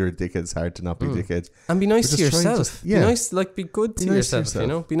 like, if you're a dickhead, it's hard to not be a dickhead, and be nice but to just yourself. Be nice, like, be good to yourself. You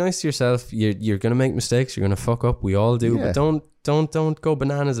know, be nice to yourself. You're gonna make mistakes. You're gonna fuck up. We all do, but don't go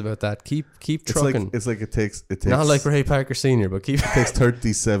bananas about that. Keep trucking. It's like it takes not like Ray Parker Senior, but keep. It takes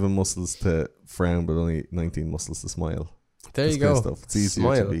 37 muscles to frown, but only 19 muscles to smile. There you go. It's easier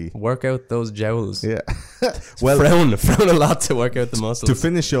Smile. to be. Work out those jowls. Yeah. Well, frown a lot to work out the muscles. To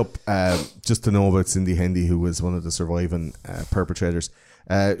finish up, just to know about Cindy Hendy, who was one of the surviving perpetrators.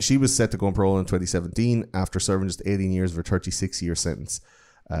 She was set to go on parole in 2017 after serving just 18 years of her 36-year sentence.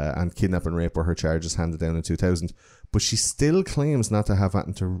 And kidnap and rape were her charges handed down in 2000. But she still claims not to have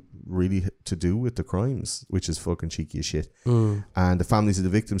anything to do with the crimes, which is fucking cheeky as shit. And the families of the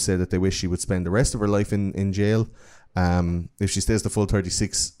victims say that they wish she would spend the rest of her life in jail. If she stays the full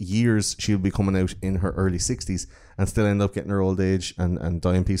 36 years, she'll be coming out in her early 60s and still end up getting her old age and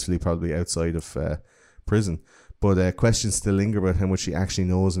dying peacefully, probably outside of prison. But questions still linger about how much she actually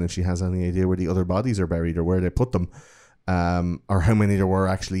knows, and if she has any idea where the other bodies are buried or where they put them, or how many there were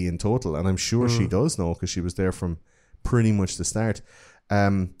actually in total. And I'm sure she does know, because she was there from pretty much the start.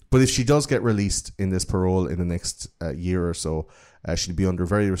 But if she does get released in this parole in the next year or so, she'll be under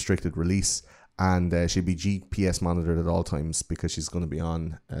very restricted release. And she'll be GPS monitored at all times, because she's going to be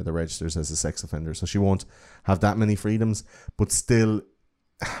on the registers as a sex offender. So she won't have that many freedoms, but still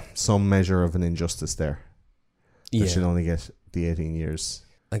some measure of an injustice there. Yeah. She'll only get the 18 years.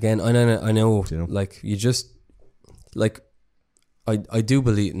 Again, I know, you know? Like, you just, like, I do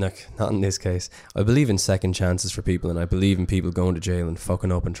believe, like, not in this case, I believe in second chances for people, and I believe in people going to jail and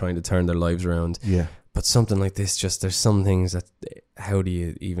fucking up and trying to turn their lives around. Yeah. But something like this, just, there's some things that, how do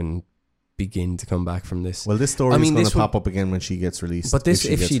you even begin to come back from this? Well, this story is going to pop up again when she gets released. But this,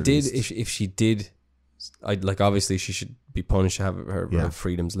 if she did, I'd, like, obviously she should be punished, have her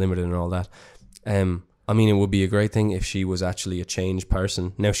freedoms limited and all that. I mean, it would be a great thing if she was actually a changed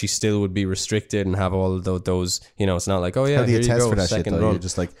person. Now, she still would be restricted and have all of those, you know, it's not like, oh yeah, how do you here test you go, for that shit, though? You're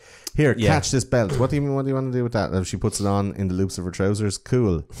just like, here, catch this belt. What do you want to do with that? If she puts it on in the loops of her trousers,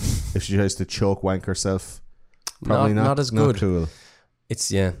 cool. If she tries to choke wank herself, probably not as good. Not cool. It's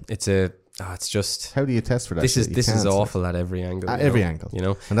just, how do you test for that? This is awful at every angle. At every angle, you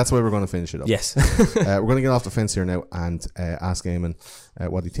know, and that's why we're going to finish it up. Yes, we're going to get off the fence here now and ask Eamon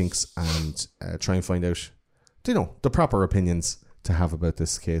what he thinks, and try and find out, you know, the proper opinions to have about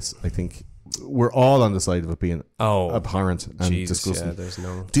this case. I think we're all on the side of it being abhorrent and disgusting. Yeah, there's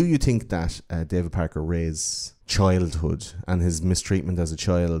no. Do you think that David Parker Ray's childhood and his mistreatment as a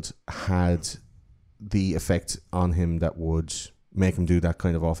child had the effect on him that would make him do that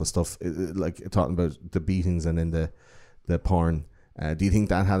kind of awful stuff, like talking about the beatings and then the porn? Do you think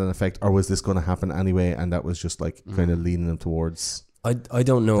that had an effect, or was this going to happen anyway, and that was just like kind of leading him towards? I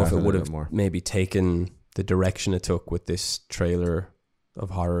don't know if it would have maybe taken the direction it took with this trailer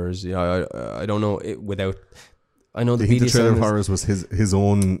of horrors. Yeah, I don't know it without. I know the trailer of horrors was his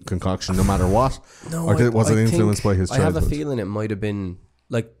own concoction, no matter what. No, or was it influenced by his childhood? I have a feeling it might have been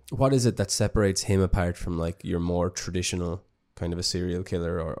like, what is it that separates him apart from like your more traditional kind of a serial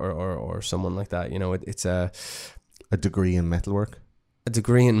killer or someone like that? You know, it's a degree in metalwork. A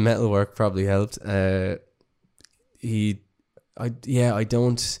degree in metalwork probably helped. I don't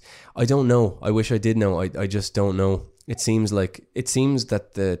know. I wish I did know. I just don't know. It seems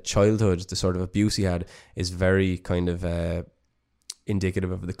that the childhood, the sort of abuse he had, is very kind of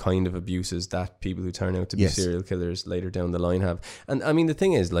indicative of the kind of abuses that people who turn out to be Yes. serial killers later down the line have. And I mean, the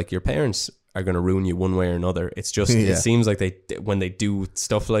thing is, like, your parents are going to ruin you one way or another. It's just, Yeah. it seems like when they do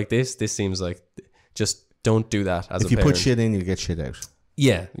stuff like this seems like just don't do that as a If you parent. put shit in, you get shit out.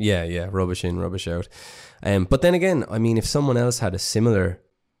 Yeah. Rubbish in, rubbish out. But then again, I mean, if someone else had a similar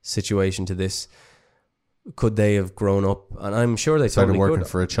situation to this, could they have grown up? And I'm sure they Started totally working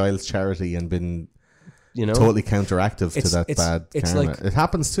could. for a child's charity and been You know, totally counteractive to It's- that it's- bad it's karma. like- It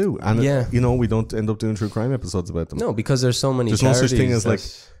happens too. And, Yeah. you know, we don't end up doing true crime episodes about them. no, because there's so many. There's no such charities thing as, that- like,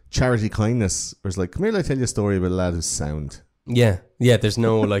 charity kindness. Where it's like, come here, let me tell you a story about a lad who's sound. Yeah. There's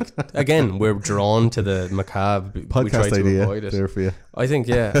no, like, again, we're drawn to the macabre. We try Podcast to idea avoid it. there for you. I think,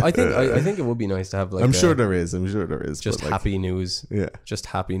 I think it would be nice to have, like, I'm sure there is. just but, like, happy news. Yeah. Just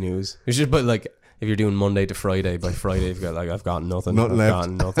happy news. You should put, like, if you're doing Monday to Friday, by Friday you've got, like, I've got nothing. Nothing I've left.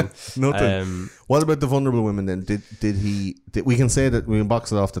 gotten nothing. Nothing. What about the vulnerable women then? Did we can say that we can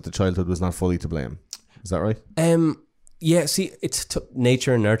box it off that the childhood was not fully to blame. Is that right? Yeah, see, it's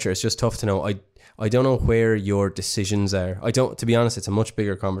nature and nurture. It's just tough to know. I don't know where your decisions are. I don't, to be honest, it's a much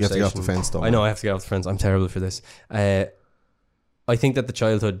bigger conversation. You have to get off the fence, though. I know I have to get off the fence. I'm terrible for this. I think that the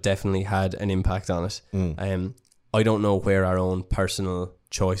childhood definitely had an impact on it. I don't know where our own personal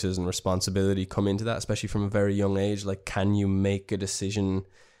choices and responsibility come into that, especially from a very young age. Like, can you make a decision,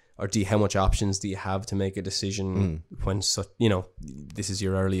 or how much options do you have to make a decision when, this is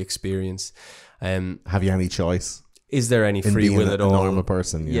your early experience? Have you any choice Is there any in free being will at a all? normal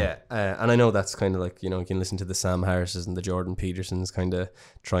person? Yeah, and I know that's kind of like, you can listen to the Sam Harrises and the Jordan Petersons kind of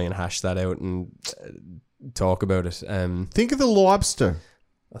try and hash that out and talk about it. Think of the lobster.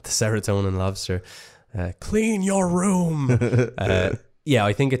 The serotonin lobster. Clean your room.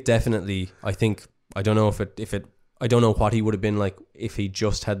 I think it definitely. I don't know if it. I don't know what he would have been like if he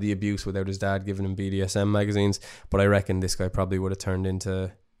just had the abuse without his dad giving him BDSM magazines. But I reckon this guy probably would have turned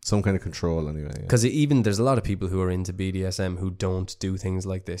into. Some kind of control, anyway. Because even there's a lot of people who are into BDSM who don't do things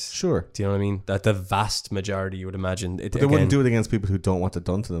like this. Sure. Do you know what I mean? That the vast majority, you would imagine. But they wouldn't do it against people who don't want it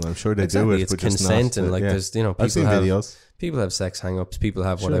done to them. I'm sure they do it. It's but just consent, not, and like there's people I've seen videos. People have sex hang-ups. People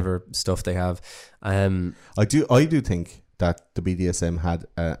have whatever stuff they have. I do think that the BDSM had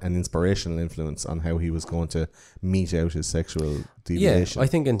an inspirational influence on how he was going to mete out his sexual deviation. I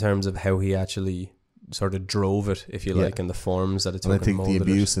think in terms of how he actually sort of drove it, if you like, and the forms that it took. And I think the molded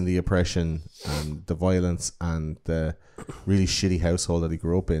abuse and the oppression and the violence and the really shitty household that he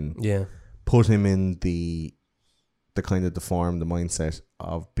grew up in put him in the kind of deformed the mindset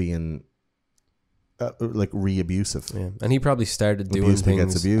of being like re-abusive. Yeah, and he probably started doing Abuse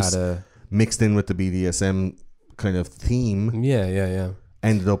begets things abuse. at a Mixed in with the BDSM kind of theme,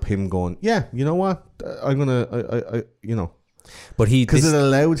 ended up him going, yeah, you know what, I'm gonna, I you know. But because it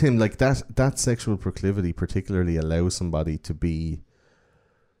allowed him, like, that sexual proclivity particularly allows somebody to be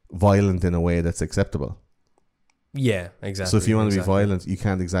violent in a way that's acceptable. Yeah, exactly. So if you want to be violent, you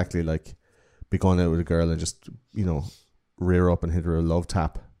can't exactly like be going out with a girl and just, rear up and hit her a love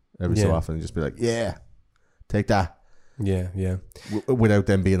tap every so often and just be like, yeah, take that. Yeah. Without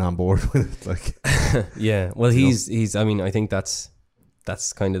them being on board with it, like. Yeah. Well, he's. I mean, I think that's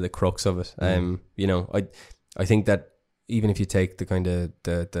kind of the crux of it. I think that. Even if you take the kind of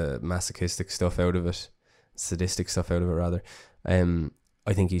the masochistic stuff out of it, sadistic stuff out of it rather,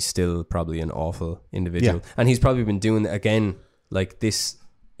 I think he's still probably an awful individual. And he's probably been doing, again, like this,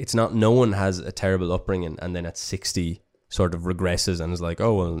 it's not, no one has a terrible upbringing and then at 60 sort of regresses and is like,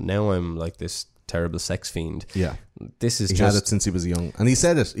 oh, well, now I'm like this terrible sex fiend. Yeah. This is he just... had it since he was young. And he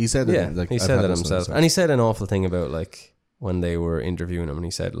said it. He said it. Yeah, like, he said that himself. And he said an awful thing about, like, when they were interviewing him, and he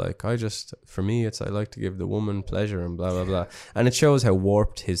said, like, for me, I like to give the woman pleasure and blah, blah, blah. And it shows how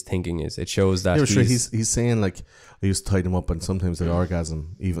warped his thinking is. It shows that he's saying, like, I used to tie them up and sometimes they'd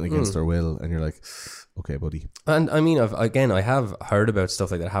orgasm, even against their will. And you're like, okay, buddy. And I mean, I have heard about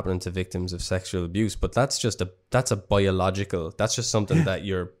stuff like that happening to victims of sexual abuse, but that's a biological, that's just something that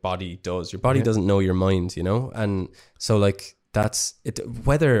your body does. Your body doesn't know your mind, And so, like, that's it,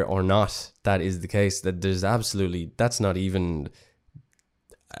 whether or not that is the case, that there's absolutely, that's not even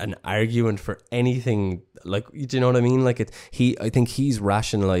an argument for anything. Like, do you know what I mean? Like, I think he's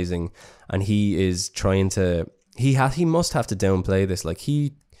rationalizing, and he is trying to, he must have to downplay this. Like,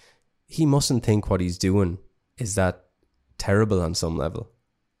 he mustn't think what he's doing is that terrible on some level.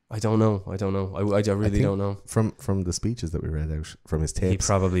 I don't know. I really don't know. From the speeches that we read out, from his tapes, he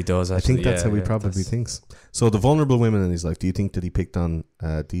probably does. I Actually. think that's how he probably thinks. So the vulnerable women in his life, do you think that he picked on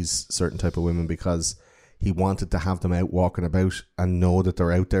these certain type of women because he wanted to have them out walking about and know that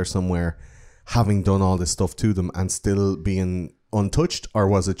they're out there somewhere, having done all this stuff to them and still being untouched, or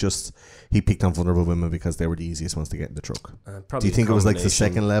was it just he picked on vulnerable women because they were the easiest ones to get in the truck? Probably do you think it was like the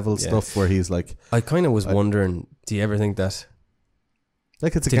combination. second level stuff where he's like, I kind of was wondering, do you ever think that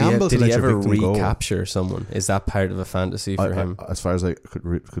like it's a did gamble to he let your ever victim go? recapture someone? Is that part of a fantasy for him? As far as I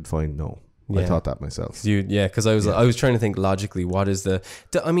could find, no. I Yeah. thought that myself. Because I was trying to think logically. What is the?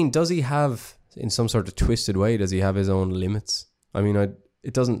 I mean, does he have in some sort of twisted way? Does he have his own limits? I mean,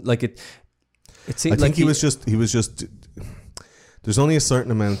 it doesn't like it. It seems I think like he was just. There's only a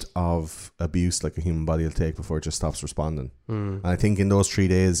certain amount of abuse like a human body will take before it just stops responding. And I think in those 3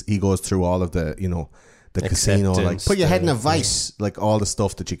 days he goes through all of the, the casino, like Acceptance, put your head in a vice, like all the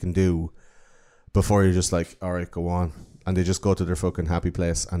stuff that you can do before you're just like, all right, go on. And they just go to their fucking happy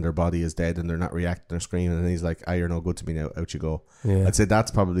place and their body is dead and they're not reacting or screaming, and he's like, you're no good to me now, out you go. Yeah. I'd say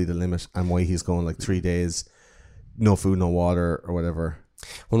that's probably the limit, and why he's going like 3 days, no food, no water or whatever.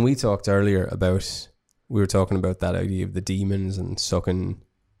 When we talked earlier about, we were talking about that idea of the demons and sucking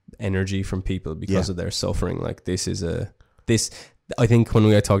energy from people because of their suffering. Like this, I think when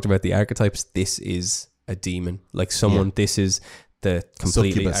we talked about the archetypes, this is a demon. Like someone, this is the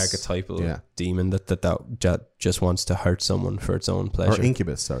completely Succubus. archetypal demon that just wants to hurt someone for its own pleasure. Or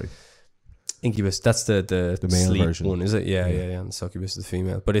incubus, sorry. Incubus, that's the male sleep version. one, is it? Yeah. And the succubus is the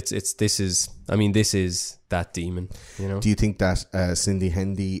female. But this is that demon, Do you think that Cindy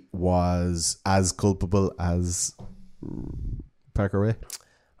Hendy was as culpable as Parker Ray?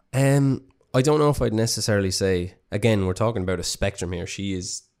 I don't know if I'd necessarily say, again, we're talking about a spectrum here. She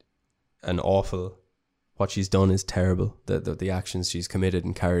is what she's done is terrible. The actions she's committed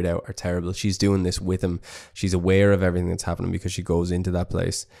and carried out are terrible. She's doing this with him. She's aware of everything that's happening because she goes into that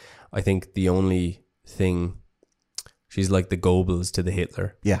place. I think the only thing, she's like the Goebbels to the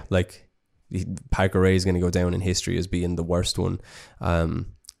Hitler. Yeah. Like Parker Ray is going to go down in history as being the worst one.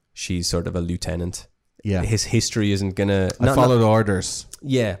 She's sort of a lieutenant. Yeah. His history isn't going to... I followed orders.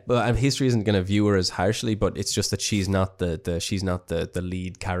 Yeah, but history isn't going to view her as harshly, but it's just that she's not the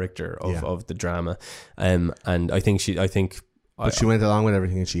lead character of the drama. And I think But she went along with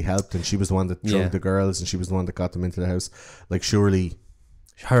everything and she helped, and she was the one that drugged the girls, and she was the one that got them into the house. Like, surely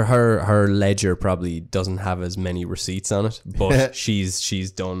her ledger probably doesn't have as many receipts on it, but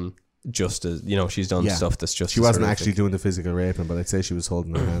she's done just as, she's done stuff that's just. She wasn't actually doing the physical raping, but I'd say she was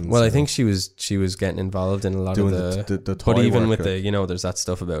holding her hands. Well, I think she was getting involved in a lot doing of the toy but even work with there's that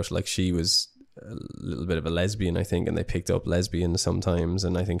stuff about like she was a little bit of a lesbian, I think, and they picked up lesbians sometimes,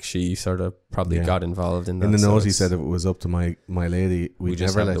 and I think she sort of probably got involved in that. In the note, he said if it was up to my lady, we'd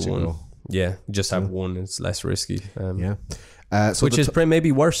just never have let the you one. go. Yeah, just have one. It's less risky. So which is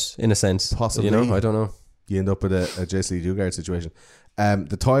maybe worse in a sense. Possibly. I don't know. You end up with a Jesse Lee Dugard situation.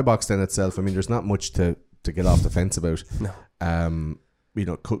 The toy box then itself, I mean, there's not much to get off the fence about. No.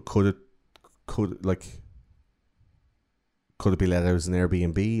 Could it be let out as an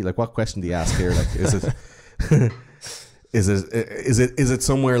Airbnb? Like, what question do you ask here? Like, is it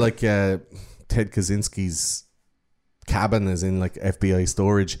somewhere like Ted Kaczynski's cabin, as in like FBI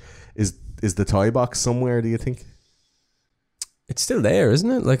storage? Is the toy box somewhere, do you think? It's still there, isn't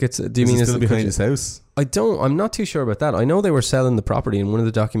it? Like, it's. Do you mean it it's still behind his house? I'm not too sure about that. I know they were selling the property in one of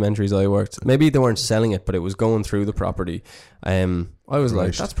the documentaries I worked. Maybe they weren't selling it, but it was going through the property. I was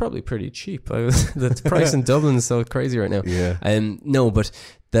like, that's probably pretty cheap. The price in Dublin is so crazy right now. Yeah. No, but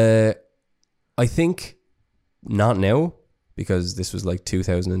I think not now, because this was like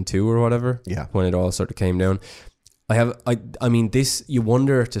 2002 or whatever. Yeah. When it all sort of came down. I mean, this, you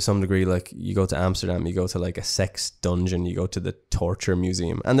wonder to some degree, like, you go to Amsterdam, you go to like a sex dungeon, you go to the torture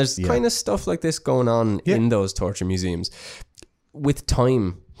museum, and there's kind of stuff like this going on in those torture museums. With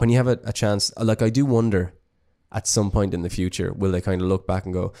time, when you have a chance, like, I do wonder at some point in the future, will they kind of look back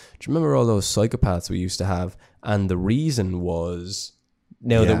and go, do you remember all those psychopaths we used to have? And the reason was,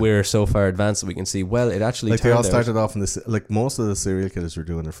 now that we're so far advanced that we can see, well, it actually like, they all turned started off in this, like, most of the serial killers were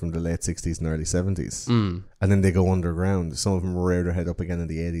doing it from the late 60s and early 70s, and then they go underground. Some of them rear their head up again in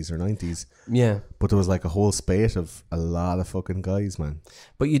the 80s or 90s. Yeah, but there was like a whole spate of a lot of fucking guys, man.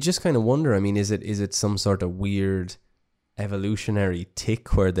 But you just kind of wonder, I mean, is it some sort of weird evolutionary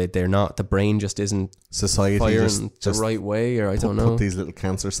tick where they're not, the brain just isn't society firing the right way, or I don't know, put these little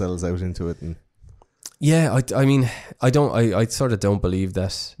cancer cells out into it. And yeah, I mean, I sort of don't believe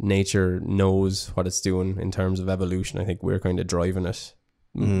that nature knows what it's doing in terms of evolution. I think we're kind of driving it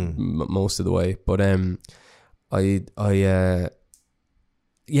most of the way. But I don't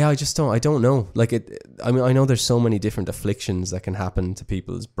know. Like, I mean, I know there's so many different afflictions that can happen to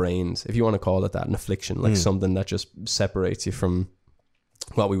people's brains, if you want to call it that, an affliction, like something that just separates you from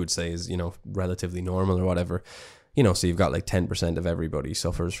what we would say is, relatively normal or whatever. you know, so you've got like 10% of everybody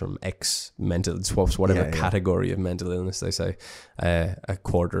suffers from X mental swaps, whatever category of mental illness they say. A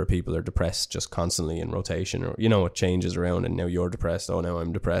quarter of people are depressed just constantly in rotation, or, you know, it changes around, and now you're depressed. Oh, now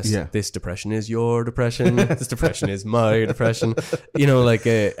I'm depressed. Yeah. This depression is your depression. This depression is my depression. You know, like,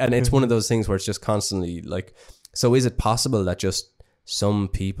 and it's one of those things where it's just constantly like, so is it possible that just some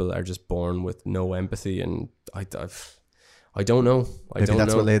people are just born with no empathy? And I don't know. Maybe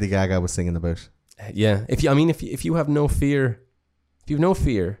that's what Lady Gaga was singing about. Yeah, if you have no fear,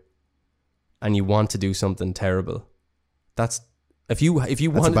 and you want to do something terrible, that's if you want to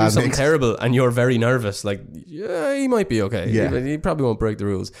do something terrible and you're very nervous, like, yeah, he might be okay. Yeah, he probably won't break the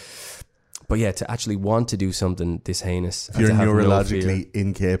rules. But yeah, to actually want to do something this heinous, if you're neurologically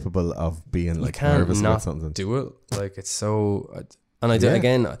incapable of being like nervous about something, do it. Like, it's so, and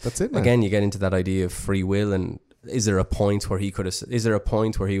again, that's it, man. Again, you get into that idea of free will, and is there a point where he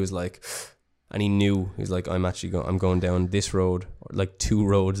was like, and he knew, he's like, I'm going down this road, or like 2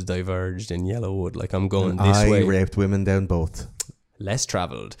 roads diverged in Yellowwood, like I'm going this way. I raped women down both. Less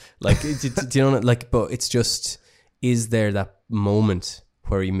traveled, like, do you know, like, but it's just, is there that moment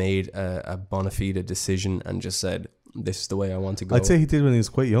where he made a bona fide decision and just said, this is the way I want to go? I'd say he did when he was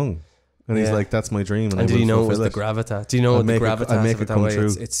quite young. And he's like, that's my dream. And did he know it was the gravitas? Do you know the gravitas? I make it come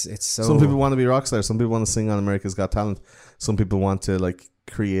true. It's so... Some people want to be rock stars. Some people want to sing on America's Got Talent. Some people want to like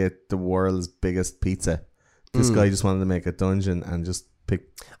create the world's biggest pizza. This guy just wanted to make a dungeon and just pick...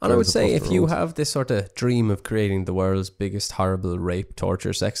 And I would say, if you have this sort of dream of creating the world's biggest horrible rape,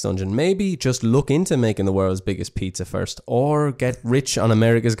 torture, sex dungeon, maybe just look into making the world's biggest pizza first, or get rich on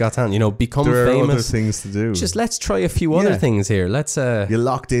America's Got Talent. You know, become famous. There are other things to do. Just let's try a few other things here. Let's... you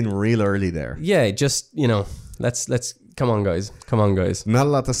locked in real early there. Yeah, just, you know, let's... Come on, guys. Not a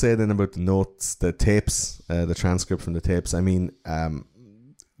lot to say then about the notes, the tapes, the transcript from the tapes. I mean,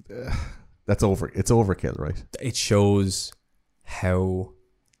 it's overkill, right? It shows how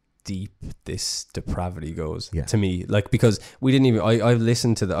deep this depravity goes to me, like, because we didn't even I've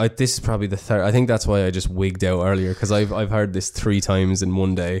listened to this is probably the third. I think that's why I just wigged out earlier, because I've heard this 3 times in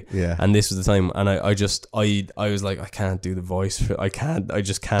one day, and this was the time, and I was like, I can't do the voice I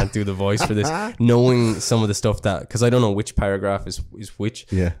just can't do the voice for this, knowing some of the stuff that, because I don't know which paragraph is which,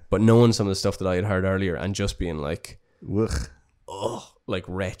 but knowing some of the stuff that I had heard earlier and just being like, like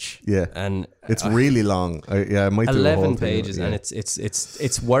wretch. And it's really long. I might do 11 pages, and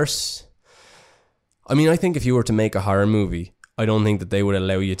it's worse. I mean, I think if you were to make a horror movie, I don't think that they would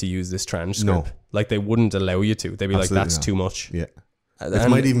allow you to use this transcript. No. Like, they wouldn't allow you to. They'd be absolutely like, that's too much. Yeah. It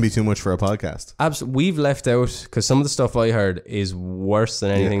might even be too much for a podcast. Absolutely. We've left out, because some of the stuff I heard is worse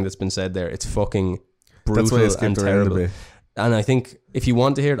than anything that's been said there. It's fucking brutal and terrible. And I think if you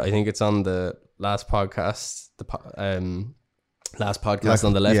want to hear it, I think it's on the last podcast, last podcast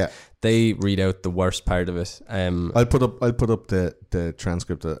on the left. They read out the worst part of it. I'll put up the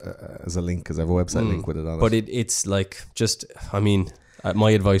transcript as a link, because I have a website link with it on it. But it's like, just, I mean,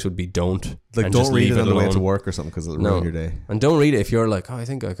 my advice would be don't. Like, don't read it on the way to work or something, because it'll ruin your day. And don't read it if you're like, oh, I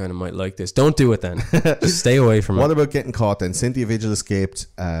think I kind of might like this. Don't do it then. Just stay away from it. What about getting caught then? Cynthia Vigil escaped.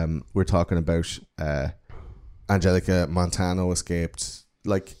 We're talking about Angelica Montano escaped.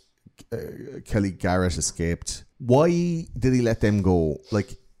 Like, Kelly Garrett escaped. Why did he let them go?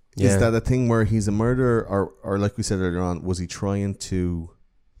 Like, is that a thing where he's a murderer, or like we said earlier on, was he trying to...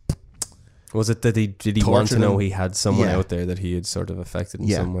 Was it that did he want to know he had someone out there that he had sort of affected in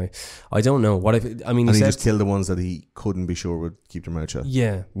some way? I don't know. He just killed the ones that he couldn't be sure would keep their mouth shut.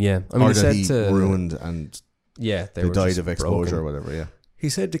 Yeah. I mean, or that he ruined, and they died of exposure or whatever. Yeah. He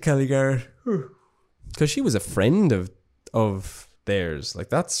said to Kelly Garrett, because she was a friend of theirs. Like,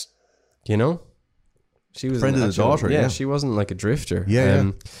 that's, you know, she was friend of the daughter. Yeah, she wasn't like a drifter.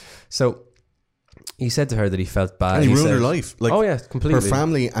 Yeah. So he said to her that he felt bad. And he ruined her life. Like, oh yeah, completely. Her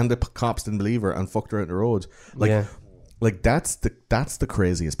family and the cops didn't believe her and fucked her out the road. Like that's the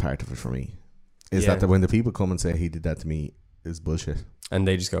craziest part of it for me. Is that when the people come and say he did that to me is bullshit, and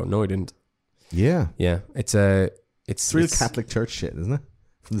they just go, no, he didn't. Yeah. It's real Catholic Church shit, isn't it?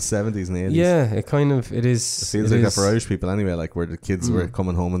 From the 70s and 80s. Yeah, it is. It feels like that for Irish people anyway. Like, where the kids were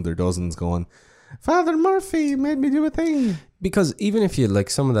coming home in their dozens going, Father Murphy made me do a thing. Because even if you like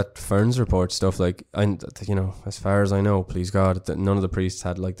some of that Ferns report stuff, like, and you know, as far as I know, please God, that none of the priests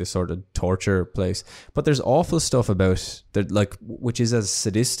had like this sort of torture place. But there's awful stuff about that, like, which is as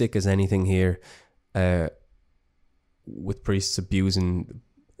sadistic as anything here, with priests abusing.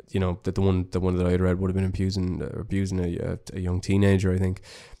 You know, that the one that I had read would have been abusing a young teenager, I think.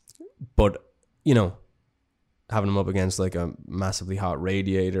 But, you know, having him up against like a massively hot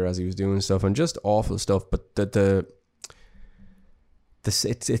radiator as he was doing stuff, and just awful stuff. But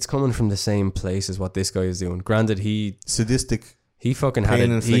it's coming from the same place as what this guy is doing. Granted, he sadistic. He fucking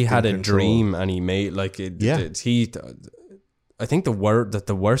had a dream and he made like it. Yeah. I think the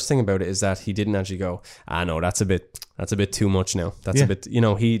worst thing about it is that he didn't actually go, no, that's a bit too much now. That's a bit,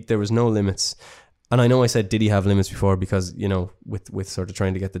 there was no limits. And I know I said, did he have limits before? Because, with sort of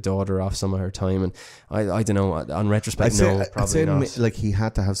trying to get the daughter off some of her time. And I don't know, on retrospect, probably not. Like, he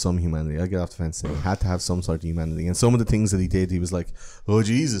had to have some humanity. I get off the fence saying he had to have some sort of humanity. And some of the things that he did, he was like, oh,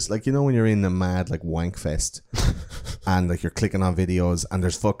 Jesus. Like, when you're in a mad, like, wank fest and, like, you're clicking on videos and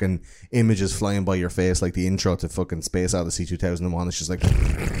there's fucking images flying by your face, like the intro to fucking Space Odyssey 2001. It's just like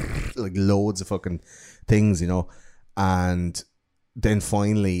loads of fucking things, And then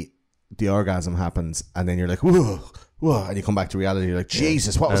finally the orgasm happens and then you're like, whoa, and you come back to reality. You're like,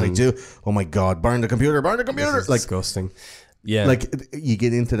 Jesus, what was I do? Oh my God, burn the computer. Like, disgusting. Yeah. Like, you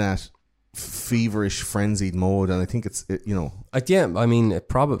get into that feverish, frenzied mode, and I think it's, I mean, it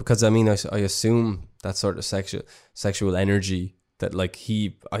probably, because I mean, I assume that sort of sexual energy that, like,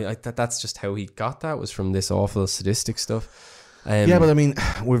 that's just how he got that, was from this awful sadistic stuff. Yeah, but I mean,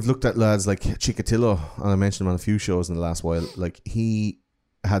 we've looked at lads like Chikatilo, and I mentioned him on a few shows in the last while. Like, he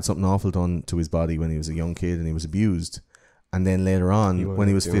had something awful done to his body when he was a young kid and he was abused, and then later on when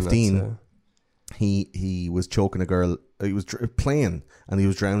he was 15 he was choking a girl. He was playing and he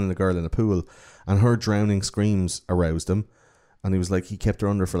was drowning a girl in a pool, and her drowning screams aroused him, and he was like, he kept her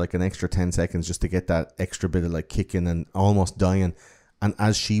under for like an extra 10 seconds just to get that extra bit of like kicking and almost dying. And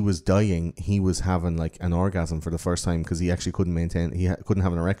as she was dying, he was having like an orgasm for the first time, because he actually couldn't couldn't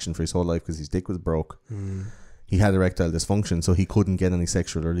have an erection for his whole life because his dick was broke. He had erectile dysfunction, so he couldn't get any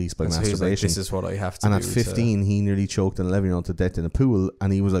sexual release by masturbation. So like, this is what I have to do. And at 15, he nearly choked an 11-year-old to death in a pool,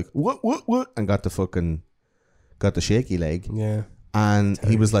 and he was like, what? And got the shaky leg. Yeah. And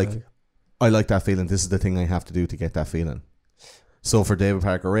he was like, I like that feeling. This is the thing I have to do to get that feeling. So for David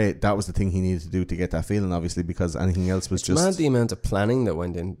Parker Ray, that was the thing he needed to do to get that feeling, obviously, because anything else was just... mad the amount of planning that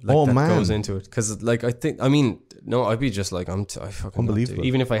went in. Like, goes into it. Because, like, I'd be just like, I fucking... Unbelievable.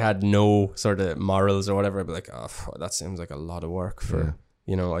 Even if I had no sort of morals or whatever, I'd be like, that seems like a lot of work for...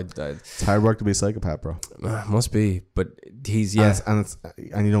 Yeah. It's hard work to be a psychopath, bro. Must be. But he's... And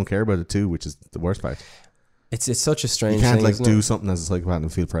you don't care about it too, which is the worst part. It's such a strange thing. You can't, like, do something as a psychopath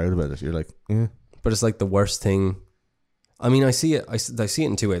and feel proud about it. You're like, yeah. But it's like the worst thing... I mean, I see it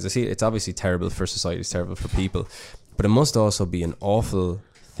in two ways. I see it's obviously terrible for society, it's terrible for people, but it must also be an awful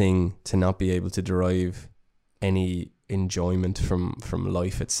thing to not be able to derive any enjoyment from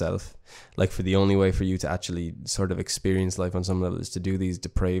life itself. Like, for the only way for you to actually sort of experience life on some level is to do these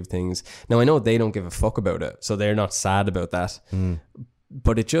depraved things. Now, I know they don't give a fuck about it, so they're not sad about that.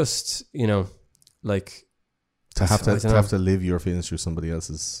 But it just, like... To have to live your feelings through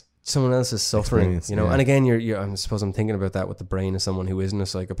someone else's suffering, And again, you're I suppose I'm thinking about that with the brain of someone who isn't a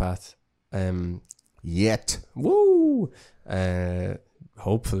psychopath. Yet. Woo!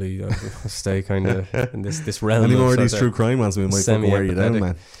 Hopefully I'll stay kind of in this realm. Any more of these true crime ones, we might wear you down,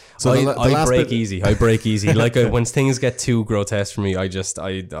 man. So I break easy. Like, when things get too grotesque for me, I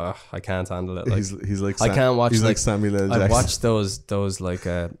can't handle it. Like, he's like I can't watch, he's like Samuel L. Jackson. I've watched those like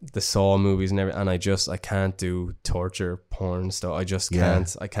the Saw movies and everything, and I can't do torture porn stuff. I just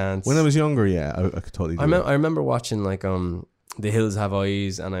can't. I can't. When I was younger, I could totally do it. I remember watching like The Hills Have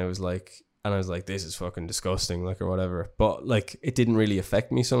Eyes, and I was like, this is fucking disgusting, like, or whatever. But like, it didn't really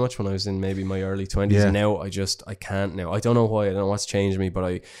affect me so much when I was in maybe my early 20s. And now I can't now. I don't know why. I don't know what's changed me,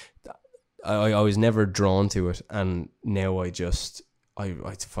 but I was never drawn to it, and now I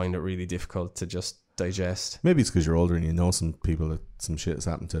find it really difficult to just digest. Maybe it's because you're older and you know some people that some shit has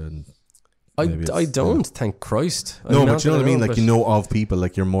happened to. And I don't, thank Christ. No, but you know what I mean. Like, you know of people,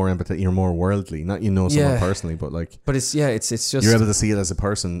 like, you're more empathetic, you're more worldly. Not someone personally, but like. But it's just you're able to see it as a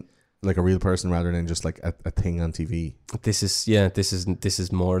person, like a real person, rather than just like a thing on TV. This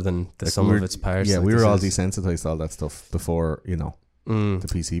is more than the sum of its parts. Yeah, like, we were all desensitized to all that stuff before, the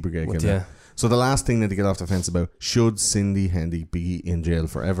PC brigade came out. So the last thing that to get off the fence about: should Cindy Hendy be in jail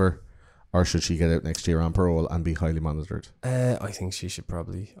forever, or should she get out next year on parole and be highly monitored? I think she should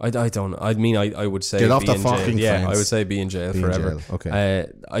probably. I don't. I mean, I would say get off the fucking fence. Yeah, I would say be in jail forever. Okay.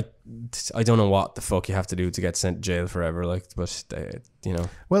 I don't know what the fuck you have to do to get sent to jail forever. Like, but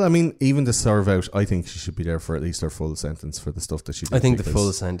Well, I mean, even to serve out, I think she should be there for at least her full sentence for the stuff that she did. I think the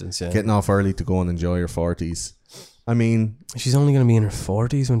full sentence. Yeah. Getting off early to go and enjoy her 40s. I mean, she's only going to be in her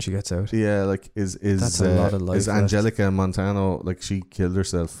 40s when she gets out. Yeah, like is that's a lot of life. Is Angelica Montano, like, she killed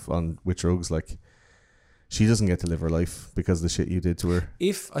herself with drugs? Like, she doesn't get to live her life because of the shit you did to her.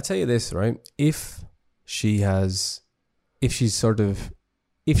 If I tell you this, right? If she has sort of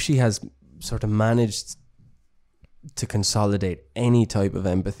managed to consolidate any type of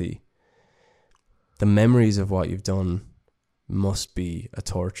empathy, the memories of what you've done must be a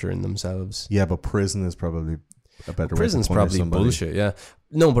torture in themselves. Yeah, but prison is probably a better Prison's way to punish probably somebody. bullshit, yeah.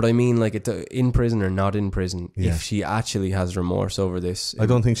 No, but I mean, like, in prison or not in prison, Yeah. if she actually has remorse over this, I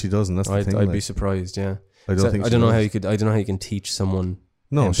don't think she does, and that's the thing. I'd like, be surprised, yeah. I don't think I she don't know does. how you could. I don't know how you can teach someone.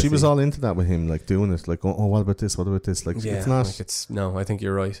 No, empathy. she was all into that with him, like doing it. Like, oh, what about this? What about this? Like, Yeah, it's not. like no, I think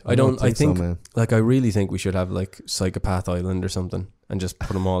you're right. I I don't. I think so, man. like I really think we should have like Psychopath Island or something, and just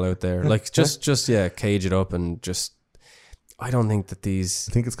put them all out there. Like just yeah, cage it up and just. I don't think that these.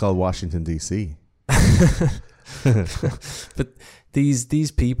 I think it's called Washington DC. But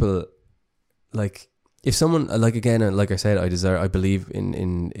these people, like, if someone, like, again, like I said, I believe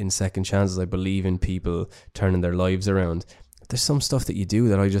in second chances. I believe in people turning their lives around. There's some stuff that you do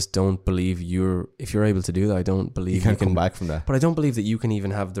that I just don't believe if you're able to do that, I don't believe You can't come back from that. But I don't believe that you can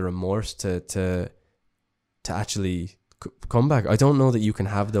even have the remorse to actually come back. I don't know that you can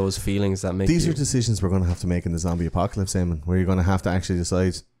have those feelings that make These you. are decisions we're going to have to make in the zombie apocalypse, Eamon, where you're going to have to actually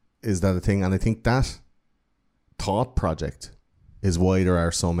decide, is that a thing? And I think that thought project is why there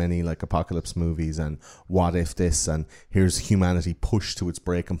are so many like apocalypse movies and what if this, and here's humanity pushed to its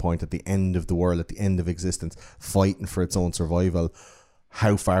breaking point at the end of the world, at the end of existence, fighting for its own survival.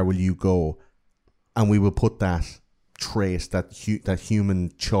 How far will you go? And we will put that trait, that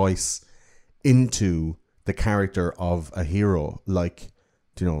human choice, into the character of a hero. Like,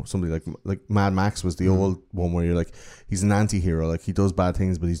 you know, somebody like Mad Max was the old one where you're like, he's an anti-hero, like he does bad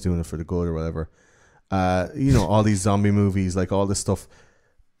things but he's doing it for the good or whatever. You know, all these zombie movies, like all this stuff.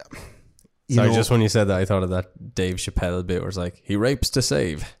 Sorry, just when you said that, I thought of that Dave Chappelle bit where it's like, he rapes to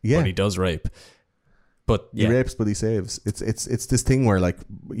save. Yeah. But he does rape. But yeah. He rapes but he saves. It's this thing where, like,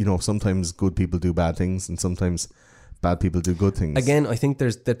 you know, sometimes good people do bad things and sometimes bad people do good things. Again, I think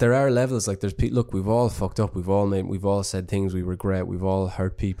there are levels. Like, look, we've all fucked up. We've all said things we regret. We've all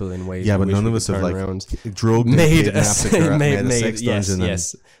hurt people in ways. Yeah, we but wish none we of could us have turn like around. drugged, made and a sex yes, dungeon,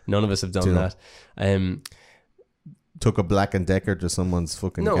 yes. None of us have done you know, that. took a Black and Decker to someone's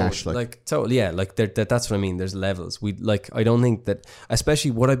fucking No, gash. like totally, yeah. Like that's what I mean. There's levels. I don't think that.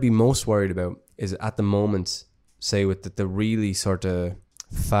 Especially, what I'd be most worried about is at the moment, say with the really sort of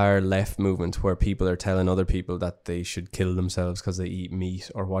far left movement where people are telling other people that they should kill themselves because they eat meat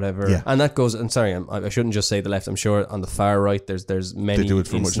or whatever. Yeah. And that goes. And sorry, I shouldn't just say the left. I'm sure on the far right, there's many They do it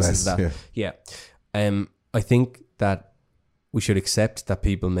for much instances less. of that. Yeah. I think that we should accept that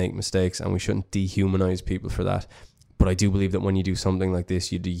people make mistakes and we shouldn't dehumanize people for that. But I do believe that when you do something like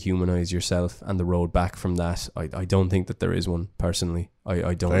this, you dehumanize yourself, and the road back from that, I don't think that there is one, personally.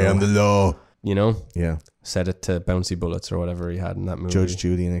 I don't know. I am the law. You know? Yeah. Said it to Bouncy Bullets or whatever he had in that movie. Judge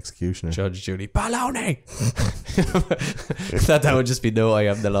Judy and Executioner. Judge Judy. Baloney! That would just be, no, I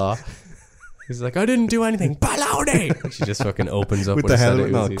am the law. He's like, I didn't do anything. Baloney! She just fucking opens up With with the a helmet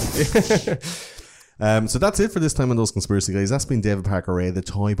knock. So that's it for this time on Those Conspiracy Guys. That's been David Parker Ray, the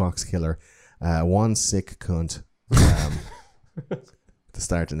toy box killer. One sick cunt. To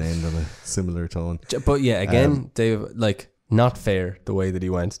start and end on a similar tone. But yeah, again, Dave, like, not fair the way that he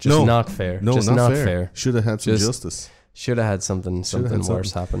went. Just No. not fair. No, just not fair. Should have had some Just- justice. Should have had something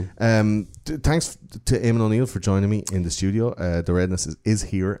worse happen. Thanks to Eamon O'Neill for joining me in the studio. The Redness is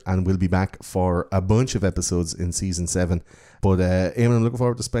here and we'll be back for a bunch of episodes in season 7. But Eamon, I'm looking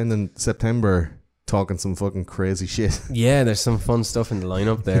forward to spending September talking some fucking crazy shit. Yeah, there's some fun stuff in the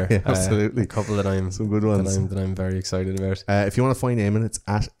lineup there. Yeah, absolutely. A couple that I'm Some good ones. that I'm very excited about. If you want to find Eamon, it's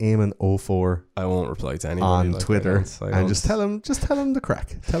at Eamon04 I won't reply to anybody on like, Twitter, I and don't- just tell him the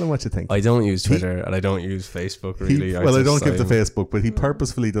crack. Tell him what you think. I don't use Twitter and I don't use Facebook really. I don't give the Facebook, but he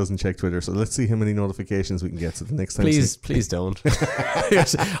purposefully doesn't check Twitter. So let's see how many notifications we can get. So the next time, Please don't.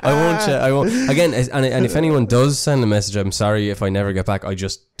 I won't. Again, and if anyone does send a message, I'm sorry if I never get back. I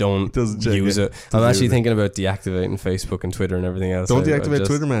just don't Doesn't check use it. it. I'm Doesn't actually use it. thinking about deactivating Facebook and Twitter and everything else. don't I deactivate just-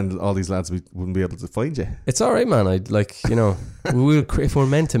 Twitter, man. All these lads wouldn't be able to find you. It's all right, man. I'd like, if we're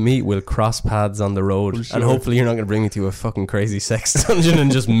meant to meet, we'll cross paths on the road, For sure. and hopefully you're not going to bring me to a fucking crazy sex dungeon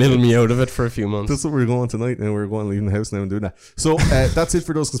and just mill me out of it for a few months. That's what we're going tonight. Now we're going leaving the house now and doing that. So that's it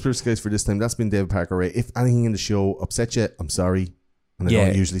for Those Conspiracy Guys for this time. That's been David Parker Ray. If anything in the show upset you, I'm sorry. And I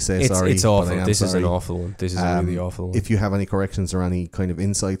don't usually say sorry. It's awful. but I am This is an sorry. awful one. This is a really awful one. If you have any corrections or any kind of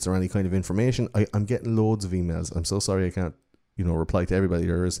insights or any kind of information, I'm getting loads of emails. I'm so sorry I can't, reply to everybody.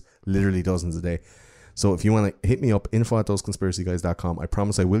 There is literally dozens a day. So if you want to hit me up, info@thoseconspiracyguys.com. I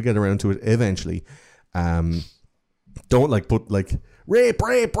promise I will get around to it eventually. Don't like put like rape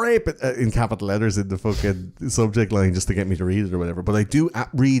in capital letters in the fucking subject line just to get me to read it or whatever. But I do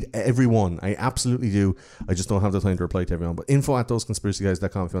read everyone. I absolutely do. I just don't have the time to reply to everyone. But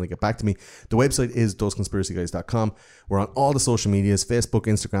info@thoseconspiracyguys.com if you want to get back to me. The website is thoseconspiracyguys.com. We're on all the social medias: Facebook,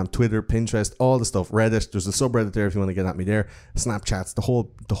 Instagram, Twitter, Pinterest, all the stuff. Reddit. There's a subreddit there if you want to get at me there. Snapchats,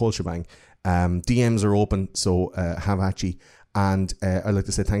 the whole shebang. DMs are open, so have at you. And I'd like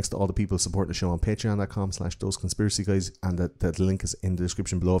to say thanks to all the people who support the show on patreon.com/thoseconspiracyguys, and that link is in the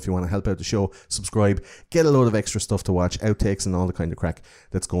description below if you want to help out the show. Subscribe, get a load of extra stuff to watch, outtakes and all the kind of crack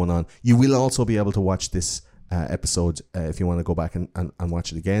that's going on. You will also be able to watch this episode if you want to go back and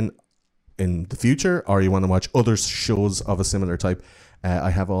watch it again in the future, or you want to watch other shows of a similar type.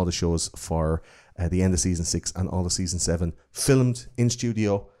 I have all the shows for the end of season 6 and all of season 7 filmed in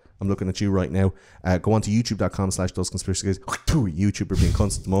studio. I'm looking at you right now. Go on to youtube.com/thoseconspiracyguys. YouTube are being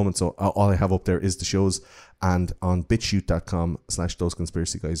cunts at the moment, so all I have up there is the shows. And on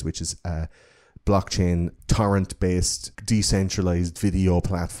bitshoot.com/thoseconspiracyguys, which is a blockchain, torrent-based, decentralized video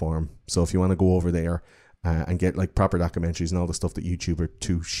platform. So if you want to go over there and get like proper documentaries and all the stuff that YouTube are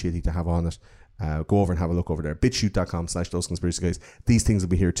too shitty to have on it, go over and have a look over there. bitshoot.com/thoseconspiracyguys. These things will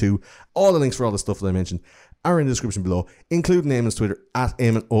be here too. All the links for all the stuff that I mentioned are in the description below, including Eamon's Twitter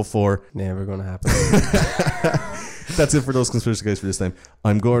 @Eamon04. Never gonna happen. That's it for Those Conspiracy Guys for this time.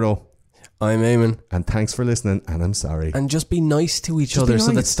 I'm Gordo. I'm Eamon. And thanks for listening, and I'm sorry. And just be nice to each other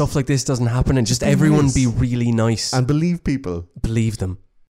so that stuff like this doesn't happen, and just everyone be really nice. And believe people. Believe them.